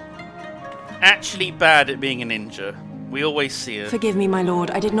 Actually bad at being a ninja. We always see her. Forgive me, my lord.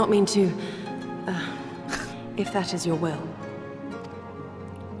 I did not mean to... if that is your will.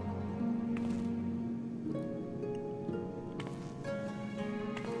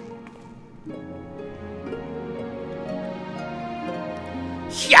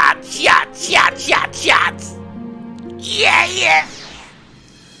 Shots! Yeah!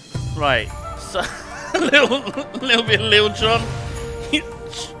 Right, so a little bit of Lil Jon.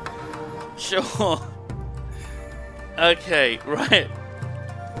 Sure. Okay, right.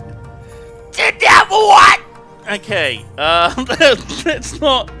 What? Okay, let's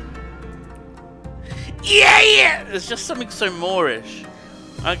not... Yeah! There's just something so Moorish.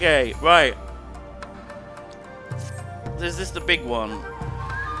 Okay, right. Is this the big one?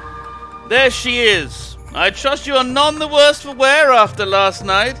 There she is. I trust you are none the worse for wear after last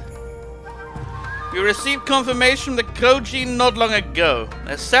night. You received confirmation from the Kojin not long ago.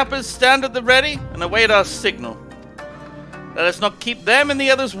 Their sappers stand at the ready and await our signal. Let us not keep them and the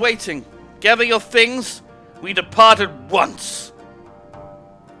others waiting. Gather your things. We depart at once.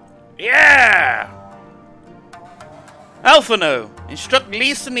 Yeah! Alphano, instruct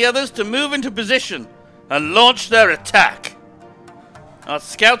Lise and the others to move into position and launch their attack. Our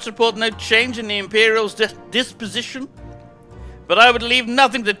scouts report no change in the Imperial's disposition, but I would leave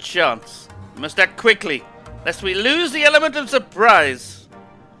nothing to chance. We must act quickly, lest we lose the element of surprise.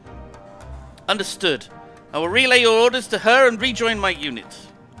 Understood. I will relay your orders to her and rejoin my unit.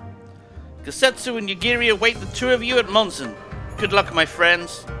 Kasetsu and Yugiri await the two of you at Monson. Good luck, my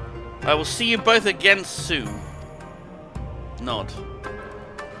friends. I will see you both again soon. Nod.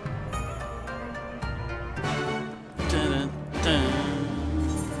 Dun, dun.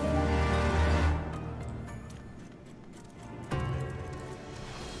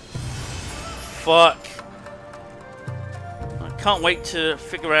 Fuck. I can't wait to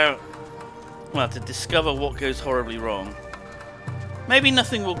figure out, well, to discover what goes horribly wrong. Maybe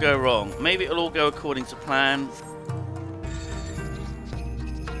nothing will go wrong. Maybe it'll all go according to plan.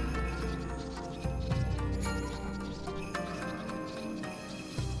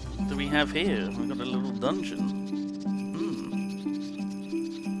 What do we have here? We've got a little dungeon.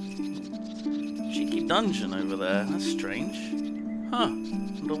 Cheeky dungeon over there. That's strange. Huh.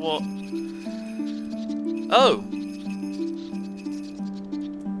 Wonder what... Oh!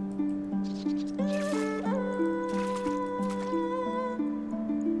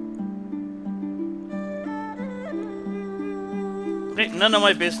 Okay, none of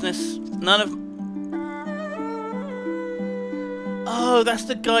my business. None of... Oh, that's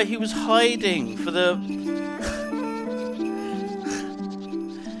the guy who was hiding for the...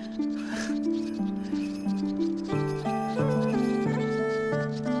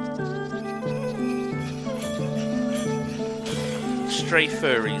 Stray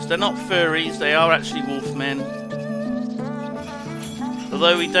furries. They're not furries, they are actually wolfmen.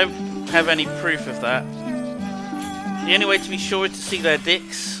 Although we don't have any proof of that. The only way to be sure is to see their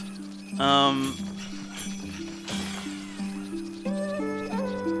dicks.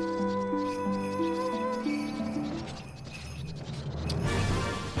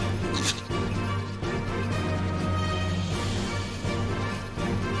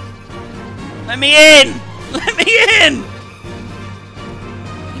 Let me in! Let me in!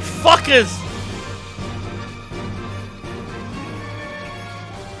 You fuckers!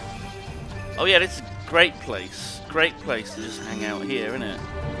 Oh yeah, this is a great place. Great place to just hang out here, isn't it?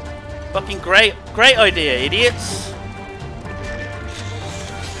 Fucking great idea, idiots!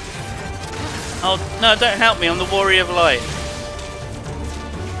 Oh, no, don't help me, I'm the Warrior of Light.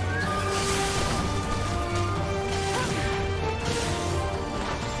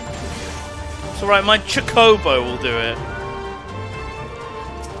 It's alright, my Chocobo will do it.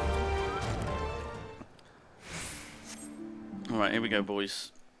 Alright, here we go,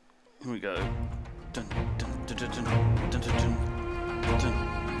 boys. Here we go. Dun, dun, dun, dun, dun, dun, dun, dun, dun, dun,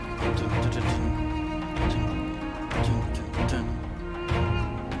 dun, dun.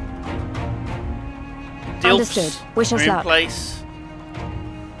 Understood. Wish us luck. Place.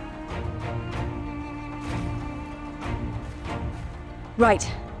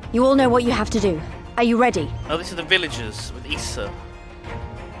 Right. You all know what you have to do. Are you ready? Oh, these are the villagers with Issa.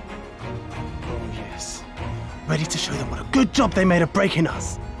 Oh, yes. Ready to show them what a good job they made of breaking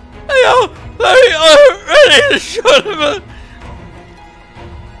us. They are ready to show them.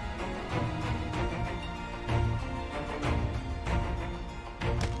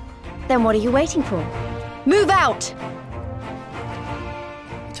 Then what are you waiting for? Move out!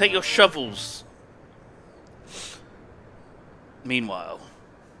 Take your shovels. Meanwhile.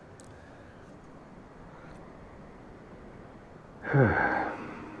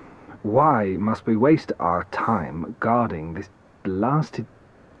 Why must we waste our time guarding this blasted...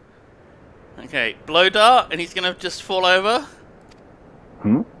 Okay, blow dart, and he's gonna just fall over.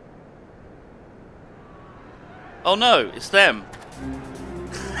 Hmm? Oh no, it's them.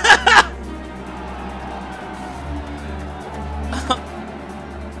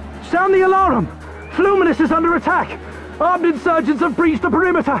 Sound the alarm! Fluminous is under attack! Armed insurgents have breached the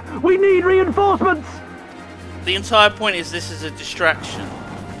perimeter! We need reinforcements! The entire point is this is a distraction.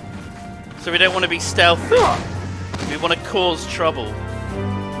 So we don't want to be stealthy. We want to cause trouble.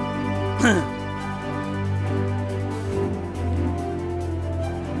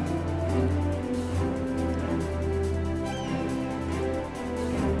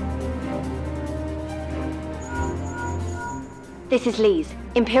 This is Lee's.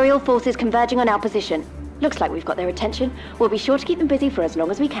 Imperial forces converging on our position. Looks like we've got their attention. We'll be sure to keep them busy for as long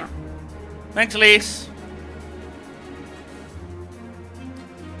as we can. Thanks, Lise.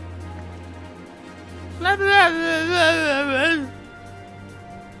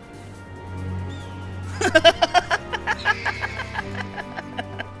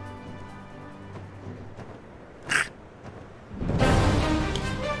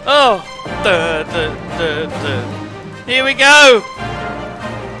 Oh, here we go.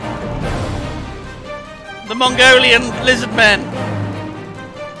 The Mongolian lizard men.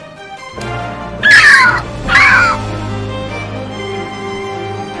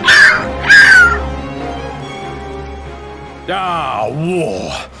 Ah,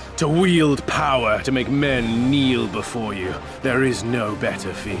 war! To wield power to make men kneel before you. There is no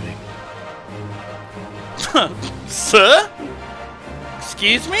better feeling. Sir?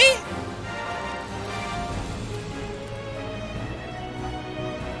 Excuse me?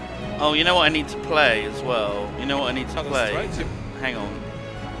 Oh, you know what I need to play as well? You know what I need to play? Hang on.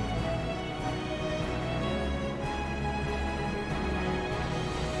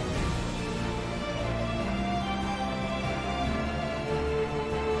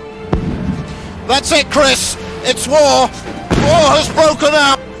 That's it, Chris! It's war! War has broken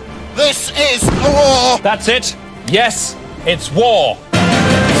out! This is a war! That's it! Yes, it's war!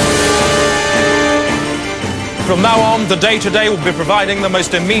 From now on, the day-to-day will be providing the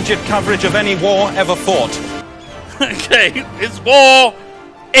most immediate coverage of any war ever fought. Okay, it's war!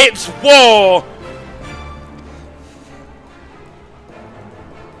 It's war!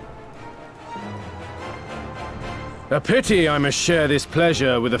 A pity I must share this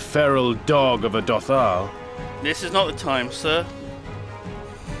pleasure with a feral dog of a Dothal. This is not the time, sir.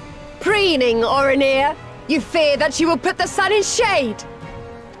 Preening, Oronir! You fear that you will put the sun in shade!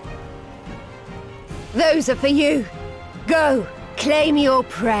 Those are for you. Go, claim your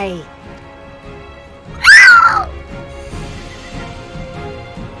prey.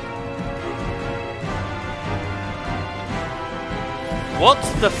 What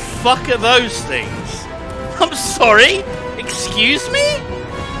the fuck are those things? I'm sorry? Excuse me?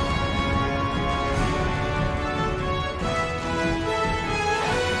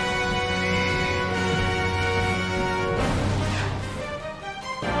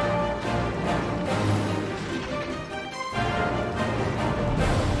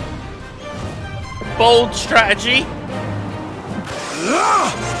 Bold strategy.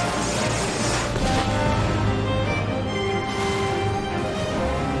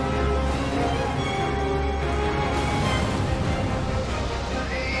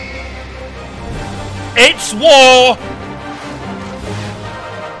 It's war!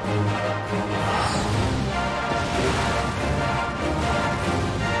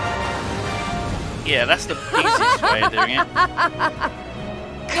 Yeah, that's the easiest way of doing it.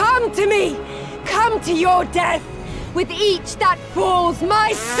 Come to me! Come to your death! With each that falls,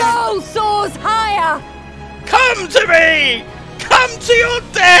 my soul soars higher! Come to me! Come to your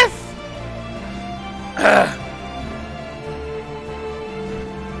death!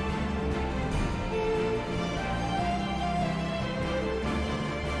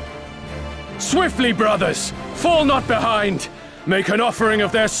 Swiftly, brothers! Fall not behind! Make an offering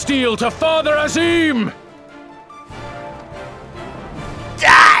of their steel to Father Azim!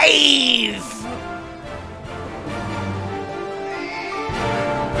 Dive!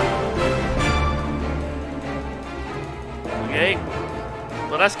 Okay.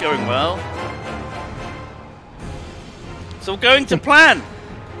 Well, that's going well. So we're going to plan.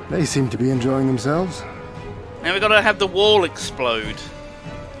 They seem to be enjoying themselves. Now we've got to have the wall explode.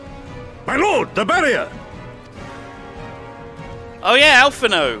 My lord, the barrier! Oh yeah,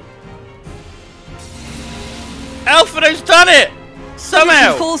 Alphino. Alphino's done it!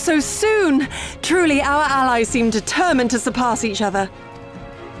 Somehow! It fall so soon! Truly, our allies seem determined to surpass each other.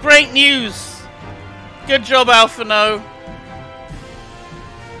 Great news! Good job, Alphino.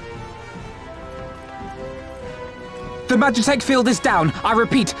 The Magitech field is down. I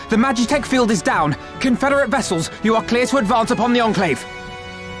repeat, the Magitech field is down. Confederate vessels, you are clear to advance upon the Enclave.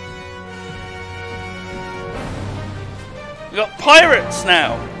 We've got pirates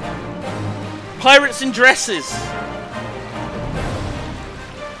now. Pirates in dresses.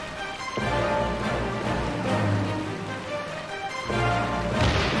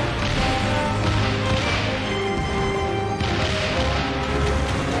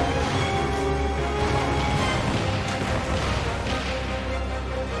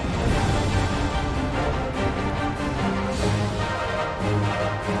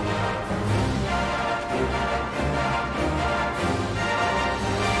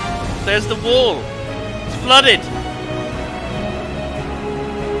 There's the wall. It's flooded.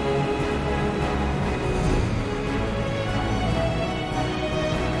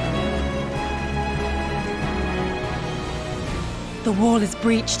 The wall is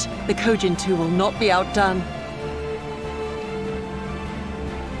breached. The Kojin 2 will not be outdone.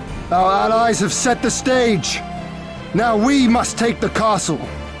 Our allies have set the stage. Now we must take the castle.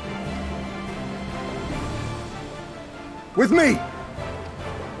 With me!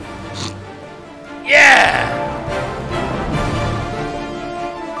 Yeah!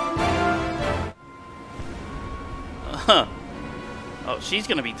 Oh, she's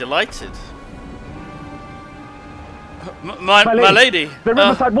gonna be delighted. My lady! The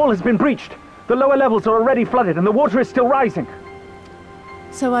riverside wall has been breached. The lower levels are already flooded and the water is still rising.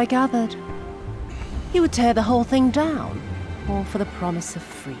 So I gathered. You would tear the whole thing down, all for the promise of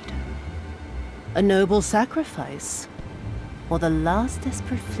freedom. A noble sacrifice, or the last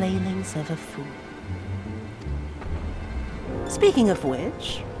desperate flailings of a fool. Speaking of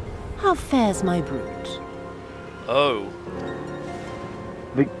which, how fares my brute? Oh.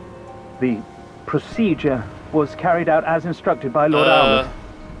 The procedure was carried out as instructed by Lord Owlet.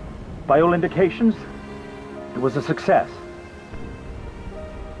 By all indications, it was a success.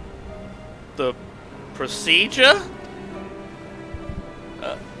 The procedure?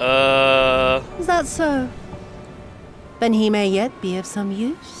 Is that so? Then he may yet be of some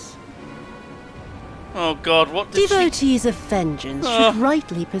use. Oh God, what did Devotees of vengeance should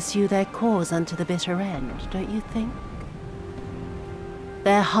rightly pursue their cause unto the bitter end, don't you think?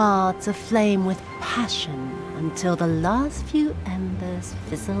 Their hearts aflame with passion until the last few embers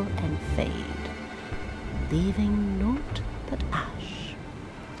fizzle and fade, leaving naught but ash.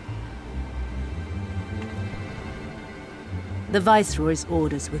 The Viceroy's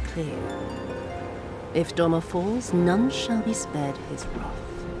orders were clear. If Doma falls, none shall be spared his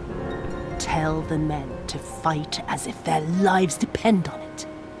wrath. Tell the men to fight as if their lives depend on it.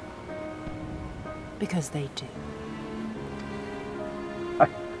 Because they do.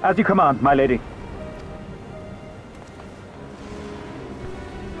 As you command, my lady.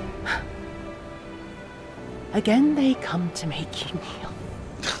 Again they come to make you kneel,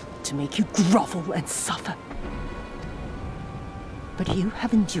 to make you grovel and suffer. But you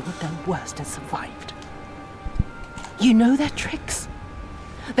have endured their worst and survived. You know their tricks.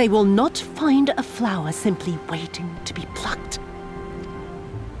 They will not find a flower simply waiting to be plucked.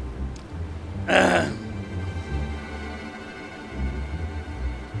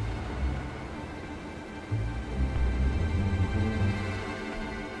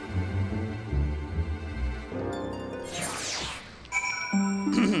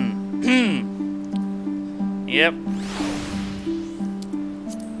 Yep.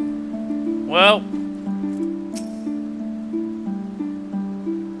 Well.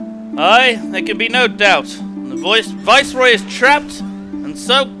 Aye, there can be no doubt. The Viceroy is trapped, and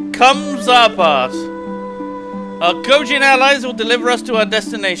so comes our part. Our Kojin allies will deliver us to our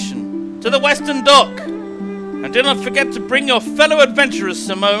destination, to the Western Dock. And do not forget to bring your fellow adventurers,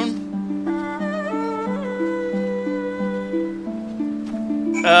 Simone.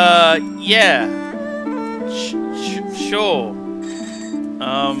 Yeah. Sure.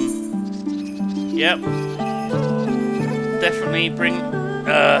 Yep. Definitely bring,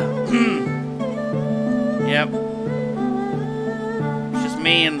 yep. It's just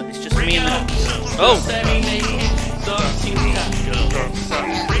me and oh!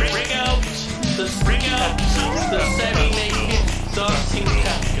 Bring out the semi-naked dancing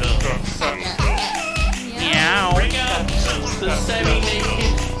cat girl. Meow. Bring out the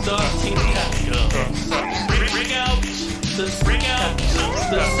semi-naked dancing cat girl. Bring out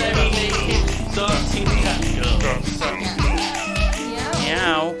the semi-naked dancing cat girl.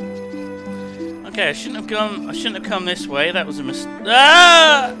 Meow. Okay, I shouldn't have come this way. That was a mistake.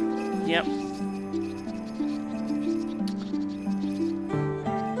 Ah! Yep.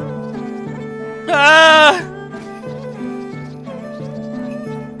 Ah!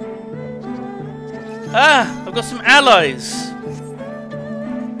 Ah! I've got some allies.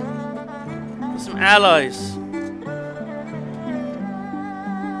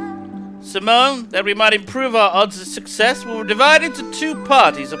 Simone, that we might improve our odds of success, we will divide into two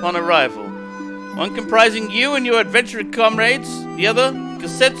parties upon arrival. One comprising you and your adventurer comrades, the other,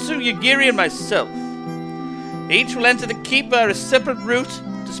 Kasetsu, Yagiri, and myself. Each will enter the keep via a separate route,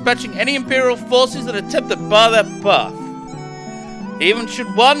 dispatching any Imperial forces that attempt to bar their path. Even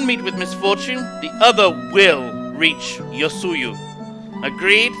should one meet with misfortune, the other will reach Yosuyu.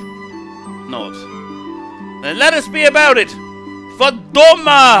 Agreed? Nod. Then let us be about it! For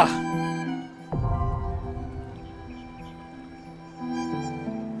Doma!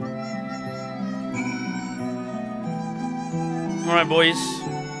 Alright, boys.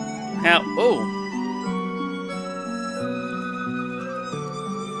 How? Oh.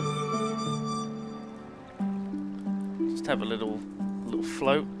 Just have a little little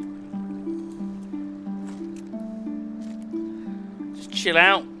float. Just chill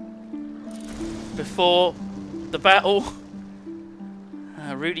out before the battle.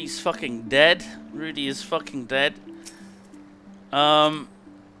 Rudy's fucking dead. Rudy is fucking dead. Who am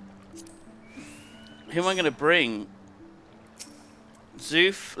I gonna bring?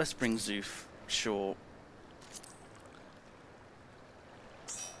 Zoof? Let's bring Zoof. Sure.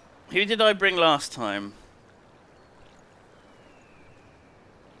 Who did I bring last time?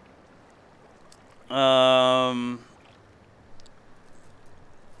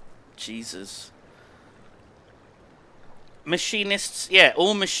 Jesus. Machinists? Yeah,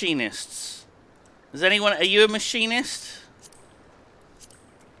 all machinists. Is anyone... Are you a machinist?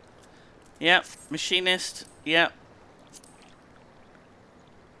 Yep. Machinist. Yep.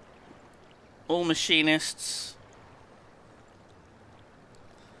 All machinists.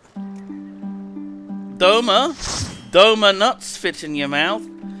 Doma? Doma nuts fit in your mouth.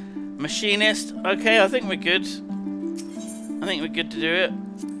 Machinist. Okay, I think we're good. I think we're good to do it.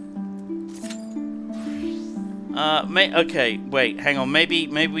 Okay, wait, hang on. Maybe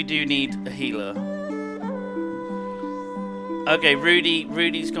we do need a healer. Okay,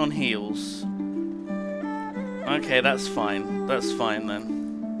 Rudy's gone heals. Okay, that's fine. That's fine then.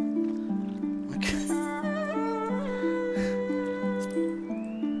 Okay.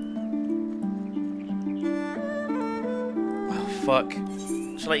 Oh, fuck.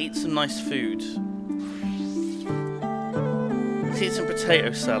 Shall I eat some nice food? Let's eat some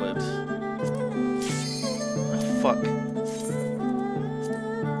potato salad. Fuck.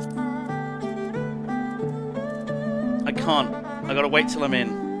 I can't. I gotta wait till I'm in.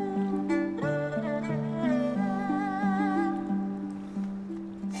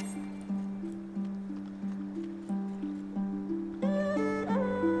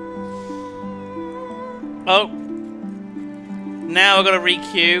 Oh. Now I gotta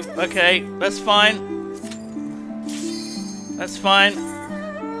re-queue. Okay, that's fine. That's fine.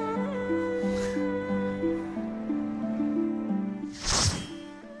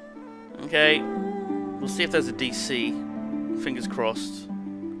 Okay, we'll see if there's a DC. Fingers crossed.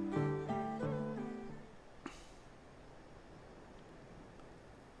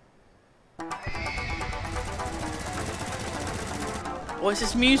 What is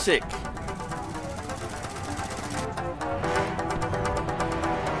this music?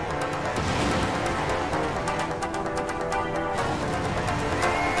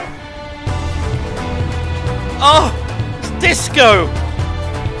 Oh! It's disco!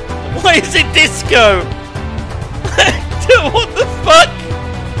 Why is it disco? What the fuck?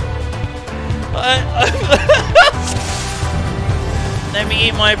 Let me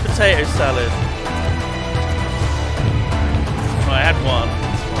eat my potato salad. Oh, I had one.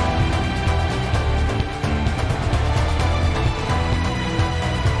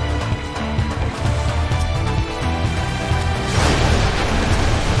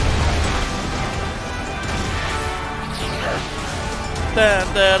 Da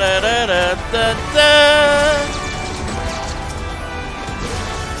da da da da da da.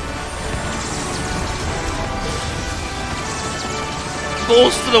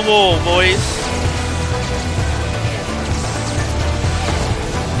 Balls to the wall, boys.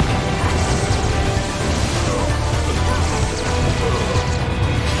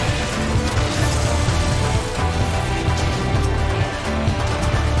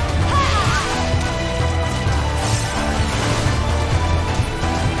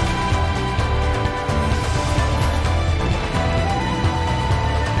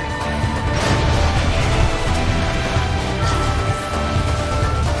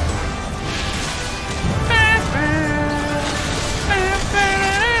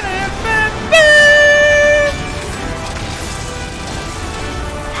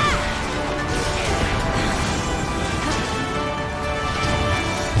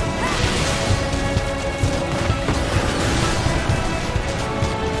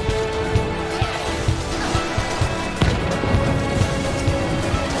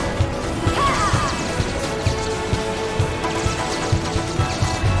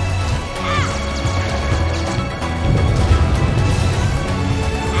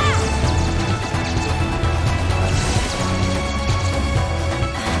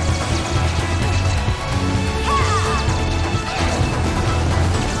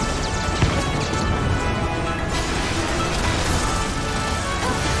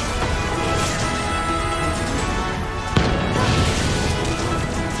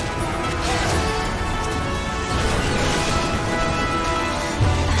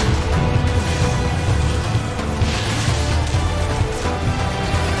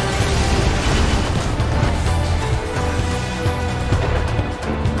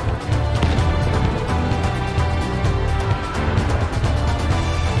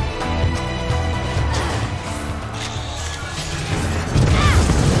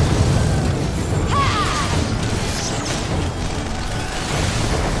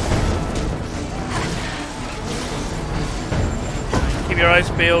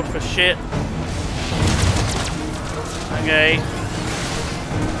 field for shit. Okay.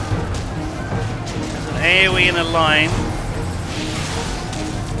 There's an AoE in a line.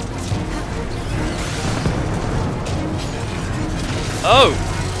 Oh!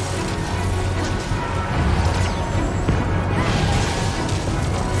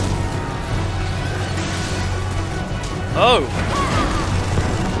 Oh!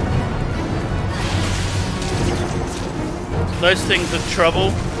 Those things are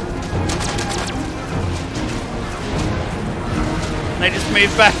trouble. They just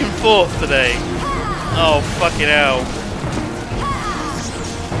move back and forth today. Oh, fucking hell.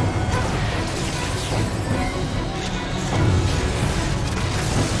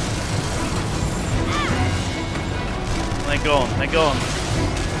 They're gone, they're gone.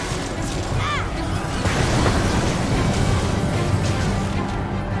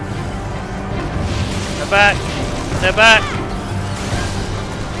 They're back, they're back.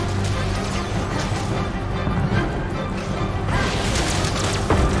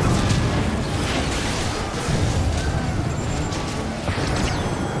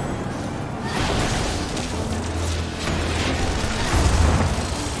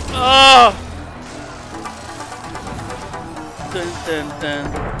 Oh! Dun dun dun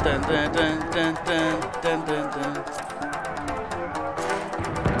dun dun dun dun dun dun dun dun.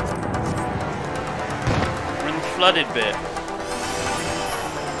 We're in the flooded bit.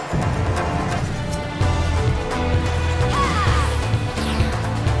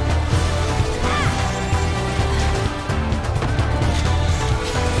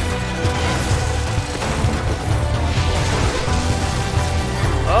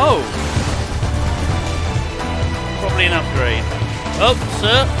 Oh! Probably an upgrade. Oh,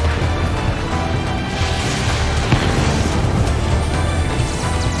 sir!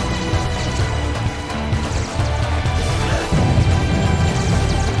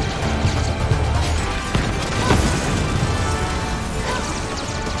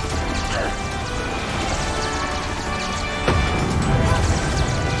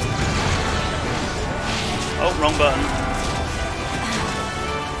 Oh, wrong button.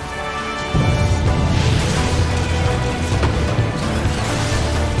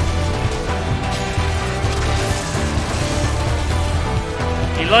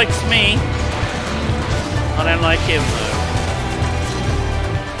 He likes me. I don't like him though.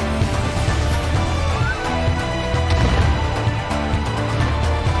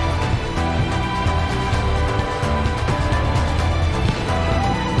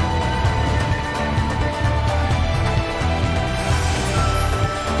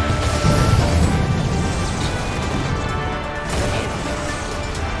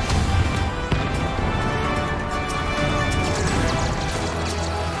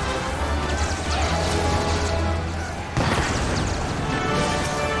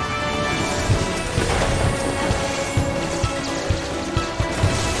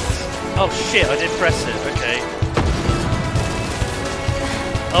 Oh shit, I did press it, okay.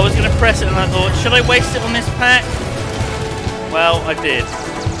 I was gonna press it and I thought, should I waste it on this pack? Well, I did.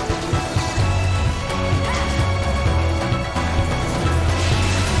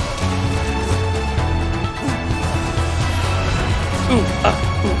 Ooh, ah,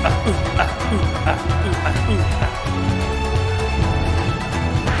 ooh, ah, ooh, ah, ooh, ah, ooh, ah, ooh, ah.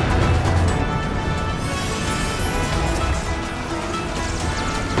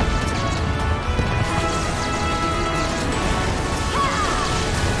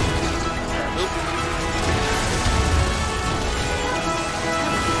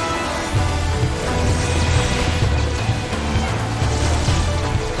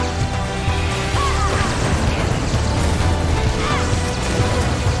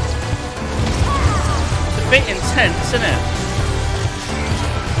 Bit intense, isn't it?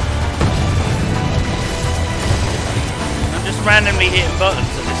 I'm just randomly hitting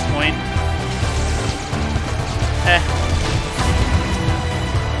buttons at this point.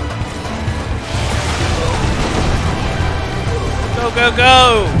 Go, go,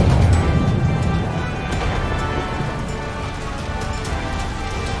 go!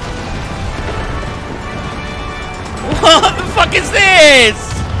 What the fuck is this?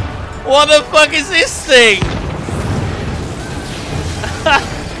 What the fuck is this thing?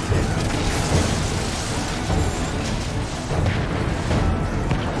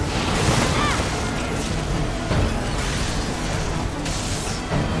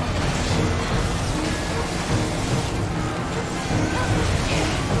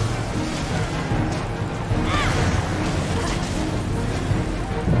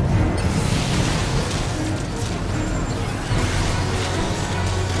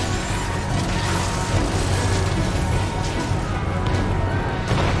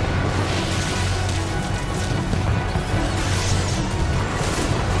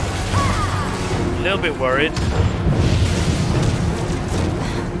 little bit worried.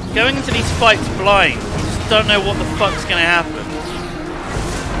 Going into these fights blind, you just don't know what the fuck's gonna happen.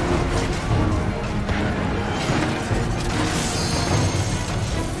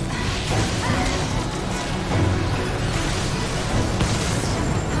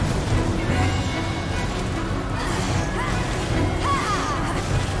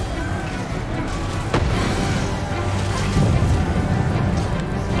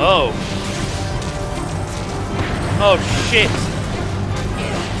 Oh. Oh shit.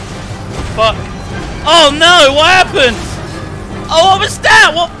 Fuck. Oh no, what happened? Oh, what was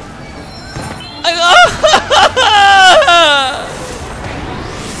that? What?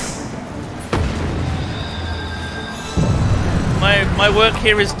 My work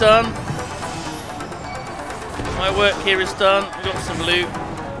here is done. My work here is done. We got some loot.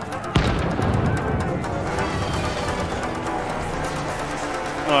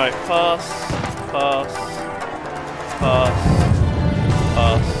 Alright, pass, pass, pass,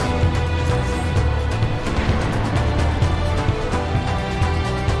 pass.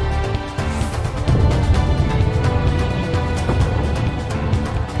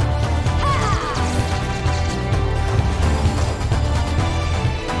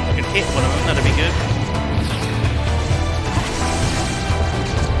 I can hit one of them, that'd be good.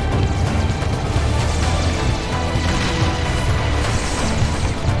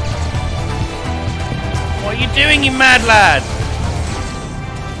 What are you doing, you mad lad?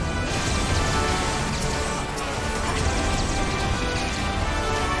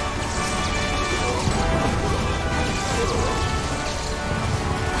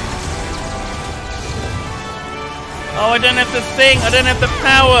 Oh, I don't have the thing. I don't have the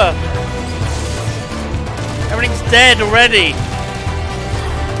power. Everything's dead already.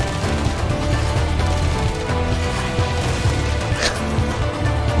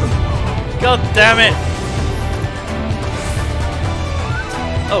 God damn it.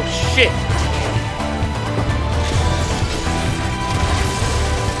 Oh shit!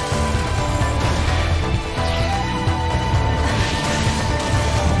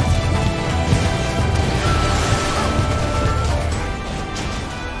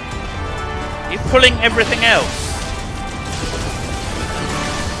 You're pulling everything else.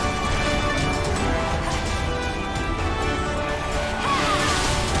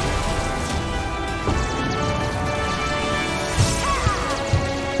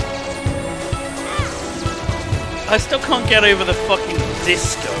 I still can't get over the fucking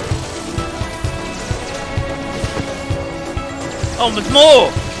disco. Oh, there's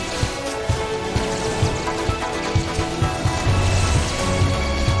more!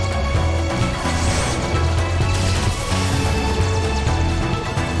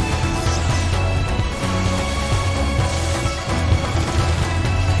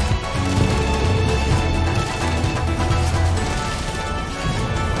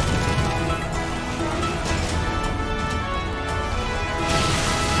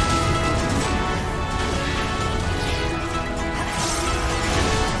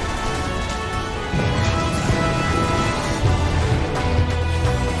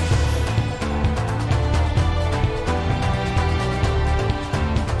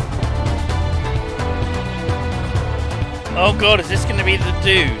 Oh god, is this gonna be the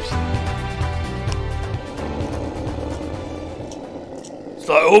dude? It's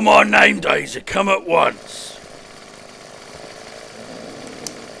like all my name days have come at once.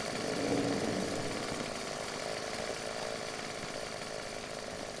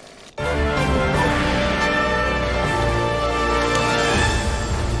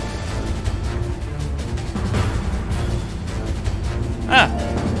 Ah,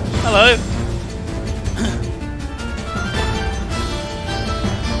 hello.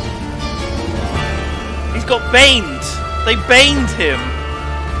 He's got baned. They baned him.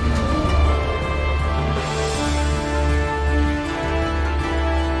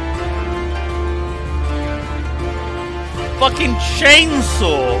 Fucking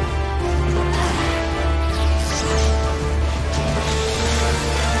chainsaw.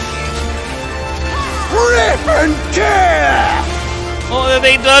 Rip and tear! What have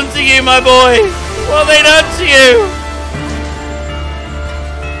they done to you, my boy? What have they done to you?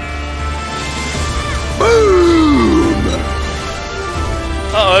 Boom!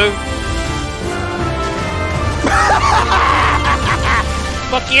 Uh-oh.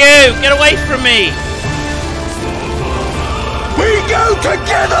 Fuck you! Get away from me! We go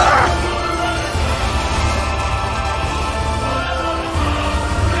together!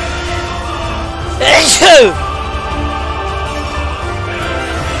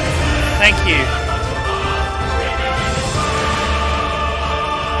 Thank you.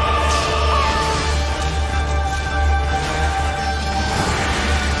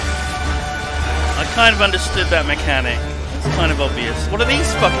 Kind of understood that mechanic. It's kind of obvious. What are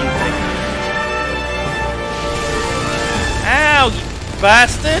these fucking things? Ow, you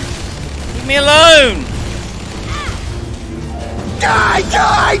bastard! Leave me alone! Die!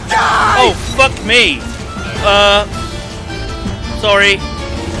 Die! Die! Oh, fuck me! Sorry.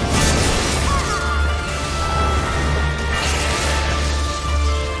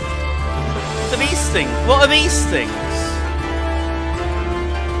 What are these things? What are these things?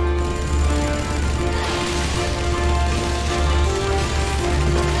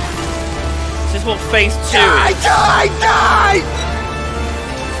 This is what phase 2 die, is. Die! Die!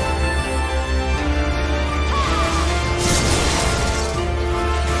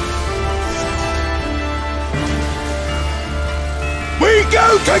 We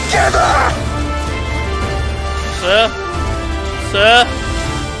go together! Sir? Sir?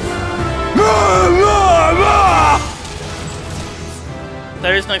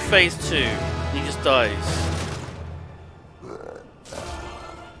 There is no phase 2. He just dies.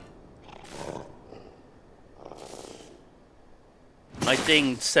 I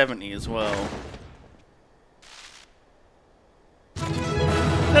dinged 70 as well.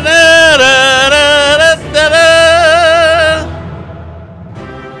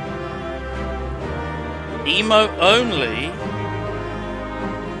 Emote only.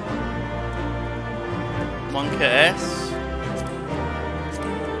 Monka S.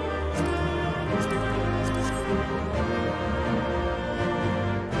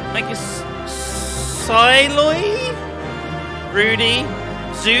 Make a Siloy? Rudy?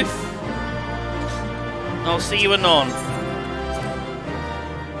 Zoof? I'll see you anon.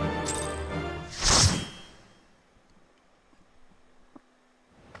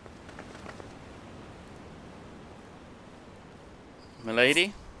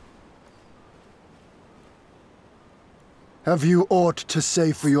 Milady? Have you aught to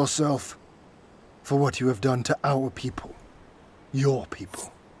say for yourself? For what you have done to our people? Your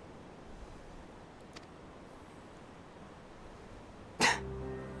people?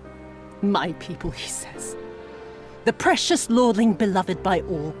 My people, he says. The precious lordling beloved by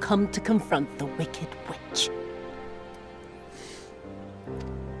all come to confront the wicked witch.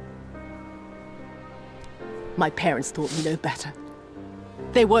 My parents taught me no better.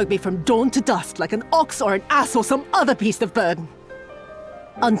 They worked me from dawn to dusk like an ox or an ass or some other beast of burden.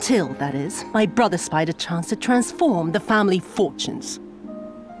 Until, that is, my brother spied a chance to transform the family fortunes.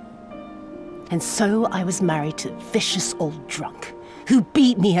 And so I was married to a vicious old drunk, who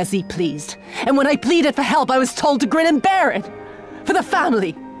beat me as he pleased. And when I pleaded for help, I was told to grin and bear it. For the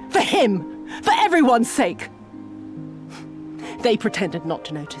family, for him, for everyone's sake. They pretended not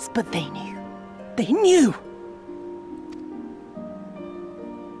to notice, but they knew. They knew!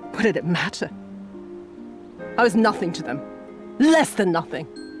 What did it matter? I was nothing to them. Less than nothing.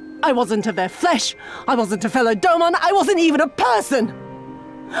 I wasn't of their flesh. I wasn't a fellow Domon. I wasn't even a person.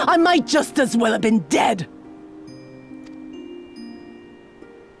 I might just as well have been dead.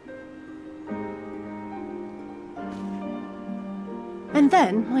 And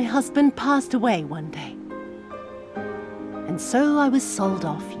then my husband passed away one day. And so I was sold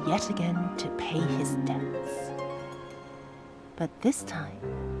off yet again to pay his debts. But this time,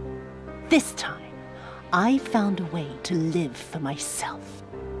 I found a way to live for myself.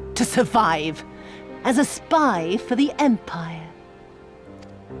 To survive as a spy for the Empire.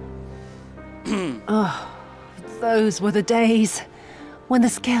 Oh, those were the days when the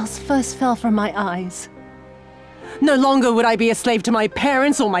scales first fell from my eyes. No longer would I be a slave to my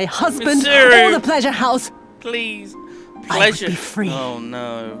parents or my husband or the pleasure house. Please. Pleasure. I would be free. Oh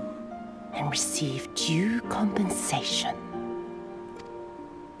no. And receive due compensation.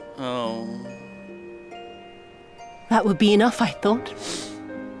 Oh. That would be enough, I thought.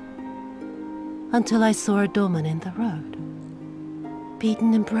 Until I saw a doorman in the road.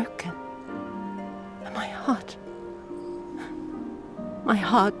 Beaten and broken. And my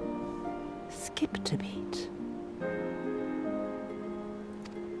heart skipped a beat.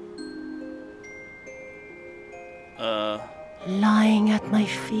 Lying at my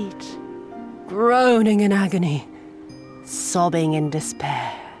feet, groaning in agony, sobbing in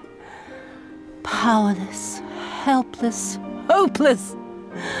despair. Powerless, helpless, hopeless.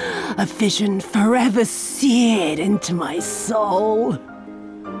 A vision forever seared into my soul.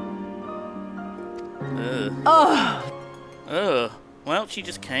 Well, she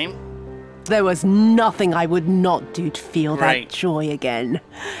just came. There was nothing I would not do to feel that joy again.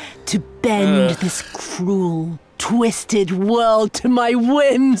 To bend this cruel, twisted world to my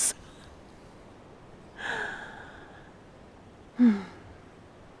whims.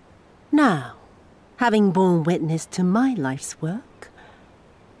 Now, having borne witness to my life's work,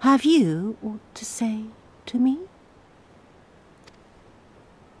 Have you aught to say to me?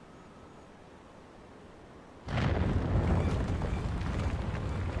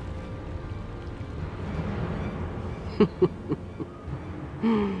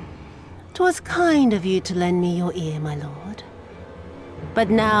 'Twas kind of you to lend me your ear, my lord. But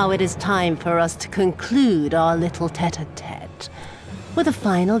now it is time for us to conclude our little tete-a-tete with a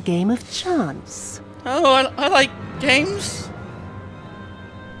final game of chance. Oh, I like games.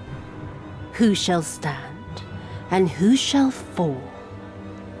 Who shall stand, and who shall fall?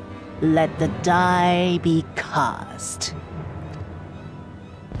 Let the die be cast.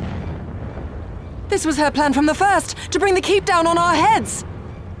 This was her plan from the first, to bring the keep down on our heads!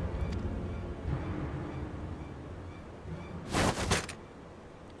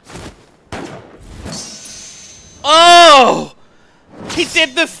 Oh! He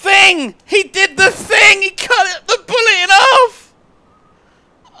did the thing! He did the thing! He cut the bullet in half!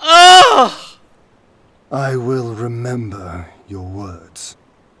 Oh! I will remember your words.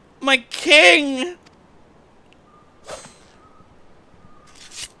 My king!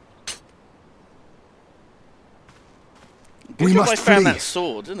 We must I found flee. that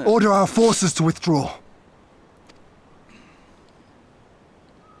sword, isn't it? Order our forces to withdraw.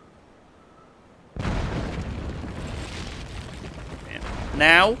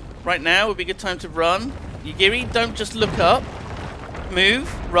 Now, right now would be a good time to run. Yugiri, don't just look up. Move,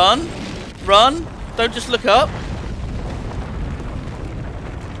 run, run. Don't just look up.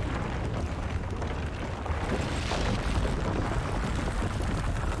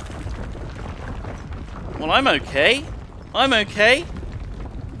 Well, I'm okay. I'm okay.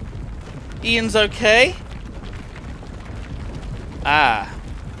 Ian's okay. Ah.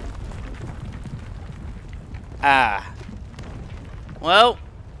 Ah. Well.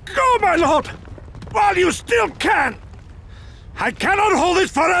 Go, my lord! While you still can! I cannot hold it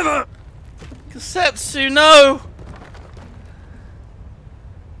forever! Kasetsu, no!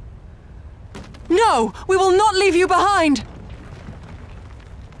 No! We will not leave you behind!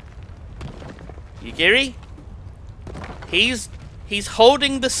 Yugiri? He's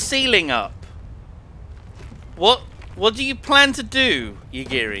holding the ceiling up. What do you plan to do,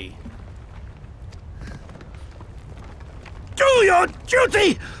 Yugiri? Do your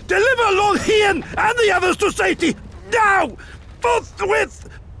duty! Deliver Lord Hien and the others to safety! Now! Forthwith!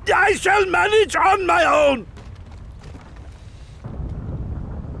 I shall manage on my own!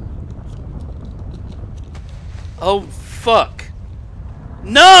 Oh, fuck.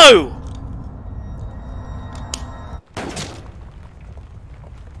 No!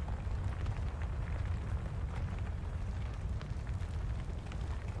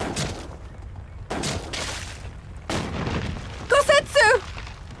 Gosetsu!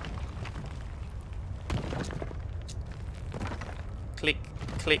 Click,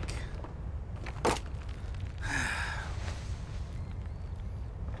 click.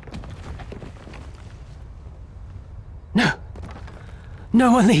 No.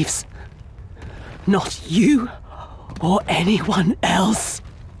 No one leaves. Not you or anyone else.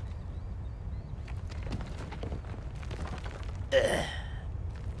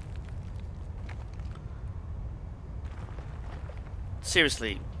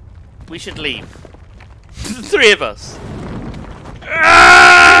 Seriously, we should leave. The three of us.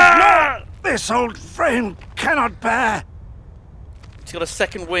 No! This old frame cannot bear! He's got a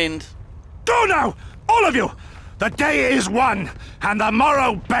second wind. Go now! All of you! The day is won, and the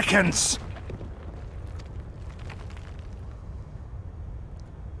morrow beckons!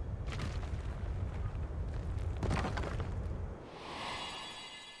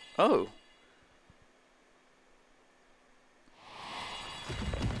 Oh.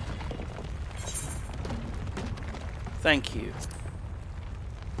 Thank you.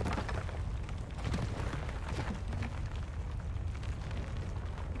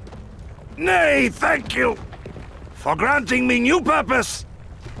 Nay, thank you for granting me new purpose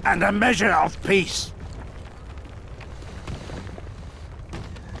and a measure of peace.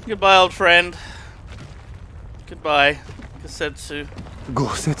 Goodbye, old friend. Goodbye, Kasetsu.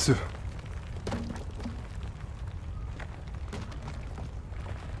 Gosetsu.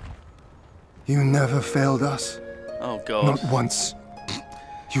 You never failed us. Oh, God. Not once.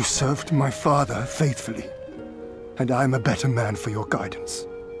 You served my father faithfully, and I am a better man for your guidance.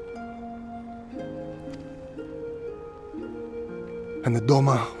 And the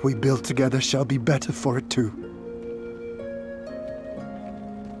Doma we build together shall be better for it too.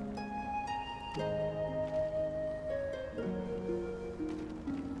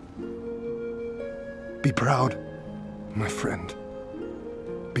 Be proud, my friend.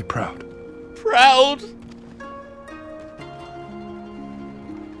 Be proud. Proud?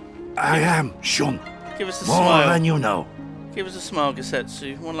 I am, Shun. Give us a More smile. than you know. Give us a smile,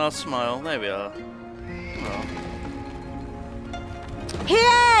 Gosetsu. One last smile. There we are. Oh.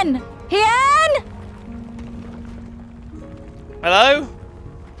 Hien! Hien! Hello?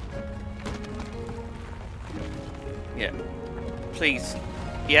 Yeah. Please.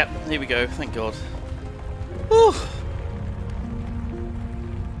 Yep, here we go. Thank God. Whew.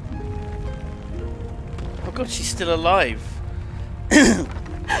 Oh God, she's still alive.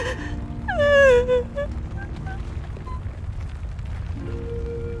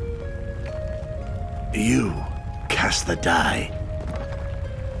 You cast the die.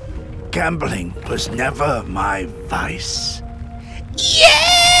 Gambling was never my vice. Yeah!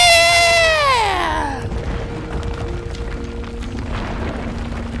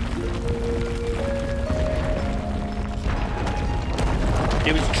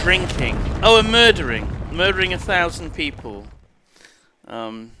 It was drinking. Oh, and murdering. Murdering 1,000 people.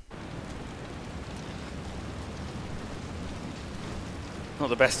 Not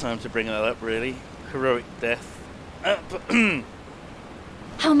the best time to bring that up, really. Heroic death. But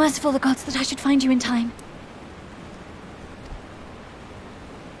How merciful the gods that I should find you in time.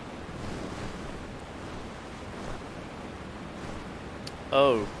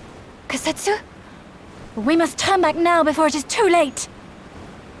 oh. Kosetsu? We must turn back now before it is too late.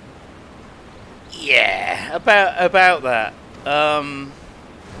 Yeah, about that.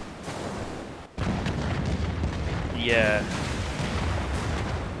 Yeah.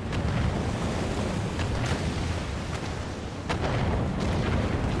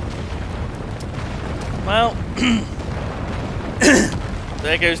 Well,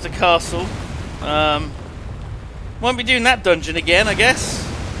 there goes the castle. Won't be doing that dungeon again, I guess.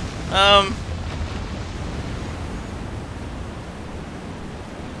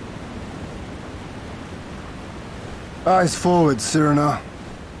 Eyes forward, Cyrano.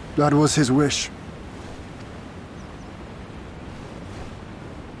 That was his wish.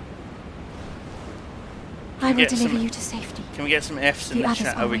 I will deliver you to safety. Can we get some Fs in The the others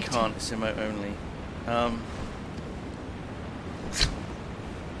chat? are Oh, we waiting. can't. It's emote only.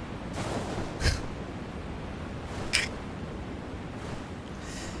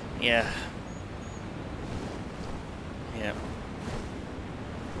 Yeah. Yeah.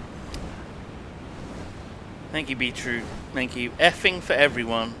 Thank you, Be True. Thank you. Effing for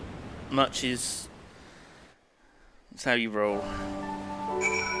everyone. Much is. That's how you roll.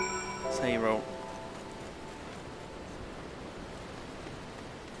 That's how you roll.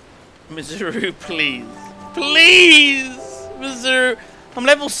 Missouri, please. Please! Missouri. I'm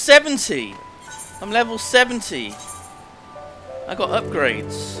level 70. I'm level 70. I got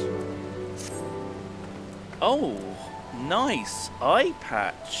upgrades. Oh, nice. Eye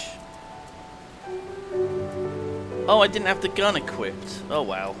patch. Oh, I didn't have the gun equipped. Oh,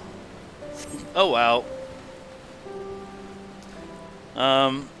 wow. Oh, wow.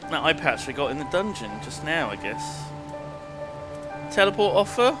 That eye patch we got in the dungeon just now, I guess. Teleport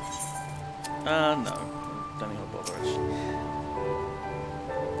offer? No. Don't think I'll bother, actually.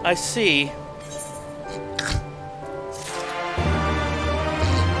 I see.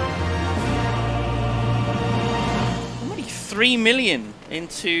 I'm only 3 million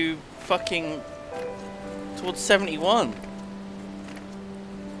into fucking towards 71.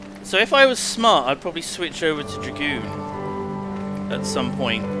 So if I was smart, I'd probably switch over to Dragoon at some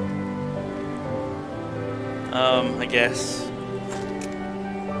point. I guess.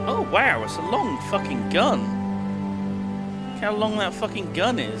 Oh wow, it's a long fucking gun. Look how long that fucking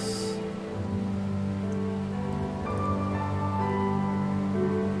gun is.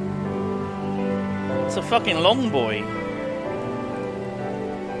 It's a fucking long boy.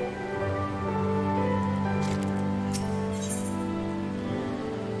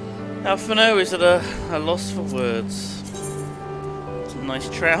 Alphano is at a loss for words. Some nice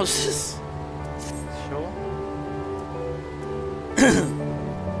trousers. Sure.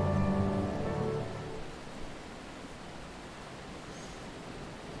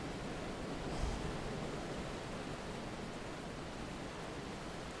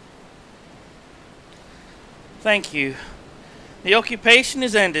 Thank you. The occupation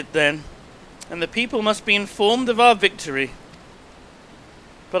is ended then, and the people must be informed of our victory.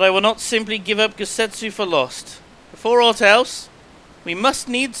 But I will not simply give up Gosetsu for lost. Before aught else, we must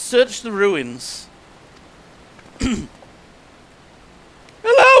needs search the ruins. Allow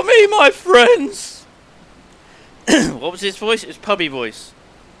me, my friends! What was his voice? It was Pubby voice.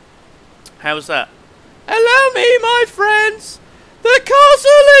 How was that? Allow me, my friends! The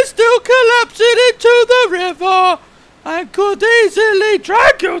castle is still collapsing into the river and could easily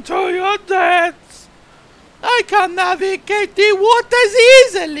drag you to your deaths. I can navigate the waters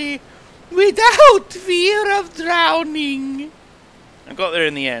easily without fear of drowning. I got there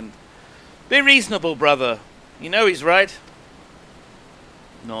in the end. Be reasonable, brother. You know he's right.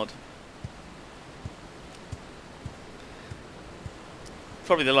 Nod.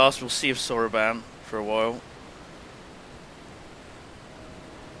 Probably the last we'll see of Soroban for a while.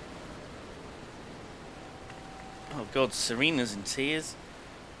 Oh god, Serena's in tears.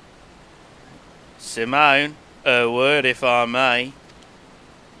 Simone, a word if I may.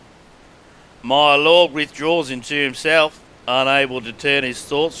 My lord withdraws into himself, unable to turn his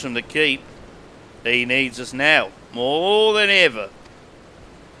thoughts from the keep. He needs us now, more than ever.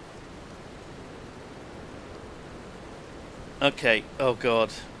 Okay, oh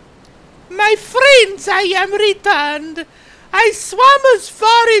god. My friends, I am returned. I swam as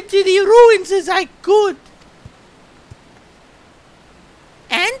far into the ruins as I could.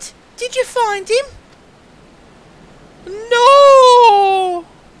 And? Did you find him? No!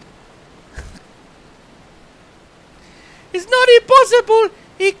 It's not impossible.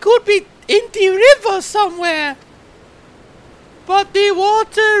 He could be in the river somewhere. But the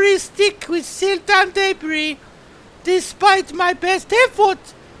water is thick with silt and debris. Despite my best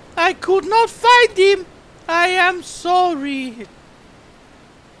effort, I could not find him. I am sorry.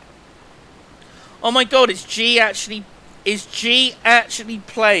 Oh my god, is G actually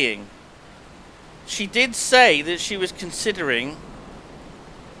playing? She did say that she was considering.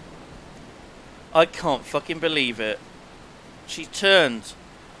 I can't fucking believe it. She turned.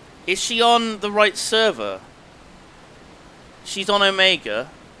 Is she on the right server? She's on Omega.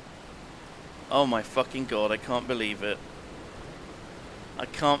 Oh my fucking god, I can't believe it. I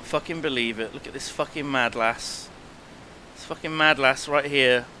can't fucking believe it. Look at this fucking mad lass. This fucking mad lass right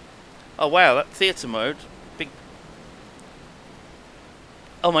here. Oh wow, that theatre mode. Big.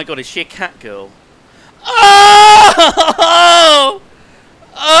 Oh my god, is she a cat girl? Oh!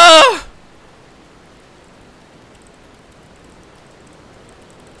 Oh!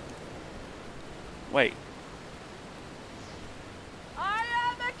 Wait. I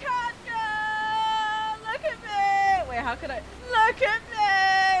am a cat girl! Look at me! Wait, how can I? Look at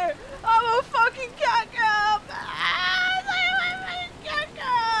me! I'm a fucking cat girl! Ah, I'm a cat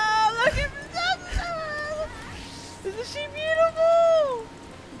girl! Look at me! Isn't she beautiful?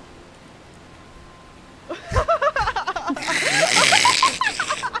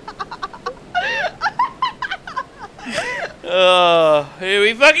 Oh, here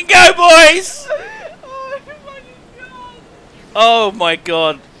we fucking go, boys! Oh my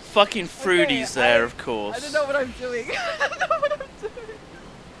god. Fucking Fruity's there, of course. I don't know what I'm doing. I don't know what I'm doing.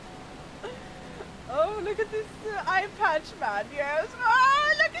 Oh, look at this eye patch man, yes.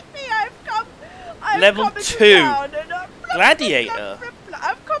 Oh, look at me, I've Level come 2. Town and, Gladiator.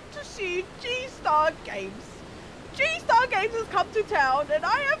 I've come to see G-Star Games. G-Star Games has come to town and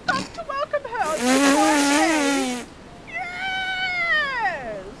I have come to welcome her to the party.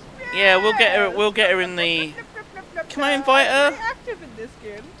 Yes! Yeah, we'll get her in the... Can I invite her? Very active in this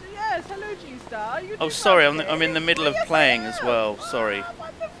game. Yes, hello G-Star. Oh, sorry, I'm in the middle of playing as well. Sorry.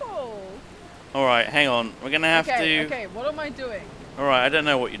 Wonderful. Alright, hang on. We're gonna have to... Okay, what am I doing? Alright, I don't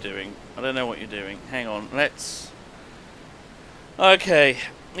know what you're doing. I don't know what you're doing. Hang on, let's... Okay.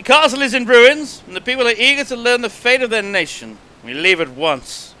 The castle is in ruins, and the people are eager to learn the fate of their nation. We leave at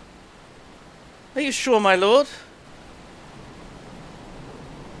once. Are you sure, my lord?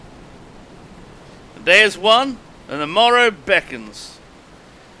 The day is won, and the morrow beckons.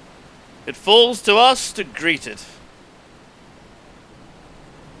 It falls to us to greet it.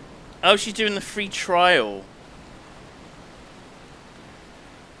 Oh, she's doing the free trial.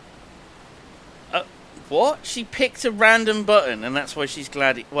 What? She picked a random button, and that's why she's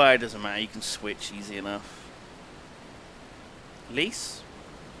glad. Well, it doesn't matter. You can switch easy enough. Lease?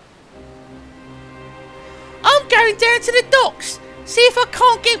 I'm going down to the docks. See if I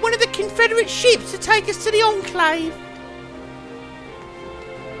can't get one of the Confederate ships to take us to the Enclave.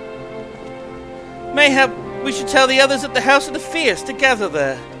 Mayhap we should tell the others at the House of the Fierce to gather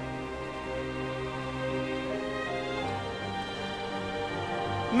there.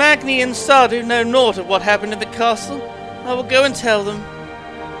 Magni and Sardu know naught of what happened in the castle. I will go and tell them.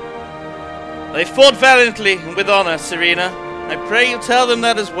 They fought valiantly and with honor, Serena. I pray you tell them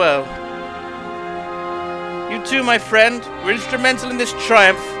that as well. You too, my friend, were instrumental in this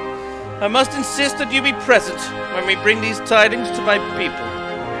triumph. I must insist that you be present when we bring these tidings to my people.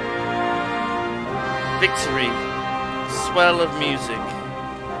 Victory. Swell of music.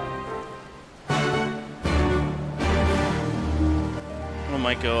 Oh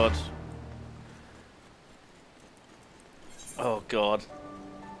my god. Oh god.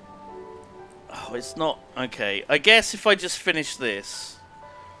 Oh, it's not... Okay, I guess if I just finish this...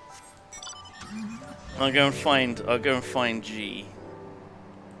 I'll go and find G.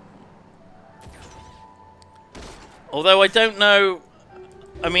 Although I don't know.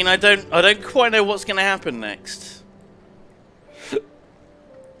 I mean, I don't quite know what's going to happen next.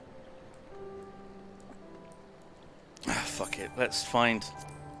 Fuck it. Let's find.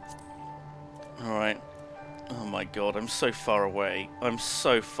 All right. Oh my god, I'm so far away. I'm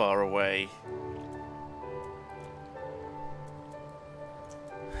so far away.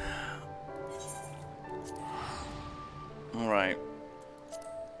 All right.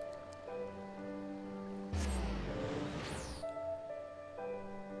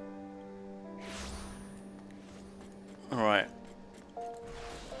 Alright.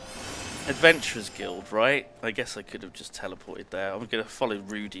 Adventurers Guild, right? I guess I could have just teleported there. I'm gonna follow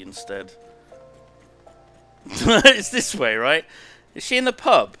Rudy instead. It's this way, right? Is she in the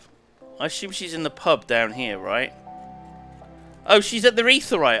pub? I assume she's in the pub down here, right? Oh, she's at the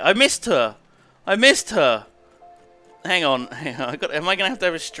Aetherite. I missed her. I missed her. Hang on. Am I gonna have to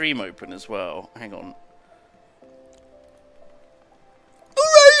have a stream open as well? Hang on.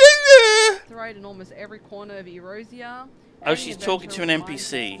 Right in almost every corner of Erosia. Oh, she's talking to an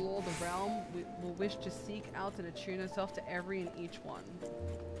NPC. Explore the realm will wish to seek out and attune herself to every and each one.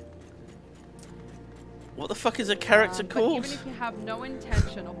 What the fuck is a character called? Even if you have no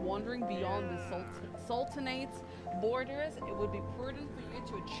intention of wandering beyond the Sultanate's borders, it would be prudent for you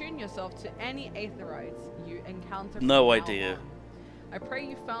to attune yourself to any Aetherites you encounter. No idea. I pray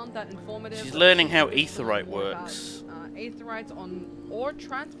you found that informative. She's learning how Aetherite works. Aetherites or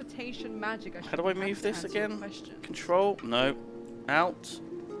transportation magic. How do I move this again? Control? No. Out.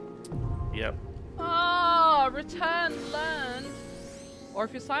 Yep. Ah, return learned. Or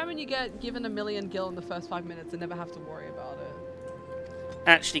if you're Simon, you get given 1 million gil in the first 5 minutes and never have to worry about it.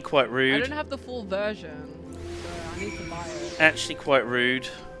 Actually quite rude. I don't have the full version, so I need to buy it. Actually quite rude.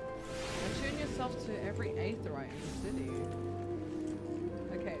 Attune yourself to every Aetherite in the city.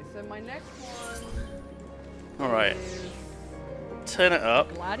 Okay, so my next one. Alright. Turn it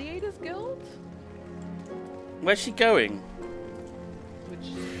up. Gladiators Guild? Where's she going? Which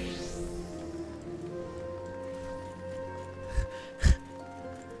is...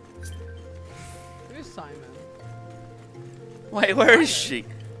 Who's Simon? Wait, where is she?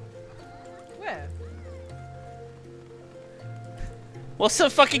 Where? What's her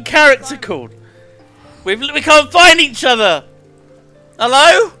fucking character called? We can't find each other!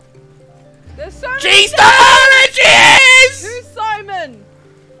 Hello? There's so many. She's there she is! Who's Simon?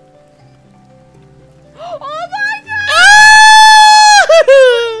 Oh my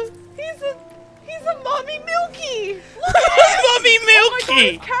god! He's a Mommy Milky! Look at Mommy Milky! Oh my god,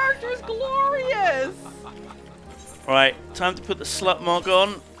 his character is glorious! Right, time to put the slut mog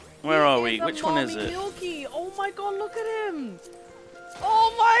on. Where are we? Which one is it? Milky. Oh my god, look at him!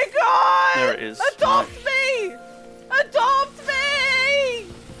 Oh my god! There it is. Adopt me! Adopt me!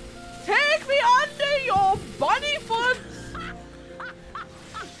 Take me under your bunny foot!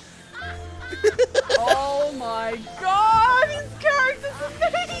 Oh my god, his character's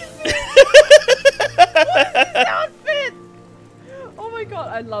amazing! What is his outfit? Oh my god,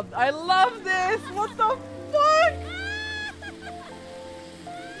 I love this! What the fuck?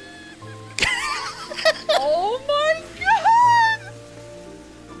 Oh my god!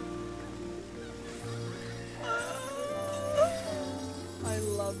 I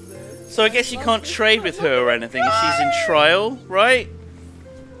love this. So I guess you can't trade with her or anything if she's in trial, right?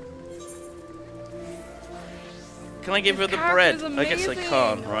 Can I give her the bread? I guess I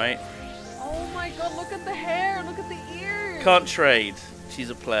can't, right? Oh my god, look at the hair, look at the ears. Can't trade. She's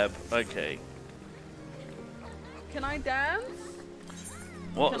a pleb. Okay. Can I dance?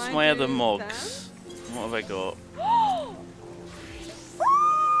 What's my other mogs? What have I got?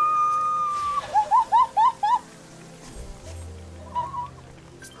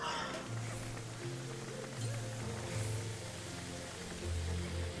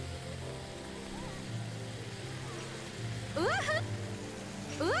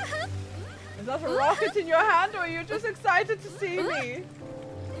 Is that a rocket in your hand, or are you just excited to see me?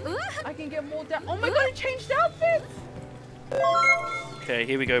 I can get more down. Oh my god, he changed outfits! Okay,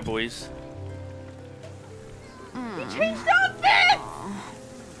 here we go, boys. He changed outfits!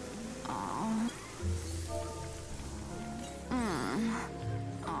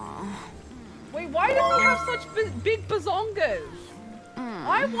 Wait, why does he have such big bazongas?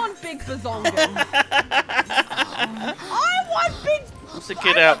 I want big bazongas. I want big. That's a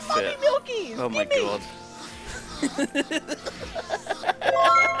good outfit. Milkies. Oh my god.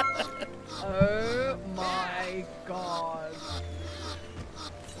 Oh my god.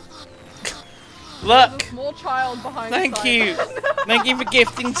 Look. There's a small child behind. Thank you. Thank you for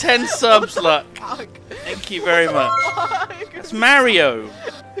gifting 10 subs, Luck. Thank you very much. It's Mario.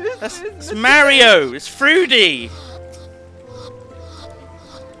 It's Mario. It's Fruity.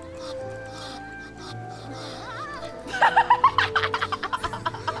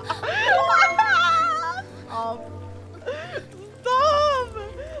 Stop!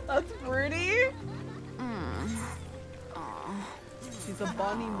 That's Fruity. She's a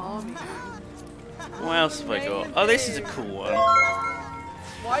bunny mommy. What else have I got? Oh, this is a cool one.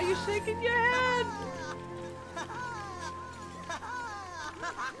 Why are you shaking your head?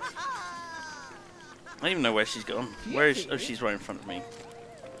 I don't even know where she's gone. Where is? Oh, she's right in front of me.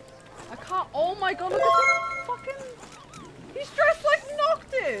 I can't. Oh my god! Look at this fucking. He's dressed like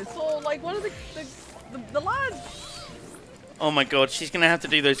Noctis or like one of the lads. Oh my god, she's gonna have to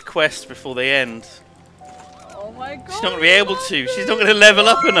do those quests before they end. Oh my god! She's not gonna be able to. She's not gonna level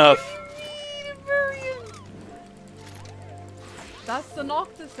up enough. That's the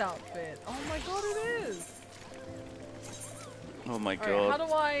Noctis outfit. Oh my god, it is. Oh my All god.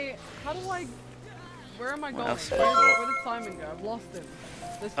 right, how do I? Where am I going? else Where have I got? did Simon go? I've lost him.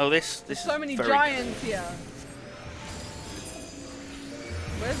 There's There's so many very giants here.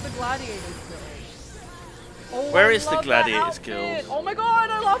 Where's the Gladiators Guild? Oh, Where I is the love that Gladiators outfit. Guild? Oh my god,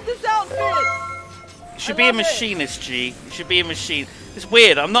 I love this outfit! You should be a machinist, G. You should be a machine. It's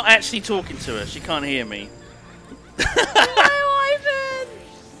weird. I'm not actually talking to her. She can't hear me. My life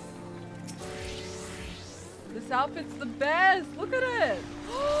in! This outfit's the best. Look at it.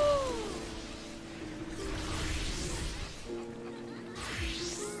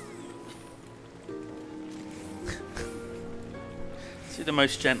 See the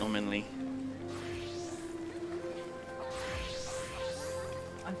most gentlemanly.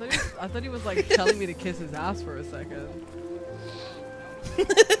 I thought he was like telling me to kiss his ass for a second.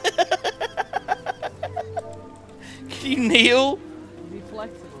 Can you kneel? Be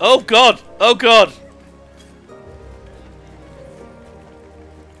flexible. Oh god! Oh god!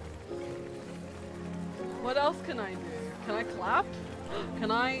 What else can I do? Can I clap? Can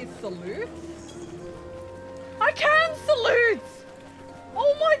I salute? I can salute!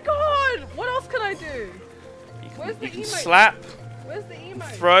 Oh my god! What else can I do? Where's the You can emote? slap. Where's the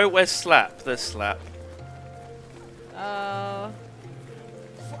emote? Throw. Where's slap? There's slap. Oh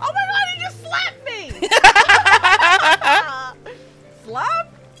my god, he just slapped me! Slap?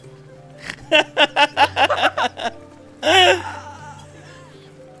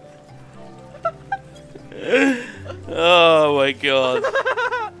 Oh my god.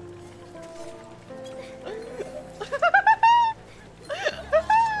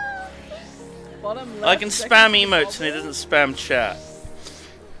 I can spam emotes and it doesn't spam chat.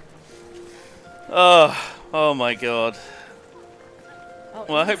 Oh my god.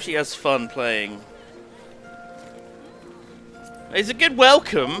 Well, I hope she has fun playing. It's a good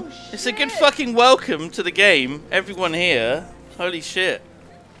welcome. It's a good fucking welcome to the game. Everyone here. Holy shit.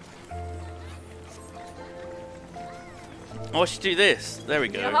 Oh, I should do this. There we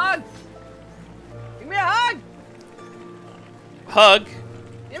Give me a go. hug! Give me a hug! Hug?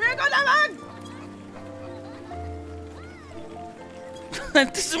 Give me a goddamn hug!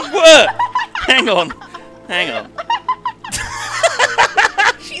 That doesn't work! Hang on. Hang on.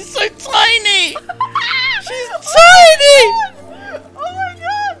 She's so tiny! She's tiny! Oh my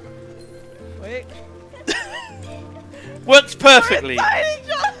god! Wait. Works perfectly.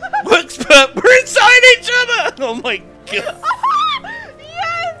 Works we're inside each other! Oh my god.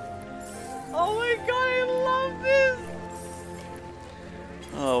 Yes! Oh my god, I love this!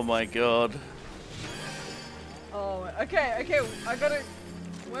 Oh my god. Oh, okay, I gotta...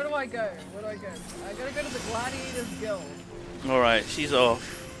 Where do I go? Where do I go? I gotta go to the Gladiators Guild. Alright, she's off.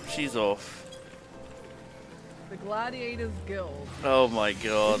 She's off. The Gladiators Guild. Oh my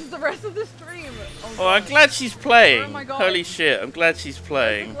god. This is the rest of the stream. Oh, I'm glad she's playing. Oh my god. Holy shit, I'm glad she's The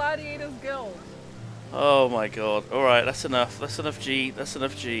playing. Gladiators Guild. Oh my god. Alright, that's enough. That's enough G. That's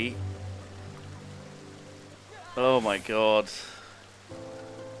enough G. Oh my god.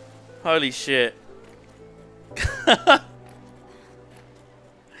 Holy shit.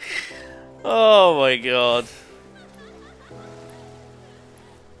 Oh my god.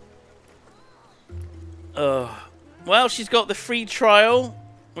 Well, she's got the free trial,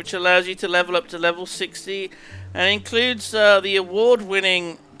 which allows you to level up to level 60, and includes the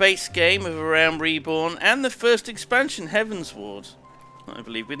award-winning base game of A Realm Reborn and the first expansion, Heaven's Ward, I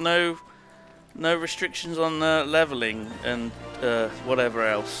believe, with no restrictions on leveling and whatever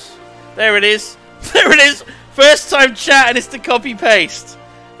else. There it is. There it is. First time chat, and it's the copy paste.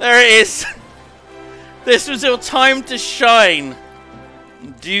 There it is. This was your time to shine.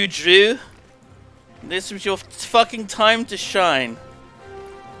 Do Drew. This was your fucking time to shine.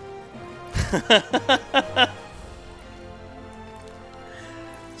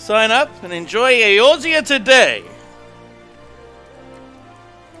 Sign up and enjoy Eorzea today.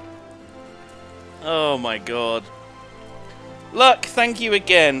 Oh my god. Luck, thank you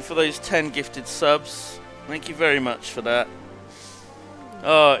again for those 10 gifted subs. Thank you very much for that.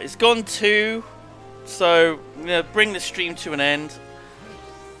 Oh, it's gone 2. So, I'm going to bring the stream to an end.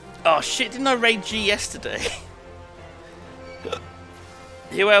 Oh shit, didn't I raid G yesterday?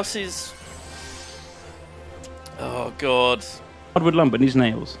 Who else is... Oh god. Hardwood lumber needs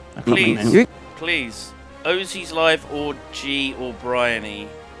nails. Please, please. Ozzy's live or G or Bryony.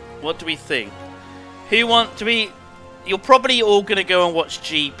 What do we think? Who want to be... You're probably all going to go and watch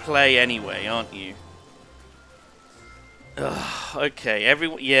G play anyway, aren't you? Ugh, okay,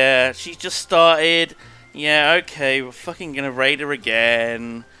 everyone... Yeah, she's just started. Yeah, okay, we're fucking going to raid her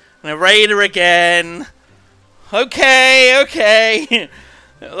again. I'm going to raid her again. Okay, okay.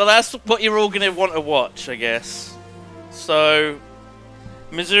 Well, that's what you're all going to want to watch, I guess. So,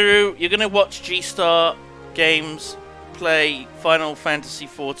 Mizuru, you're going to watch G-Star Games play Final Fantasy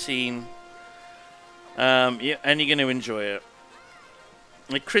XIV. And you're going to enjoy it.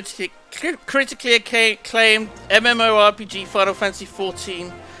 The critically acclaimed MMORPG Final Fantasy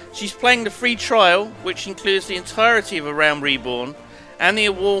XIV. She's playing the free trial, which includes the entirety of A Realm Reborn, and the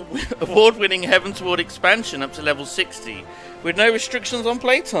award-winning Heavensward expansion up to level 60, with no restrictions on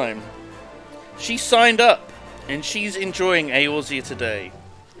playtime. She signed up, and she's enjoying Eorzea today.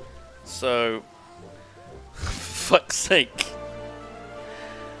 So, for fuck's sake.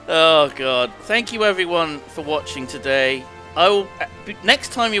 Oh god. Thank you everyone for watching today. I will,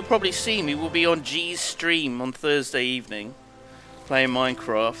 next time you'll probably see me will be on G's stream on Thursday evening, playing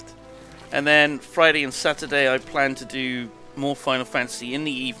Minecraft. And then Friday and Saturday I plan to do more Final Fantasy in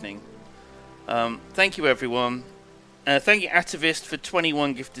the evening. Thank you everyone. Thank you Atavist for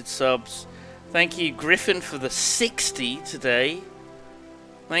 21 gifted subs. Thank you Griffin for the 60 today.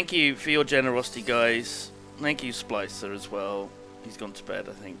 Thank you for your generosity, guys. Thank you Splicer as well. He's gone to bed,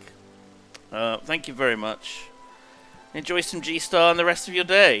 I think. Thank you very much. Enjoy some G-Star and the rest of your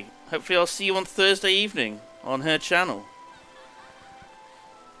day. Hopefully I'll see you on Thursday evening on her channel.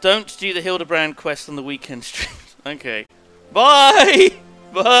 Don't do the Hildebrand quest on the weekend stream. Okay. Bye!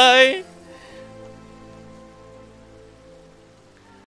 Bye!